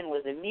Boston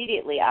was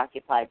immediately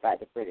occupied by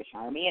the British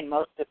Army, and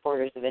most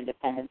supporters of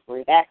independence were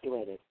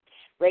evacuated.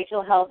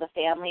 Rachel held the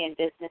family and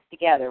business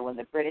together when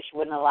the British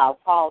wouldn't allow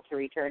Paul to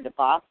return to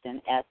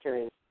Boston after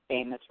his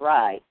famous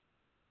ride.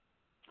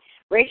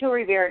 Rachel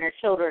Revere and her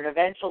children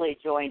eventually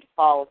joined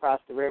Paul across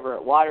the river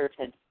at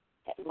Watertown,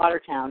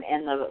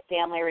 and the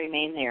family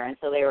remained there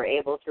until they were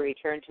able to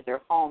return to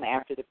their home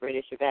after the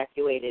British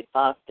evacuated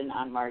Boston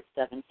on March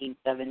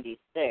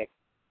 1776.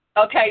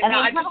 Okay, I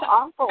now mean, how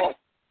awful.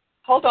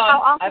 Hold on.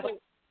 How awful.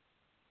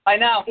 I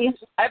know.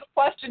 I have a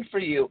question for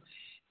you.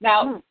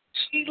 Now,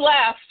 she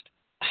left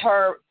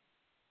her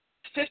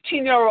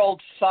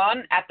 15-year-old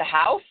son at the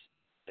house?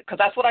 Because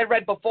that's what I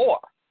read before.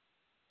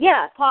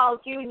 Yeah, Paul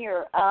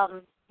Jr.,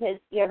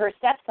 her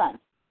stepson.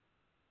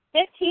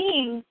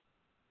 15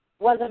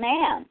 was a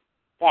man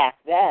back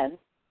then.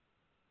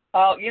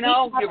 Oh, you're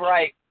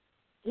right.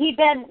 He'd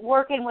been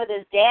working with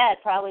his dad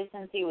probably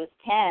since he was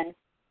 10.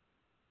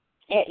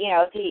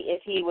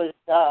 If he was,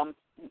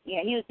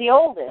 he was the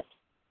oldest.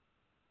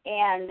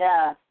 And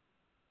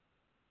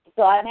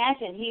so I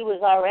imagine he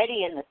was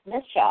already in the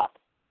smith shop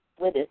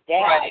with his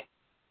dad. Right.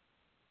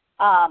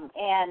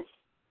 And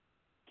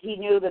he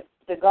knew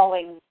the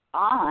going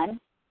on,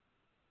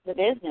 the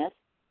business,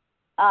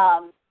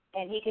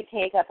 and he could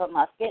take up a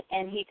musket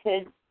and he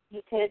could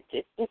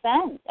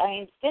defend. I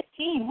mean,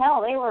 15,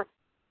 hell,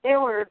 there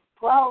were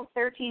 12,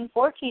 13,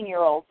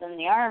 14-year-olds in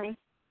the Army.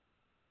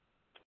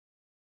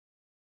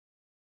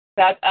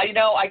 That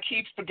I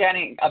keep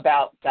forgetting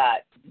about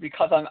that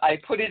because I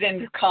put it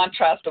in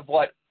contrast of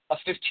what a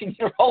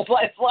 15-year-old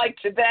is like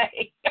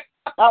today.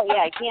 Oh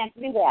yeah, I can't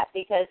do that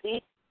because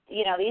these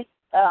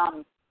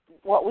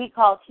what we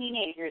call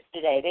teenagers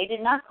today, they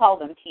did not call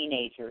them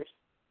teenagers.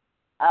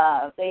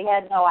 They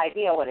had no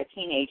idea what a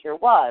teenager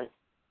was.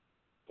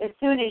 As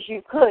soon as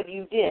you could,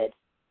 you did.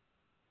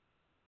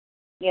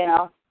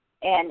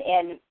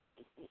 And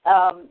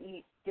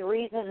the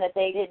reason that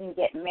they didn't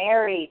get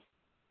married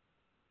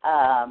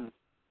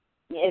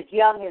as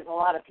young as a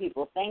lot of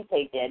people think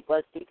they did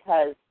was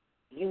because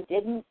you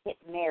didn't get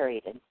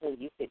married until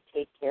you could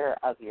take care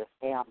of your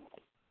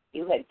family.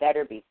 You had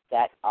better be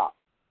set up,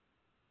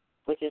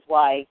 which is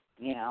why,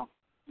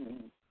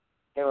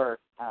 there were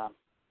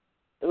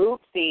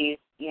oopsies,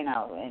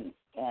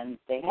 and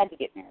they had to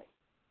get married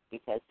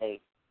because they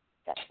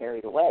got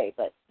carried away,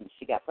 but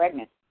she got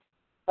pregnant.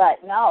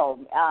 But no,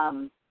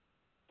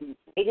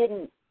 they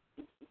didn't,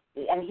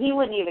 and he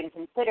wouldn't even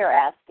consider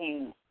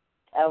asking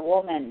a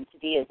woman to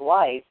be his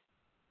wife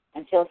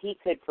until he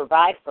could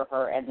provide for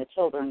her and the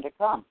children to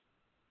come.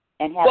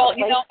 And have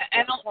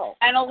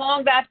and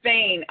along that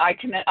vein, I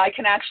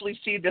can actually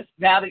see this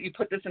now that you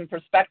put this in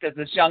perspective.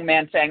 This young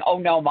man saying, "Oh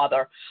no,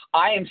 mother,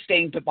 I am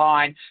staying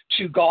behind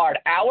to guard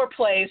our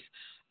place,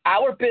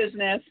 our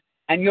business,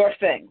 and your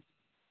things."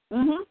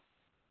 Mhm.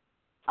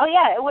 Oh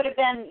yeah, it would have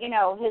been,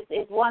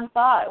 his one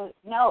thought.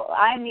 No,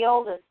 I'm the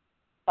oldest,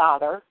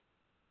 father.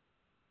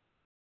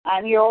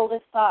 I'm your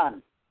oldest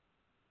son,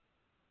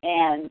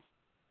 and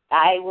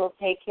I will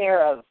take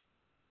care of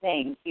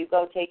things. You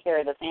go take care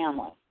of the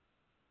family.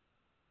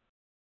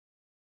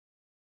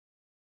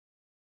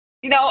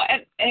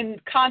 And in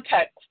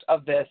context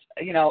of this,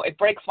 it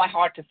breaks my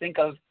heart to think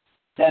of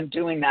them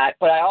doing that.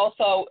 But I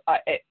also,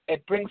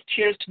 it brings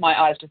tears to my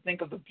eyes to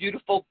think of the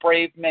beautiful,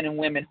 brave men and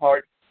women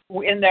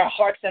who in their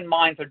hearts and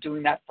minds are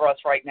doing that for us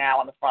right now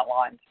on the front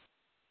lines.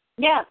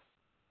 Yeah.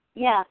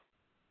 I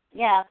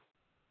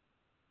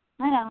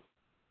know.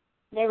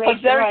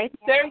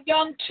 They're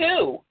young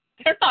too.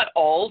 They're not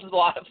old. A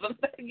lot of them,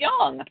 they're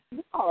young.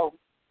 No,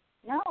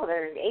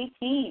 they're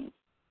 18.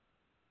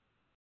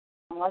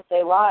 Unless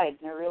they lied, and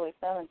they're really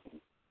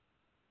 17.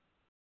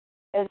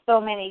 As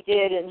so many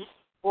did in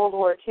World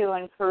War II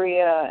and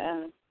Korea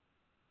and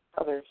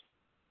others.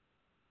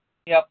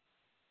 Yep.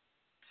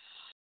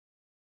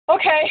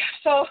 Okay,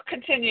 so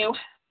continue.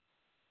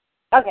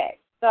 Okay,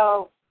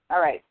 so,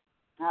 all right.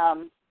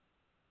 I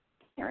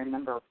can't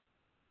remember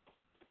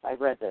if I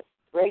read this.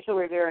 Rachel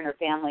Revere and her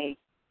family,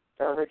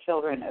 or her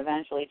children,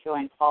 eventually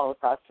joined Paul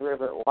across the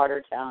river at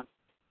Watertown.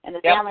 And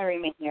the family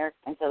remained there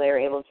until they were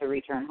able to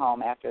return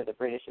home after the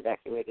British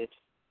evacuated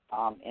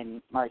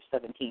in March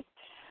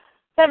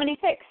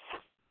 1776.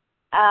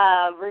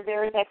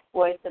 Revere's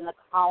exploits in the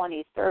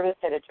colony service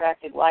had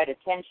attracted wide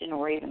attention and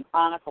were even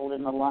chronicled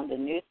in the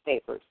London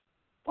newspapers.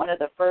 One of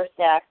the first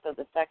acts of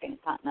the Second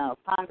Continental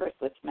Congress,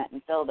 which met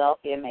in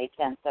Philadelphia May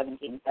 10,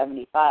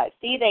 1775.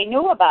 See, they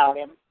knew about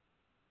him.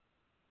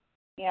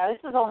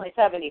 This was only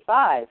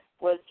 75,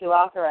 was to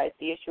authorize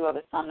the issue of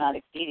a sum not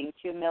exceeding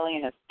 $2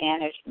 million of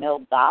Spanish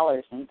milled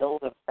dollars in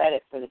bills of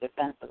credit for the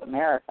defense of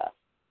America.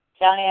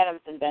 John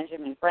Adams and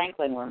Benjamin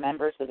Franklin were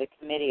members of the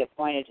committee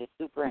appointed to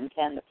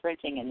superintend the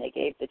printing, and they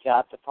gave the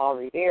job to Paul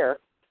Revere,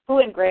 who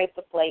engraved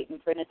the plate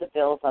and printed the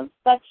bills on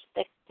such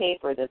thick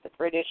paper that the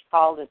British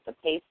called it the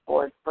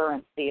pasteboard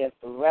currency of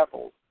the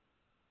rebels.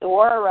 The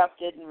war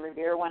erupted, and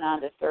Revere went on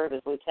to serve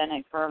as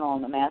lieutenant colonel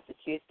in the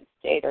Massachusetts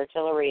State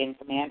Artillery and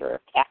commander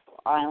of Castle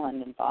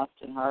Island in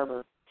Boston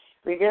Harbor.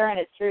 Revere and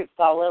his troops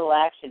saw little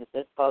action at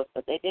this post,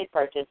 but they did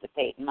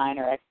participate in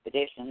minor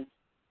expeditions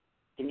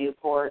to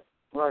Newport,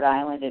 Rhode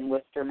Island, and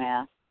Worcester,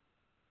 Mass.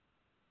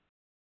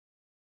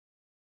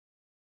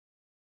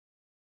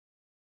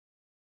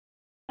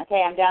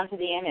 Okay, I'm down to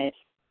the image.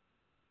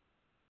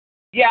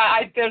 Yeah,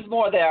 there's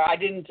more there.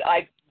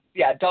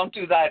 Don't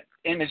do that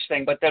image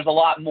thing, but there's a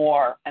lot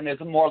more, and there's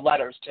more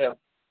letters, too.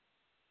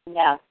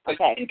 Yeah,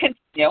 okay. You can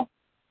continue.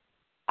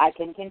 I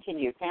can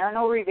continue.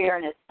 Colonel Revere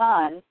and his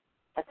son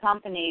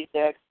accompanied the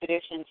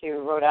expedition to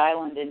Rhode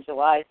Island in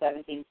July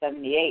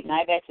 1778, and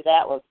I bet you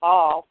that was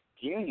Paul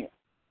Jr.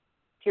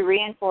 to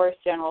reinforce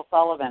General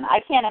Sullivan. I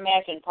can't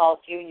imagine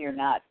Paul Jr.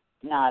 not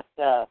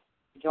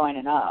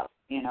joining up,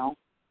 you know.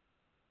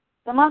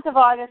 The month of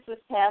August was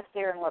passed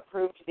there in what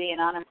proved to be an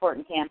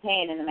unimportant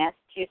campaign, and the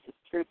Massachusetts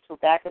troops were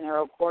back in their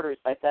old quarters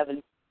by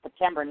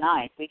September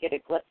 9th. We get a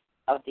glimpse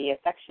of the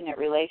affectionate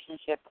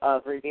relationship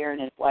of Revere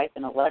and his wife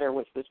in a letter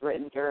which was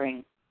written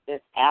during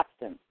this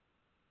absence.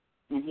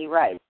 And he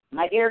writes,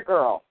 "My dear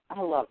girl," I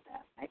love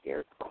that, "my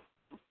dear girl,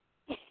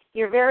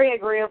 your very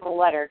agreeable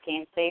letter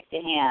came safe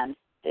to hand,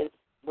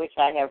 which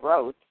I have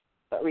wrote,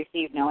 but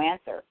received no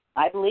answer.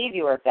 I believe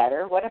you are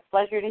better. What a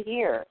pleasure to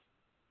hear.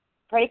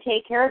 Pray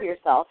take care of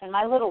yourself and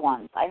my little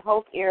ones. I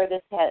hope ere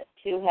this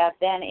to have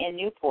been in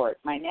Newport.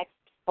 My next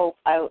hope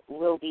out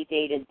will be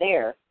dated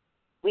there.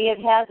 We have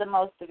had the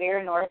most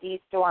severe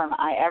northeast storm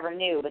I ever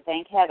knew, but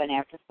thank heaven,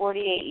 after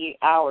 48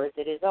 hours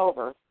it is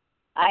over.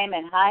 I am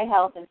in high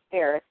health and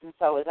spirits, and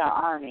so is our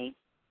army.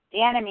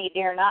 The enemy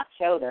dare not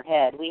show their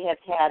head. We have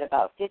had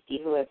about 50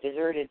 who have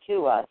deserted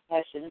to us,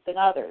 Hessians and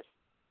others.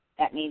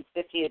 That means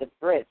 50 of the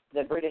Brits,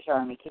 the British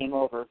army, came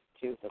over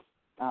to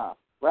the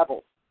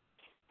rebels.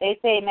 They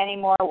say many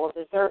more will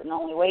desert and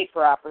only wait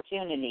for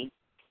opportunity.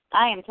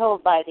 I am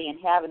told by the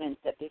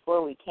inhabitants that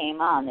before we came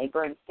on, they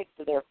burned 6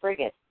 of their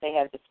frigates. They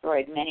have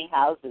destroyed many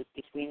houses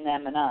between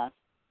them and us.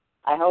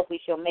 I hope we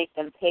shall make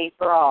them pay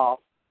for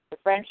all. The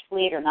French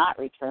fleet are not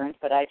returned,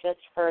 but I just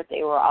heard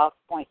they were off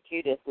Point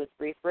Judas with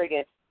 3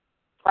 frigates.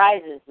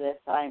 Prizes this,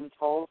 I am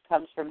told,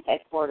 comes from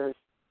headquarters.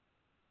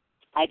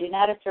 I do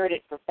not assert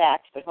it for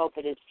fact, but hope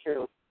it is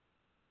true.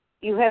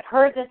 You have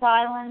heard this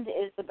island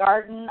is the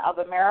Garden of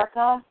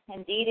America.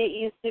 Indeed, it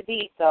used to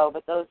be so,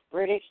 but those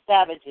British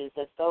savages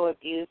have so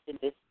abused and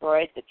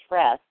destroyed the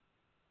tress,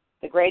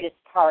 the greatest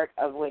part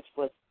of which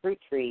was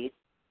fruit trees,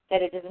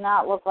 that it does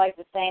not look like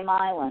the same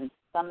island.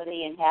 Some of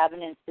the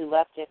inhabitants who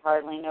left it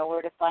hardly know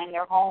where to find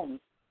their homes.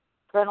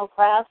 Colonel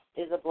Kraft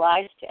is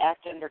obliged to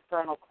act under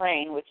Colonel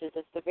Crane, which is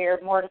a severe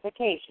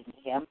mortification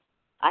to him.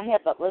 I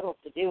have but little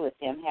to do with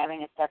him,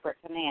 having a separate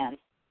command.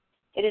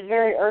 It is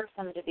very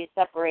irksome to be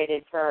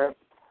separated from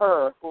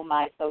her whom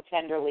I so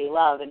tenderly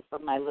love and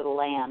from my little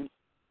lamb.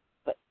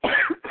 But,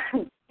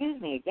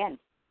 excuse me again,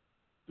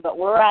 but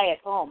were I at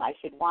home, I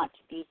should want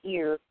to be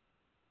here.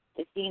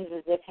 It seems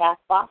as if half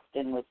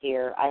Boston was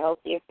here. I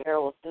hope the affair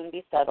will soon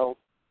be settled.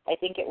 I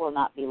think it will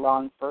not be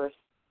long first.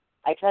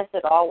 I trust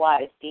that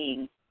all-wise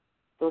being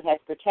who has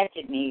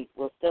protected me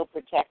will still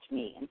protect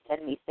me and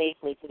send me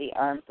safely to the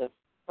arms of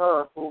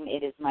her whom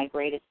it is my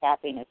greatest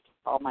happiness to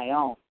call my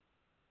own.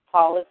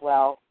 Paul is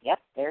well. Yep,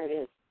 there it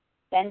is.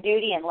 Send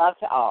duty and love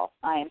to all.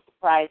 I am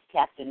surprised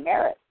Captain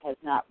Merritt has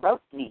not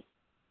wrote me.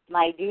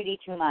 My duty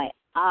to my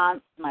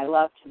aunts, my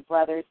love to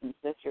brothers and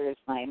sisters,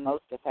 my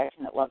most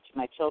affectionate love to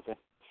my children.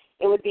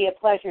 It would be a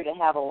pleasure to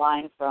have a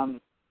line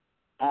from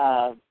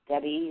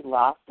Debbie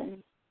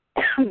Lawson.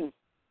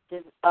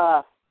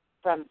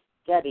 From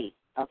Debbie.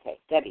 Okay,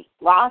 Debbie.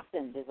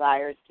 Lawson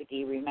desires to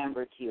be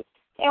remembered to you.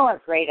 They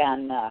weren't great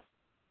on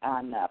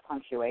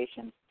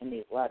punctuation in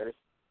these letters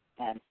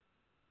and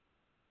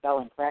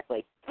spelling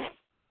correctly.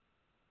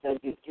 So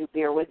do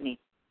bear with me.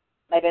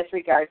 My best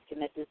regards to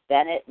Mrs.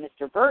 Bennett,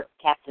 Mr. Burt,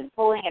 Captain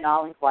Pulling, and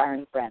all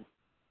inquiring friends.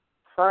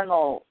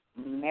 Colonel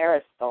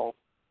Maristel,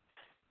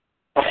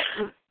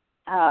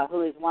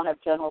 who is one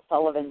of General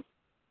Sullivan's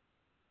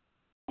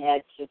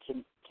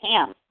adjutant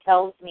camps,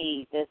 tells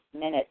me this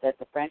minute that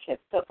the French have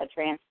took a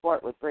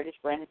transport with British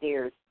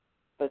grenadiers,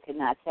 but could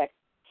not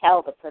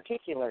tell the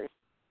particulars.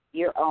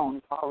 Your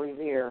own, Paul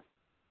Revere.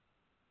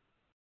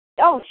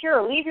 Oh,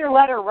 sure, leave your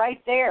letter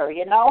right there,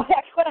 you know.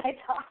 That's what I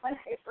thought when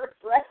I first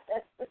read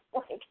this. It's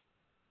like,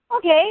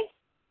 okay,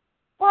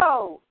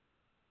 whoa,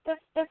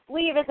 just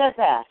leave it at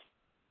that.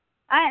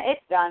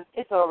 It's done.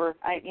 It's over.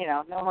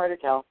 No more to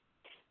tell.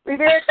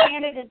 Revere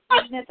expanded his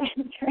business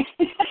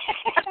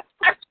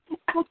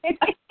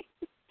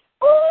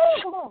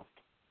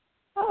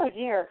Oh,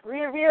 dear.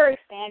 Revere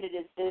expanded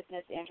his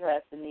business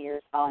interests in the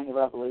years following the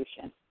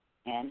Revolution,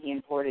 and he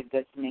imported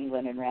goods from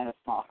England and ran a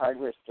small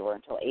hardware store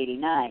until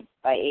 1989.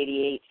 By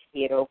 1988,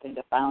 he had opened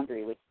a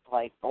foundry which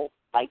supplied bolts,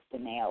 spikes,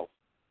 and nails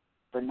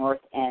for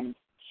North End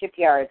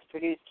shipyards,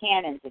 produced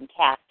cannons and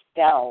cast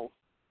bells.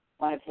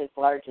 One of his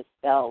largest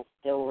bells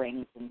still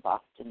rings in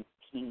Boston's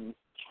King's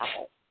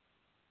Chapel.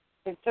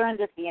 Concerned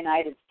that the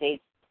United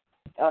States,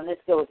 and this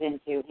goes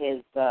into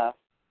his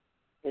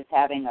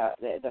having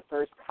the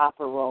first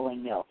copper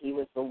rolling mill. He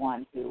was the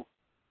one who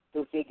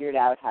figured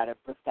out how to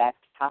perfect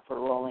copper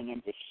rolling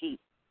into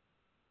sheets.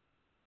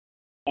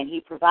 And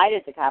he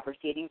provided the copper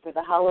sheeting for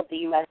the hull of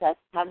the USS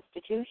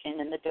Constitution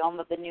in the dome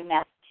of the new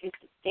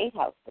Massachusetts State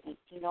House in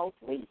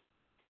 1803.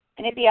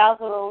 And it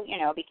also,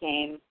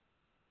 became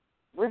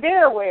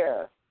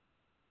Revere.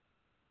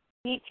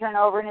 He'd turn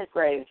over in his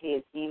grave if he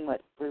had seen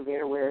what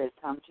Revere has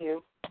come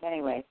to.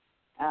 Anyway.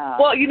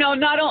 Well,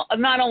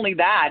 not only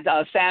that,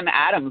 Sam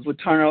Adams would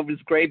turn over his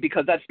grave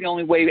because that's the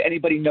only way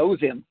anybody knows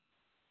him.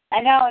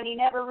 I know, and he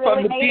never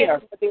really made it in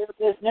the beer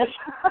business.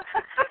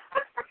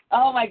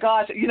 Oh, my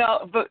gosh.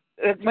 But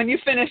when you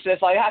finish this,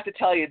 I have to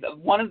tell you,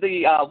 one of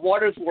the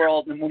Waters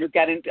World, and we'll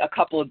get into a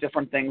couple of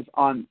different things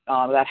on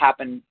that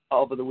happened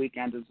over the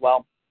weekend as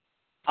well.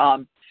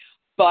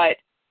 But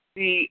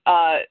the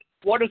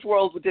Waters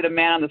World did a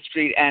man on the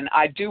street, and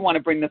I do want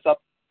to bring this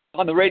up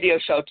on the radio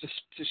show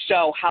to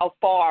show how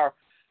far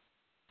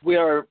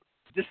we're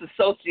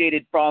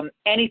disassociated from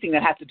anything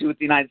that has to do with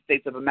the United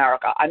States of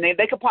America. I mean,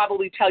 they could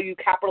probably tell you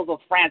capitals of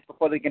France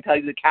before they can tell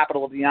you the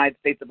capital of the United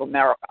States of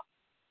America.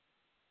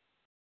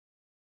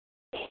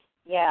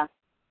 Yeah.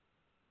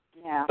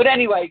 But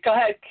anyway, go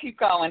ahead, keep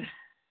going.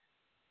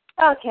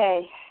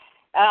 Okay.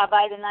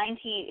 By the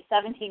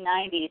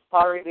 1790s,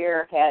 Paul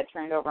Revere had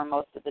turned over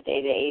most of the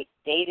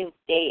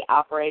day-to-day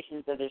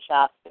operations of his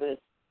shop to his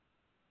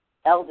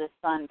eldest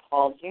son,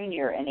 Paul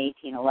Jr. In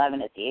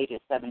 1811, at the age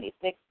of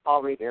 76,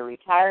 Paul Revere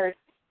retired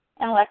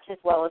and left his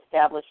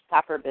well-established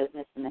copper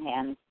business in the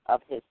hands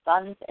of his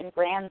sons and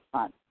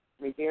grandsons.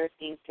 Revere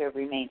seems to have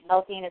remained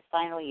healthy in his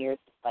final years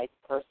despite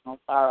the personal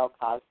sorrow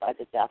caused by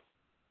the death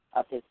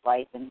of his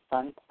wife and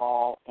son,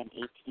 Paul, in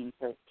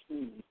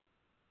 1813.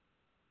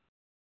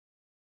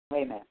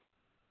 Wait a minute.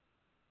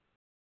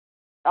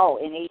 Oh,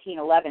 in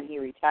 1811 he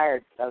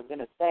retired. I was going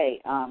to say,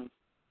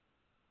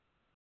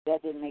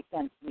 that didn't make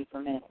sense to me for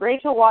a minute.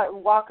 Rachel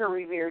Walker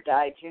Revere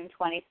died June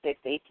 26,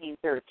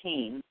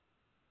 1813,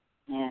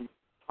 and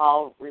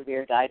Paul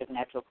Revere died of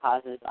natural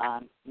causes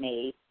on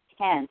May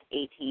 10,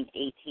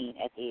 1818,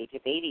 at the age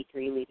of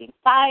 83, leaving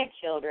 5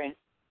 children,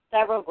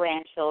 several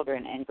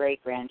grandchildren, and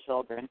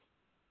great-grandchildren.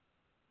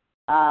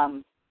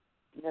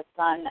 The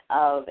son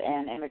of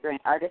an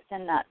immigrant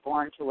artisan not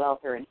born to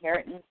wealth or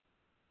inheritance,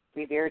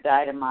 Revere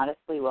died a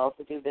modestly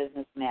well-to-do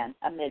businessman,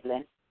 a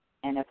Midland,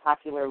 and a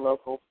popular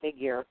local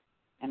figure.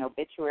 An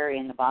obituary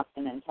in the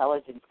Boston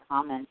Intelligence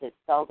commented,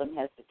 "Seldom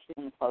has the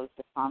tomb closed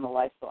upon a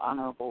life so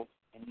honorable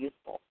and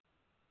useful."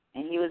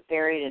 And he was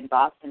buried in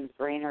Boston's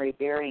Granary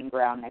burying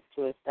ground next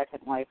to his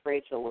second wife,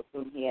 Rachel, with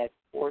whom he had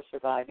 4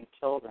 surviving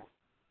children.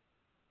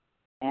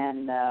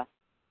 And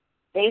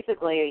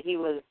basically, he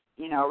was,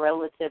 a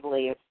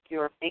relatively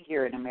obscure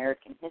figure in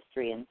American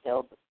history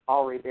until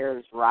Paul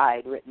Revere's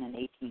Ride, written in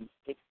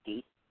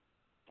 1860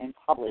 and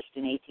published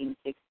in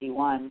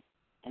 1861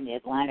 in the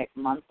Atlantic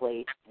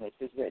Monthly, which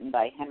was written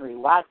by Henry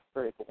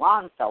Wadsworth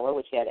Longfellow,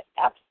 which had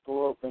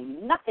absolutely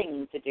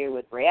nothing to do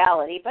with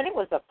reality, but it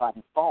was a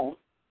fun poem.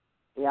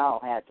 We all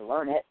had to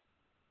learn it.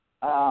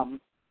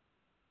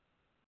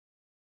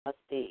 Let's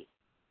see.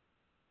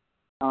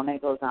 And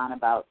it goes on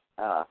about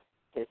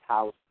his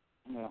house.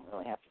 We don't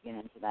really have to get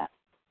into that.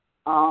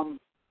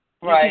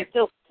 Right.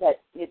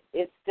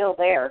 It's still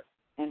there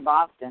in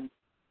Boston,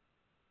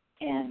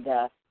 and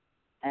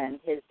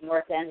his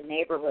North End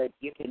neighborhood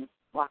you can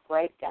walk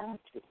right down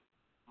to.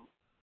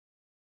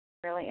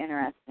 Really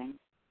interesting.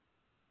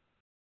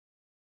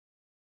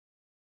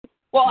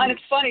 Well, and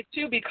it's funny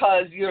too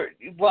because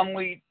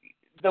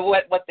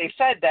what they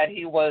said that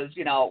he was,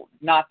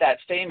 not that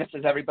famous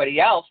as everybody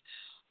else,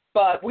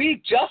 but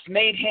we just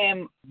made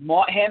him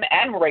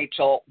and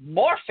Rachel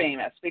more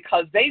famous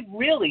because they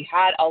really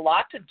had a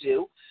lot to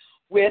do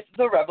with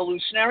the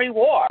Revolutionary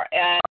War,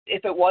 and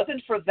if it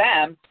wasn't for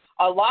them,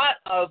 a lot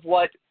of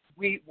what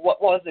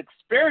was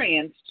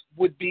experienced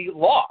would be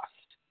lost.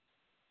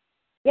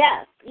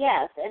 Yes,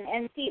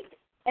 and see,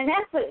 and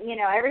that's what,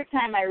 every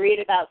time I read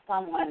about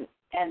someone,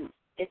 and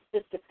it's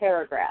just a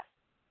paragraph.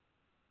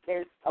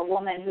 There's a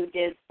woman who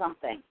did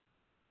something,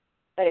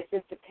 but it's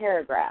just a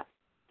paragraph.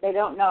 They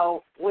don't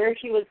know where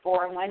she was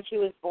born, when she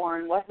was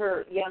born, what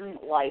her young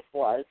life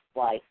was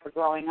like, her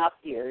growing up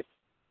years.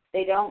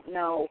 They don't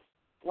know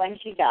when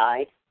she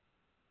died.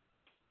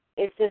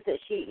 It's just that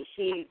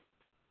she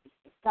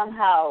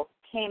somehow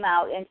came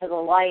out into the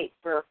light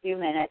for a few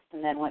minutes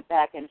and then went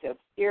back into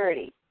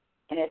obscurity.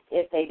 And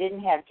if they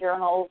didn't have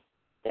journals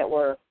that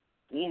were,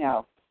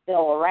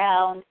 still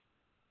around,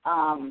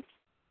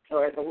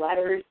 or the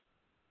letters,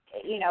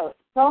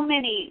 so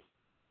many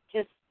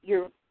just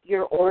your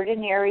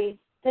ordinary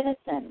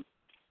citizen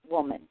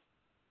woman.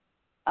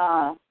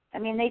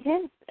 They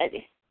did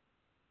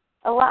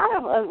a lot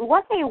of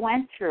what they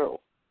went through.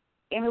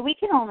 We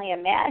can only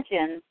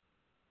imagine,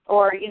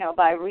 or,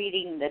 by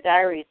reading the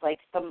diaries, like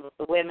some of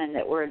the women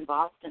that were in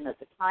Boston at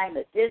the time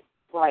that did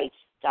write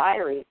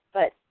diaries.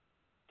 But,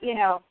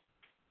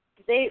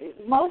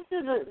 most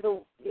of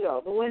the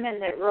women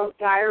that wrote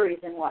diaries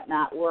and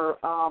whatnot were,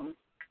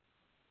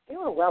 they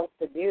were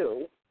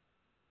well-to-do.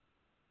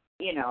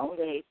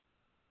 They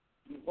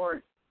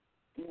weren't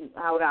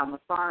out on the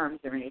farms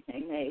or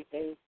anything.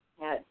 They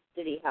had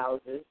city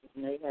houses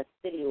and they had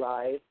city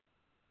lives.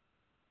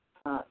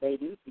 they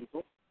do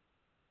people.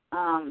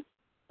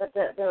 But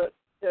the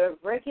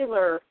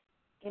regular,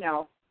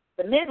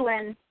 the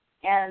Midland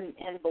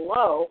and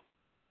below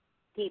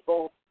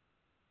people,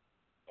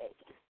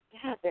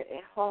 God,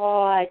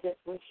 I just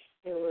wish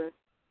there were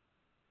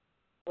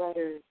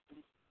letters.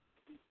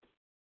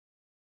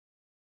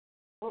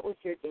 What was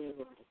your day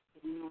like?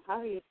 How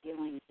are you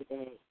feeling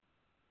today?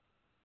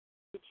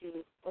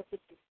 What did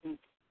you think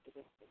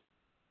today?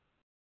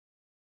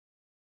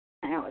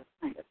 I know it's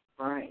kind of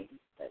boring,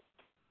 but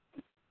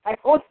I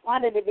always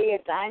wanted to be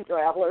a time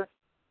traveler.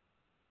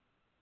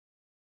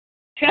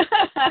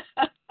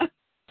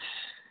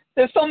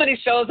 There's so many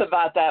shows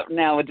about that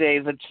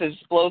nowadays. It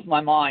just blows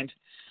my mind.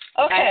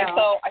 Okay,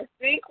 so I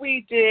think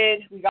we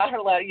got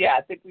her letter. Yeah,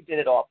 I think we did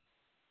it all.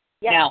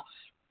 Yeah. Now,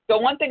 the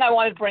one thing I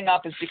wanted to bring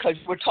up is because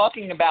we're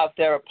talking about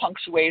their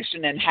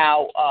punctuation and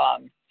how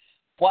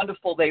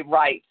wonderful they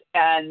write.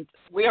 And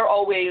we're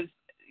always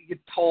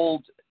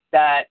told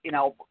that,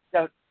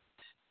 that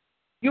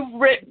you've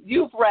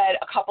read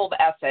a couple of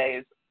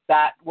essays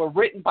that were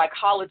written by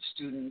college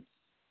students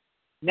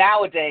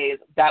nowadays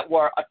that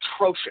were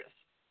atrocious.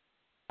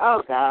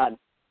 Oh, God.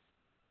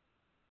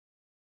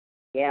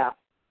 Yeah.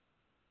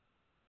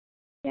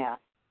 Yeah.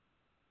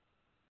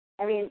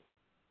 I mean,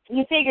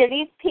 you figure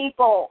these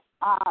people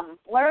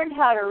learned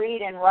how to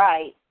read and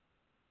write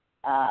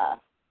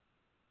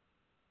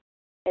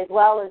as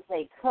well as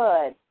they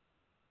could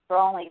for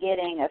only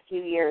getting a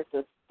few years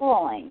of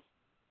schooling.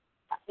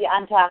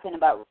 I'm talking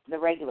about the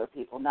regular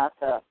people, not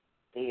the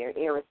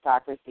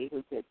aristocracy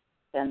who could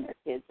send their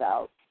kids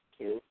out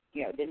to,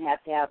 didn't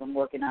have to have them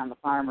working on the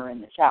farm or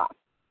in the shop.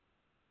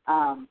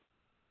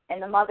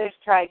 And the mothers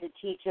tried to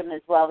teach them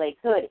as well they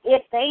could,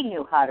 if they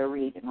knew how to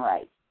read and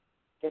write,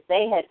 if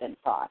they had been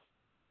taught.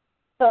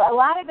 So a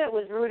lot of it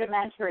was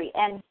rudimentary,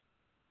 and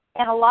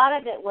a lot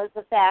of it was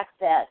the fact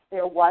that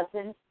there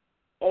wasn't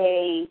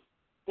a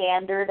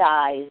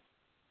standardized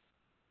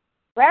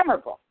grammar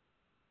book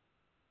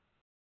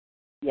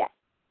yet.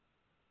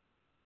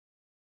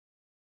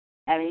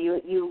 I mean,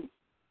 you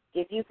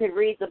if you could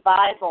read the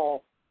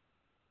Bible,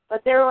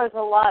 but there was a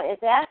lot,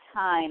 at that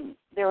time,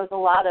 there was a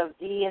lot of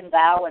thee and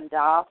thou and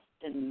dost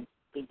and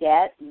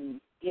beget, and,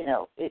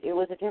 it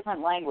was a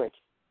different language.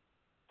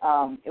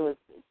 It was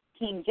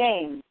King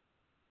James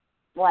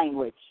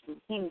language.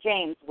 King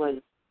James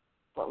was,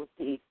 what was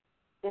the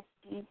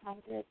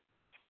 1500s?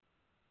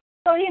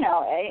 So,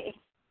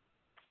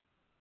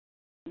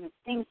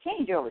 things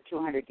change over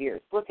 200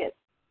 years. Look at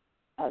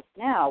us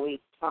now. We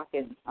talk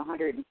in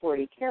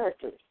 140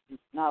 characters.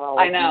 It's not all.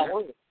 I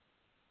know.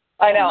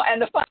 I know.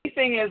 And the funny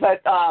thing is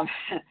that,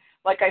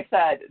 like I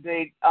said,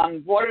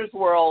 on Waters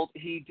World,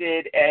 he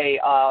did a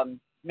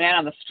Man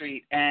on the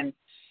Street, and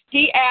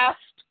he asked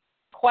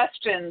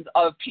questions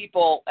of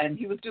people, and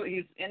he's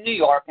in New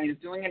York, and he's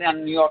doing it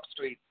on New York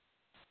Street,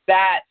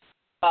 that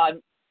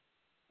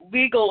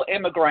legal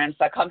immigrants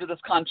that come to this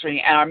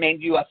country and are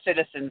made U.S.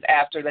 citizens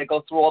after they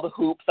go through all the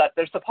hoops that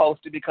they're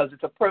supposed to, because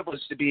it's a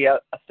privilege to be a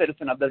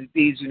citizen of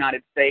these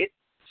United States.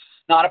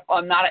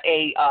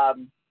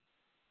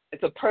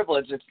 It's a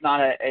privilege. It's not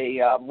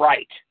a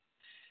right.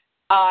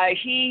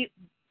 He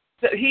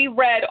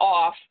read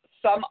off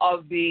some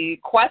of the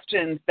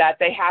questions that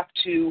they have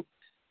to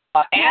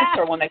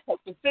answer when they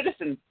take the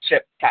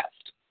citizenship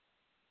test.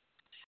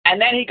 And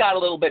then he got a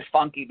little bit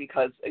funky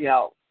because,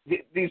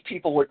 these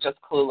people were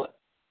just clueless.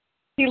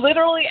 He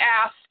literally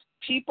asked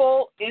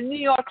people in New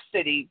York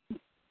City,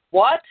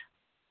 what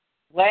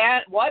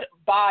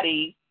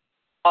body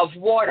of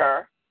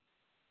water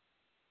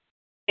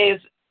is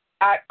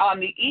on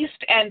the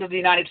east end of the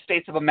United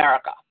States of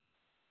America?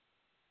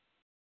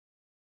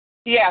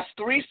 He asked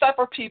 3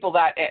 separate people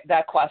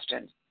that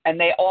question, and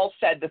they all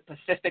said the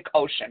Pacific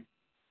Ocean.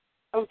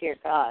 Oh, dear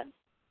God.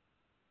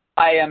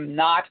 I am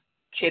not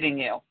kidding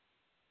you.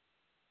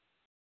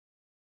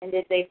 And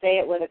did they say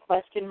it with a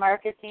question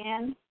mark at the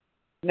end?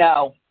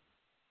 No.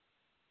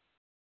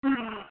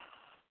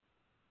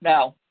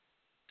 No.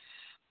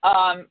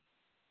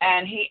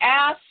 And he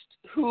asked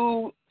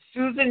who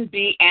Susan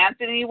B.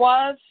 Anthony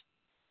was,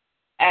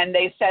 and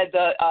they said,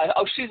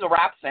 she's a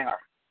rap singer.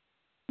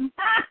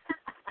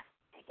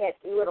 I guess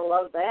you would have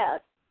loved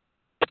that.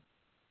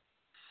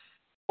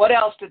 What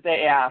else did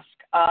they ask?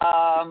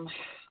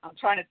 I'm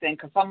trying to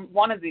think, because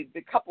one of the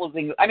couple of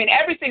things,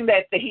 everything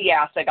that he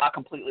asked, they got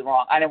completely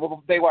wrong.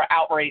 They were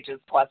outrageous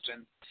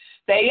questions.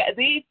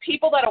 The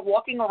people that are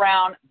walking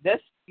around this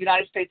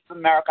United States of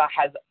America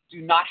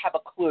do not have a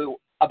clue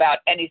about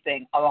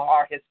anything of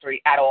our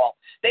history at all.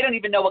 They don't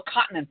even know what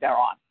continent they're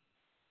on.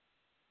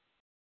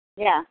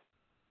 Yeah.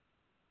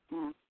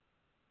 Mm.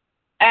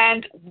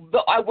 And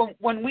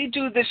when we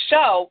do this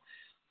show,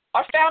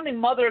 our founding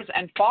mothers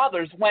and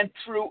fathers went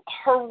through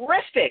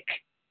horrific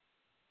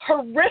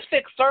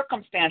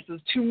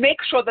circumstances to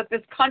make sure that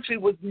this country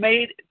was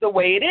made the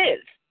way it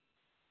is.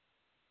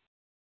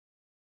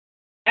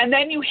 And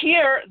then you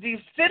hear these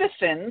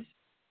citizens,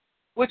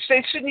 which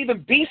they shouldn't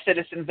even be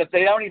citizens if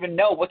they don't even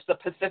know what's the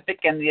Pacific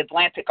and the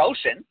Atlantic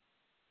Ocean,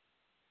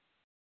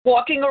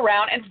 walking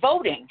around and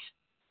voting.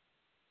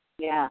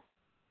 Yeah.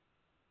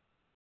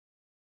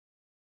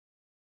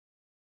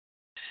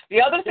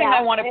 The other thing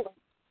I want to... Go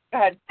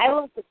ahead. I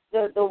looked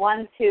at the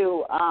ones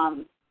who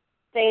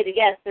say that,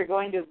 yes, they're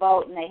going to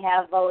vote, and they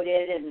have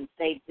voted, and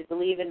they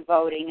believe in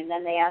voting, and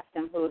then they ask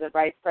them who the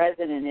vice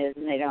president is,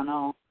 and they don't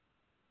know.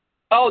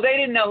 Oh, they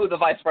didn't know who the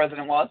vice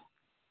president was.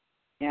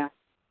 Yeah.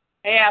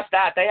 They asked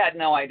that. They had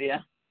no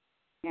idea.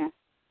 Yeah.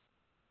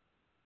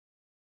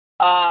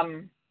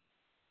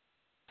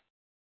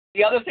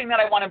 The other thing that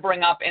I want to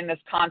bring up in this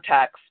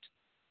context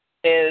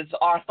is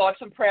our thoughts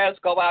and prayers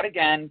go out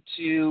again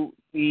to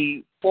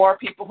the 4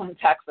 people in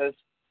Texas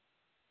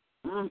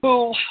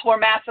who were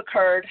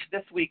massacred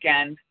this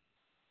weekend.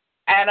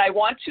 And I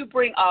want to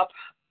bring up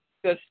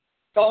this,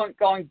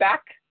 going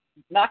back,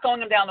 not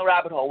going down the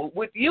rabbit hole.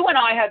 What you and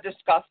I had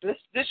discussed,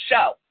 this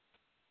show,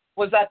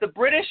 was that the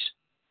British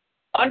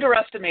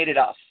underestimated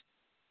us.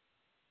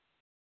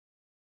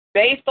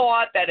 They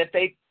thought that if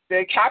they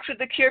captured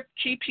the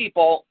key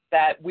people,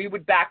 that we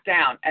would back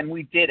down, and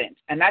we didn't.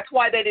 And that's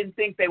why they didn't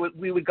think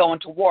we would go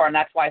into war, and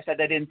that's why I said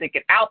they didn't think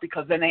it out,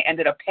 because then they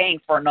ended up paying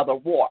for another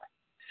war.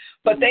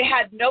 But they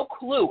had no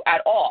clue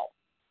at all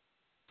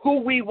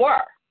who we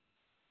were.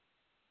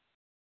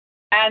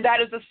 And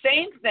that is the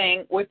same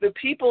thing with the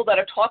people that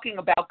are talking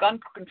about gun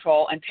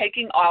control and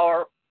taking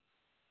our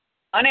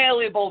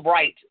unalienable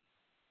right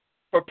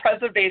for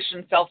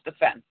preservation,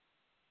 self-defense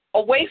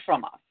away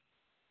from us.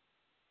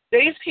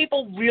 These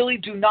people really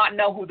do not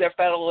know who their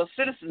fellow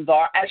citizens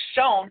are, as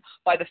shown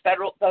by the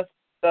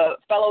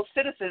fellow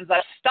citizens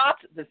that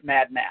stopped this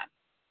madman.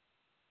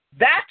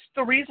 That's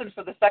the reason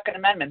for the Second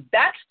Amendment.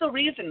 That's the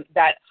reason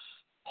that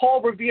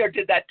Paul Revere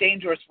did that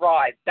dangerous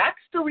ride. That's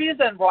the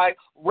reason why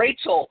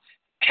Rachel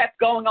kept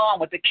going on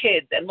with the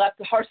kids and left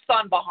her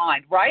son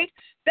behind, right?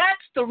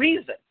 That's the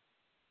reason.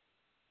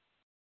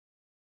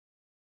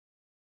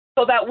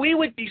 So that we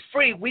would be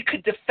free, we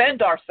could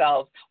defend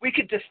ourselves, we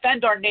could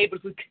defend our neighbors,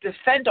 we could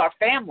defend our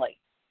family.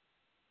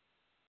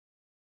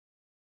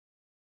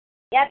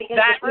 Yeah, because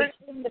the first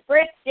thing the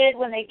Brits did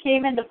when they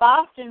came into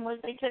Boston was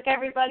they took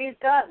everybody's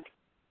guns.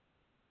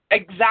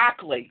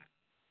 Exactly.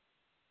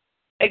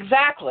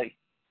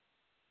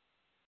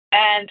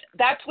 And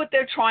that's what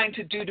they're trying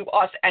to do to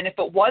us. And if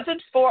it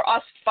wasn't for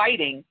us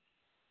fighting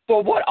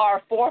for what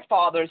our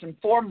forefathers and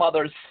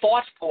foremothers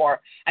fought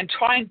for and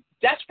trying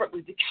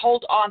desperately to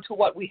hold on to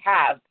what we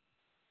have,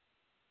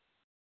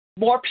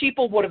 more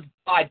people would have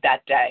died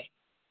that day.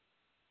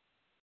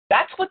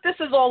 That's what this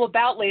is all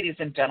about, ladies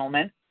and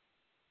gentlemen.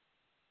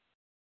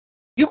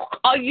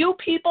 You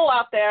people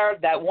out there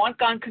that want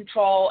gun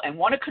control and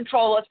want to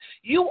control us,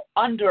 you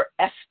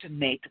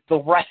underestimate the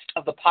rest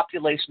of the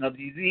population of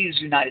these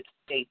United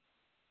States.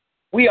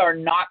 We are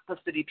not the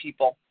city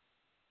people.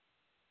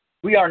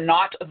 We are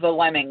not the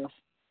lemmings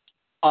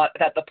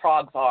that the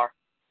Progs are.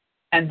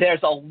 And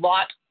there's a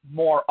lot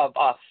more of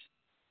us.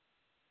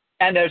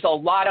 And there's a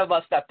lot of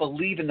us that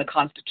believe in the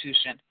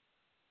Constitution,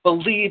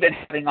 believe in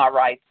having our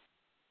rights.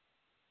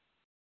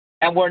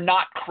 And we're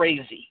not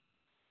crazy.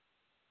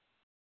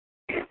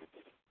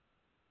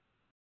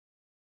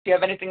 Do you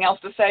have anything else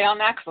to say on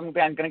that? Because I'm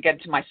going to get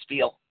into my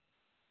spiel.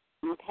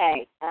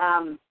 Okay.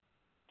 I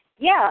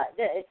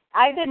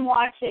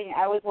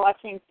was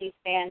watching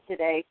C-SPAN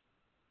today,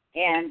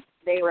 and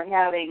they were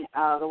having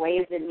the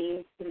Ways and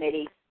Means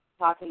Committee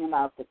talking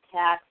about the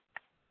tax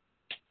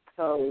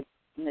code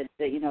and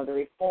the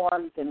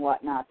reforms and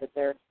whatnot that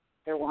they're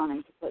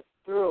wanting to put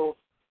through.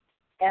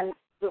 And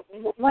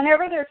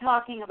whenever they're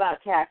talking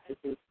about taxes,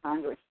 these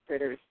Congress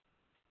critters,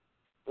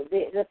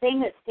 the thing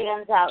that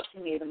stands out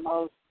to me the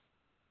most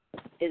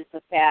is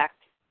the fact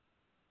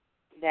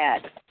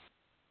that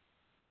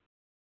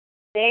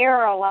they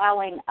are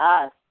allowing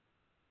us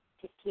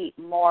to keep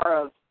more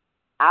of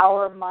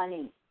our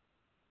money.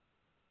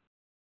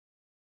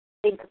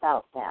 Think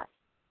about that.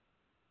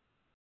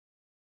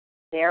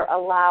 They're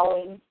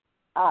allowing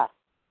us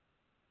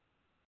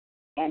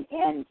and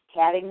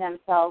patting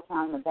themselves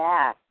on the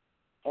back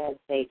as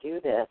they do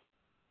this.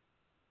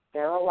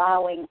 They're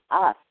allowing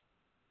us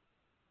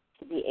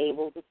to be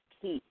able to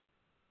keep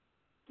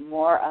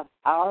more of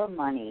our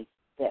money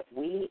that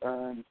we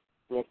earned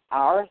with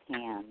our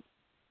hands.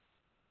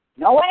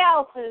 No one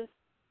else's.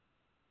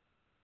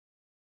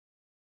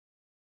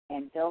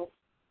 And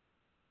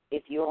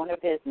if you own a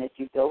business,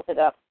 you built it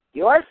up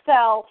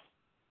yourself.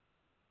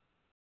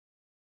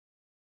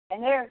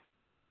 And they're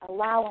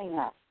allowing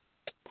us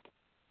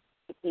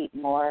to keep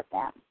more of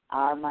them,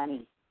 our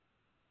money.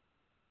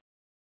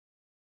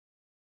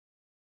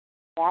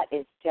 That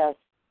is just,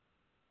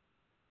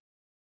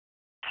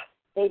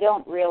 they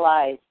don't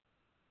realize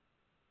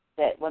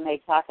that when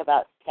they talk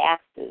about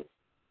taxes,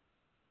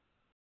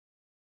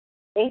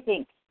 they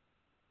think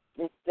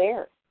it's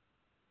theirs.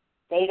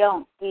 They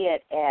don't see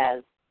it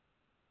as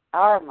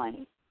our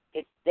money.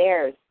 It's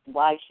theirs.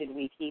 Why should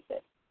we keep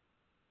it?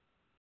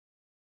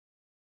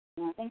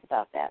 Think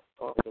about that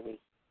over the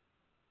week.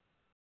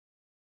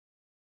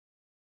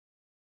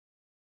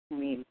 I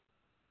mean,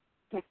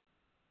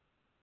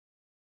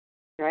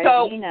 right?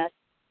 So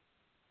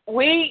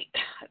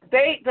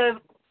the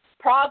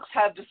Progs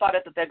have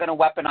decided that they're going to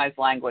weaponize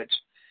language,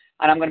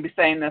 and I'm going to be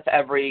saying this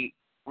every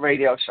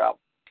radio show.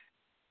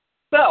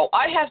 So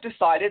I have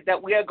decided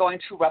that we are going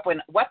to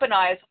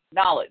weaponize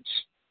knowledge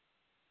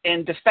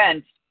in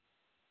defense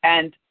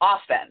and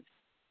offense.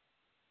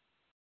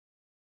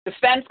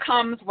 Defense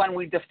comes when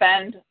we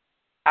defend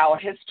our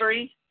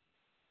history,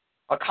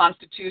 our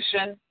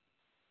Constitution,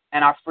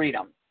 and our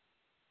freedom.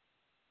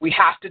 We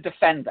have to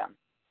defend them.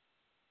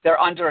 They're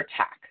under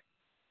attack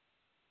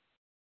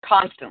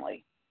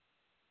constantly.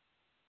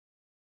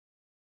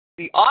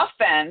 The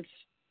offense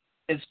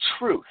is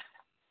truth.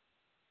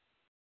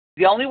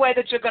 The only way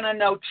that you're going to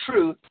know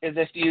truth is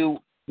if you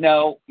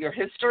know your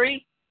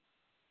history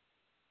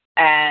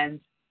and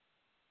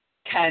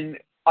can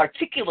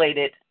articulate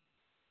it,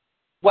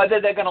 whether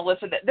they're going to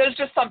listen. There's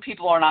just some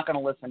people who are not going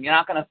to listen. You're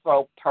not going to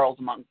throw pearls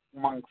among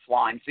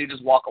swine, so you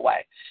just walk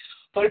away.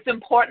 But it's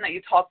important that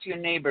you talk to your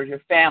neighbors,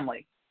 your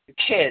family, your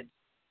kids,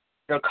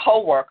 your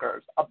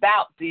coworkers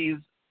about these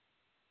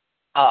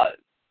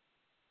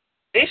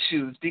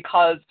issues,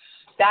 because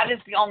that is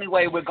the only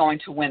way we're going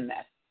to win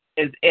this,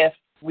 is if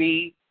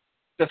we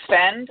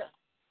defend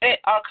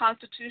our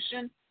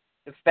Constitution,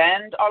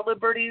 defend our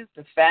liberties,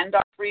 defend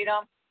our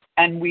freedom,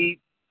 and we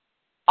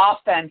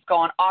go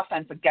on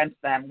offense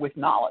against them with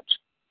knowledge.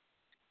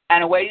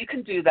 And a way you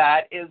can do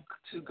that is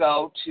to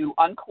go to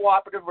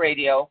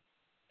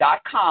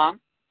uncooperativeradio.com,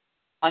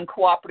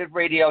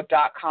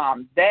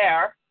 uncooperativeradio.com.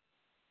 There,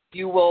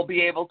 you will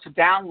be able to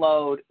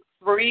download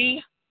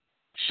 3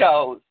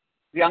 shows: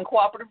 the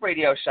Uncooperative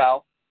Radio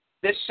Show,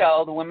 this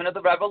show, The Women of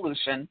the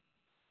Revolution,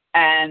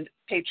 and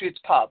Patriot's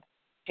Pub.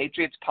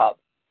 Patriot's Pub.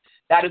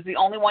 That is the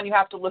only one you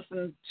have to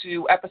listen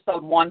to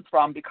episode 1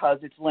 from,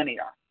 because it's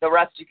linear. The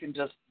rest you can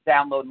just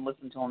download and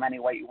listen to them any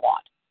way you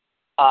want.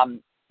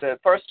 The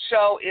first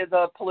show is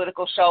a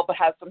political show but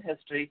has some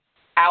history.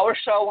 Our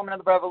show, Women of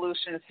the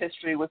Revolution, is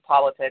history with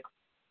politics.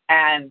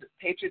 And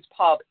Patriot's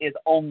Pub is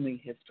only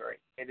history.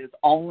 It is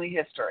only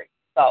history.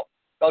 So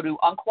go to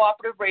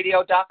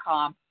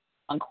uncooperativeradio.com,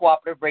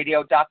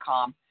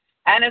 uncooperativeradio.com.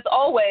 And as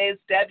always,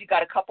 Deb, you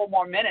got a couple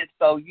more minutes,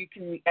 so you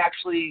can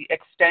actually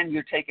extend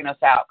your taking us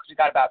out, because you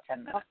got about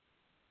 10 minutes.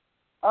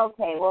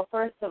 Okay, well,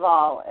 first of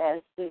all,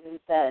 as Susan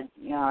said,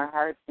 our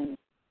hearts and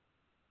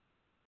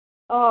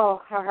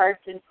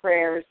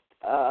prayers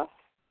go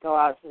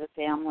out to the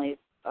families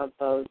of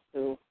those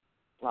who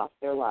lost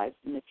their lives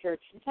in the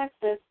church in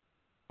Texas,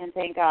 and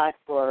thank God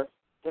for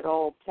good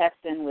old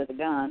Texan with a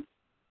gun.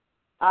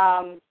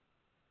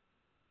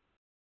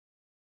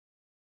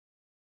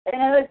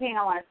 Another thing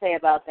I want to say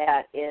about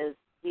that is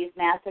these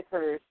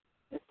massacres,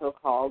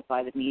 so-called,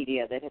 by the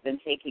media that have been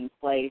taking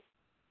place,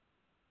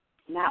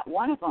 not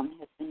one of them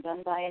has been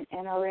done by an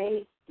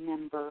NRA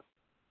member.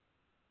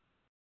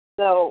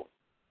 So,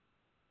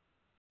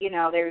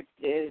 there's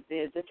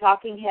the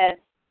talking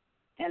heads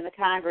and the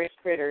Congress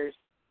critters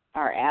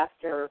are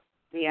after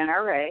the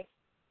NRA,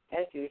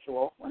 as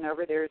usual,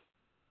 whenever there's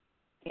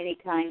any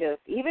kind of,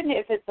 even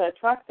if it's a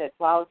truck that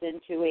plows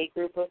into a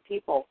group of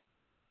people,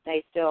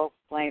 they still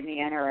blame the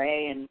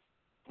NRA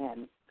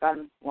and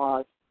gun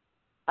laws.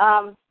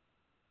 The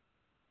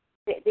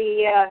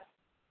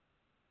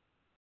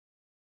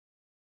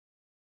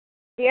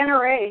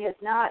NRA has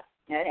not,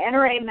 an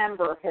NRA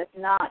member has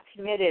not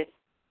committed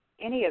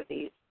any of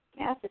these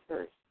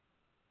massacres.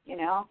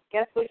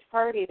 Guess which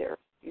party they're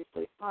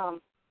usually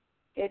from.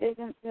 It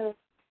isn't the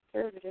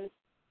conservatives.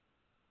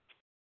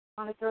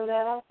 I want to throw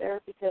that out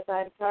there because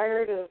I'm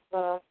tired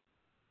of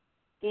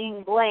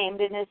being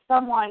blamed. And as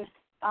someone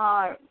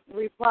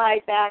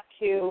replied back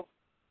to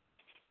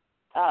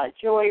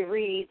Joy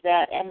Reid,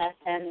 that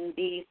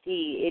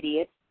MSNBC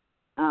idiot,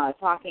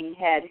 talking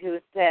head, who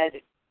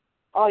said,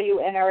 all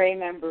you NRA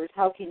members,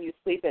 how can you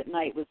sleep at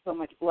night with so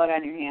much blood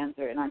on your hands?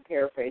 And I'm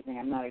paraphrasing,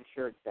 I'm not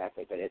sure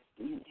exactly, but it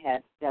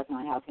had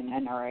definitely, how can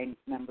NRA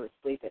members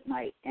sleep at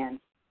night?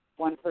 And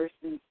one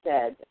person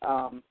said,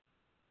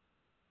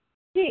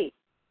 gee,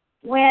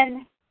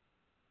 when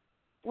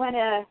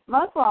a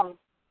Muslim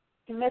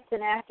commits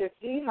an act of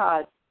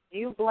jihad, do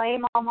you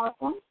blame all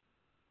Muslims?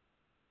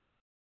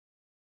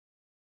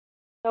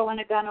 So when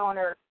an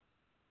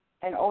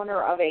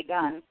owner of a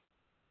gun,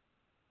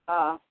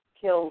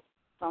 kills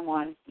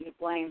someone, you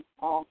blame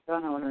all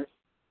gun owners.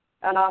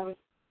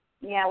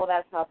 Yeah, well,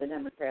 that's how the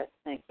Democrats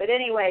think. But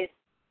anyways,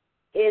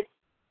 it's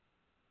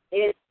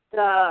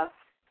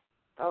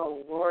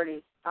oh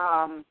Lordy,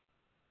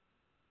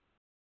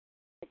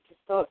 it's just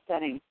so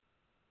upsetting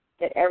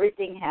that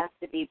everything has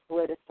to be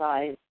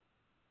politicized,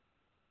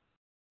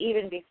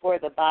 even before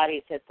the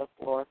bodies hit the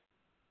floor.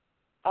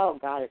 Oh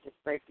God, it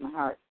just breaks my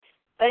heart.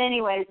 But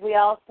anyways, we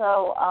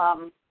also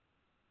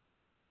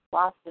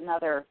lost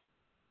another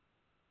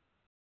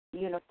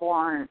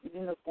uniform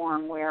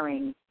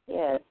wearing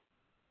kid.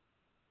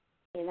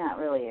 He's not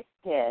really a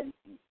kid.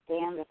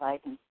 Damned if I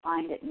can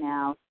find it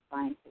now.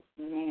 Find his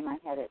name. I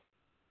had it.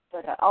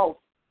 But oh,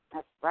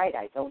 that's right.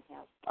 I don't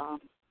have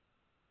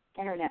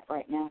internet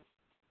right now.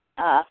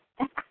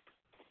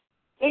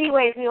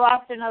 Anyways, we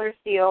lost another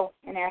SEAL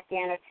in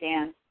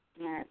Afghanistan.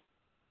 Stand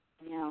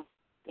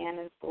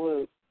and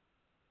salute.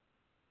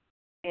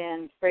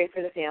 And pray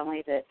for the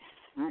family that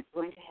aren't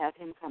going to have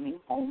him coming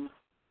home.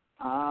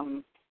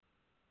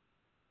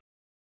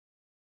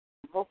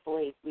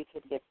 hopefully we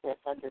can get this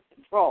under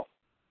control,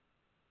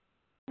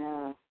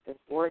 this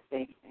war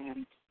thing.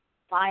 And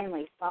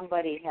finally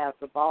somebody has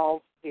the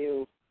balls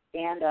to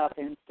stand up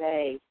and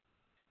say,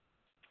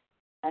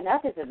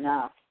 enough is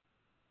enough.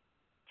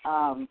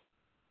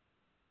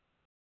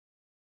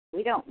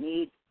 We don't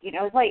need,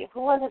 it's like,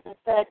 who was it that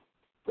said,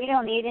 we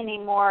don't need any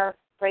more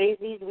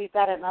crazies, we've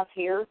got enough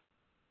here.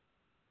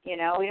 We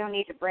don't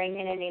need to bring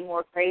in any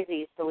more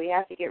crazies, so we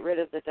have to get rid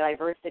of the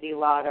diversity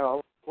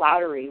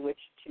lottery, which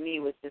to me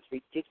was just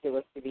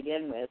ridiculous to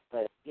begin with,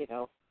 but, you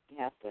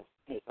have to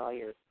make all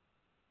your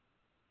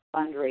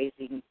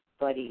fundraising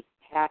buddies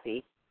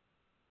happy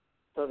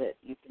so that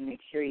you can make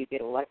sure you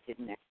get elected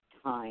next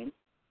time,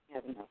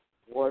 have enough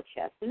war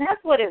chest. And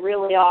that's what it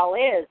really all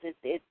is.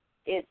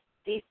 It's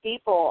these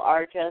people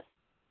are just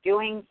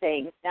doing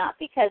things, not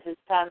because it's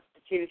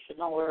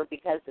constitutional or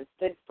because it's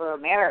good for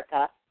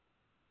America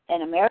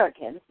and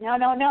Americans. No.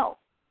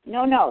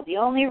 The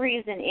only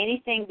reason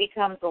anything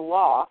becomes a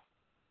law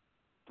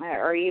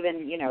or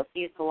even,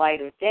 sees the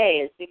light of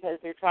day is because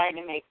they're trying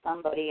to make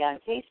somebody on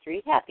K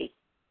Street happy.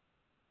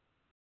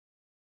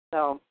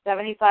 So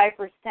 75%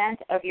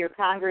 of your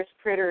Congress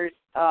critter's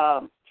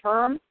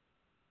term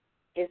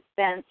is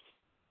spent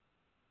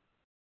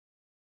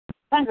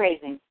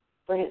fundraising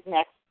for his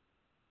next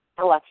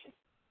election.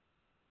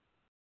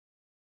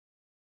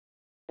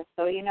 Just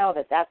so you know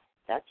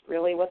that's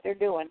really what they're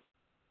doing.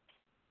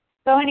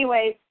 So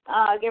anyways,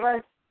 give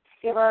our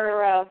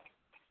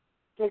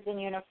kids in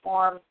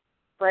uniform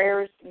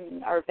prayers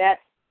and our vets.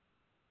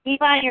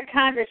 Keep on your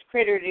Congress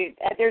critter.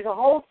 There's a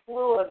whole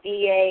slew of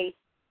VA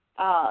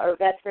or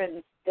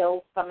veterans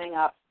bills coming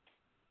up.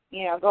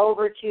 Go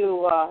over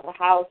to the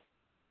House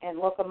and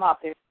look them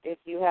up. If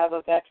you have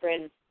a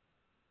veteran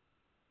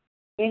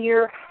in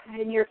your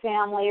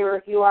family, or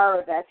if you are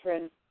a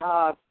veteran,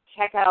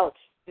 check out.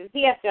 The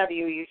VFW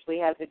usually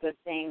has a good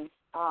thing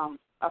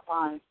up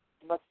on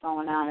what's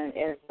going on,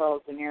 as well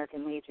as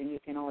American Legion. You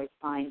can always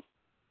find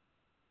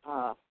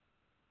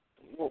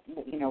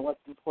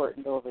what's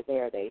important over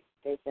there. They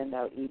send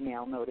out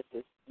email notices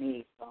to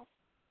me, so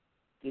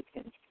you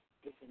can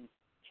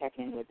check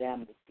in with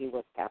them to see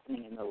what's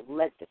happening in the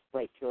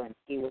legislature and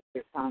see what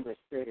your Congress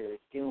critter is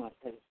doing,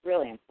 because it's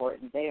really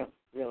important. They don't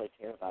really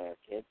care about our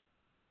kids.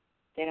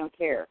 They don't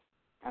care.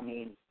 I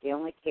mean, they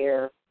only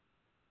care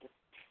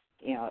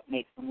it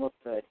makes them look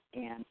good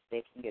and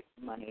they can get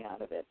some money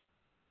out of it.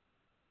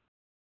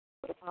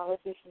 What a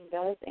politician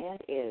does and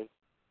is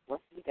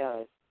what he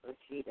does or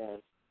she does.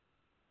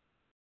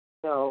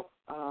 So,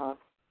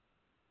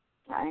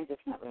 I'm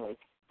just not really,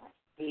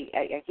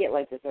 I get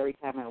like this every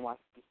time I watch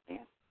these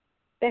stand.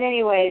 But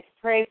anyways,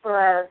 pray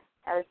for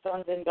our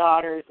sons and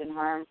daughters in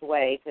harm's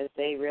way, because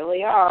they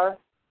really are,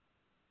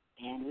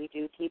 and we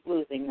do keep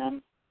losing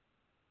them.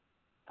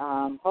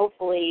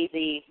 Hopefully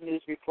the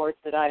news reports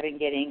that I've been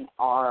getting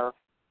are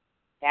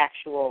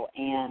factual,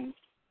 and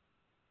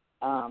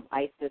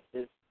ISIS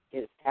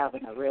is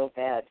having a real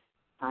bad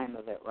time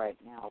of it right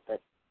now.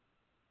 But,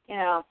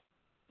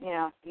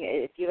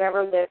 if you've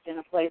ever lived in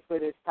a place where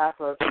there's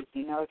cockroaches,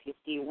 if you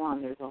see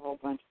one, there's a whole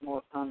bunch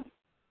more coming.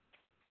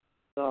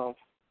 So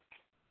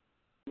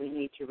we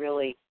need to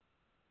really,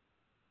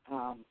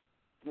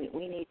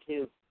 we need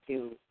to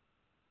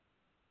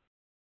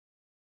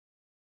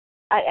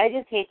I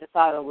just hate the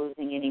thought of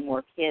losing any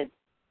more kids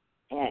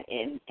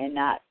and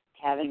not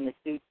having the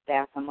suits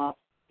back them up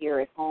here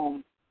at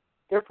home.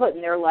 They're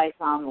putting their life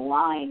on the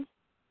line,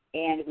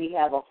 and we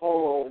have a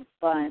whole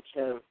bunch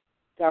of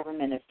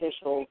government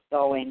officials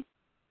going,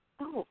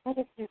 oh, what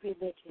is the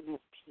religion of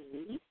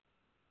peace?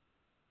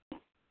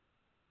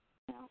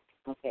 No.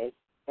 Okay,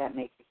 that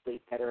makes you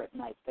sleep better at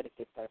night, but it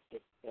gets our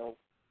kids killed.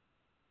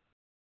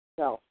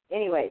 So,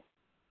 anyways,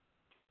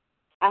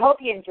 I hope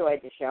you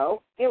enjoyed the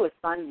show. It was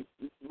fun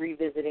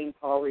revisiting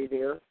Paul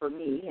Revere for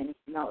me and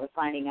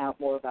finding out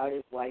more about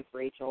his wife,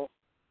 Rachel.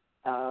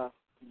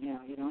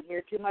 You don't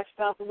hear too much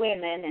about the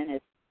women, and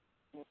it's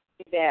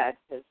too bad,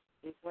 because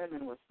these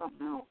women were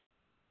something else.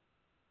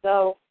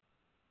 So,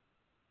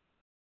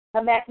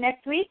 come back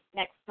next week.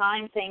 Next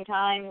time, same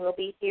time, we'll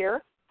be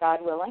here,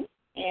 God willing,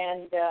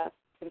 and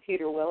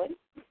computer willing.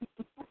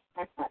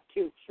 I'm not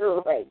too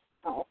sure right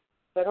now,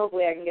 but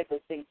hopefully I can get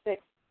this thing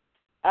fixed.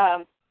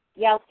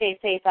 Y'all stay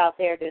safe out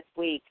there this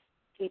week.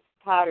 Keep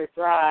the powder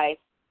dry.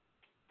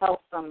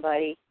 Help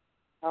somebody.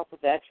 Help a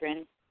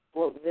veteran.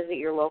 Visit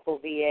your local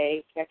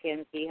VA. Check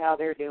in, see how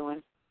they're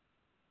doing.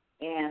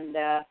 And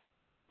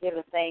give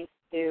a thanks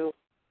to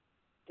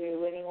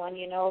anyone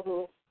you know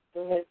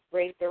who has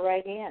raised their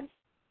right hand,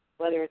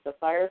 whether it's a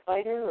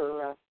firefighter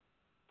or a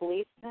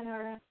policeman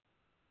or a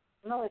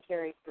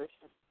military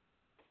person.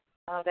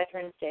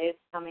 Veterans Day is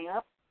coming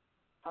up.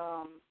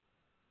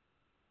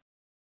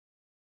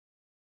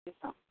 Do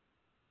something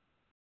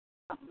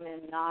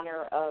in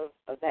honor of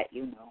a vet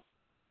you know.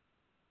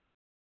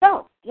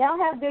 So, y'all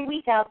have a good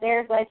week out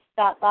there. Glad you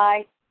stopped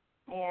by.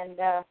 And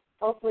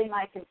hopefully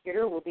my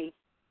computer will be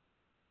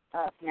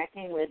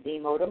connecting with the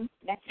modem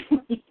next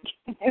week.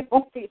 It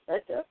won't be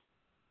such a,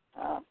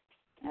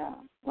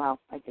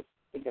 I could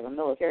think of a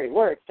military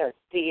word, starts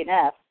D and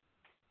F.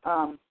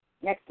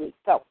 next week.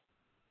 So,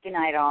 good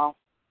night, all.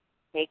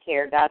 Take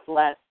care. God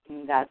bless,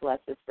 and God bless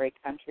this great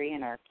country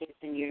and our kids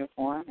in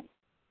uniform.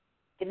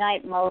 Good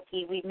night,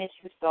 Moki. We miss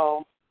you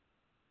so.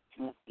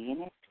 We'll see you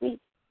next week.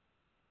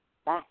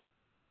 Bye.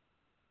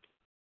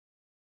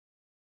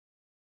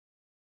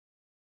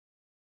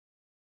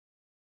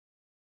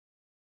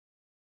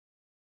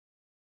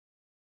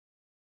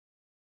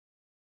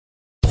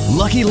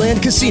 Lucky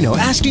Land Casino,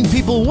 asking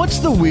people, what's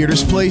the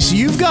weirdest place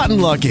you've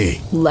gotten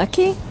lucky?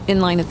 Lucky? In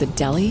line at the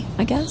deli,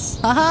 I guess?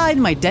 Aha,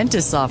 in my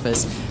dentist's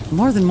office.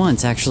 More than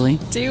once, actually.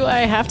 Do I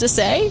have to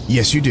say?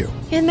 Yes, you do.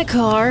 In the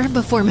car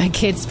before my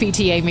kids'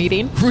 PTA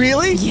meeting.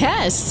 Really?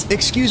 Yes.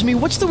 Excuse me,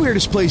 what's the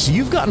weirdest place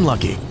you've gotten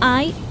lucky?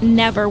 I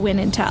never win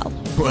and tell.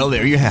 Well,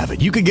 there you have it.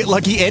 You can get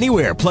lucky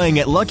anywhere, playing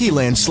at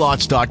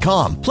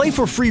LuckyLandSlots.com. Play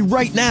for free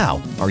right now.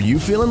 Are you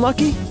feeling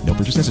lucky? No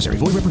purchase necessary.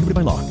 Void where prohibited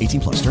by law.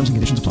 18+. Terms and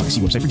conditions apply.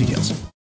 See website for details.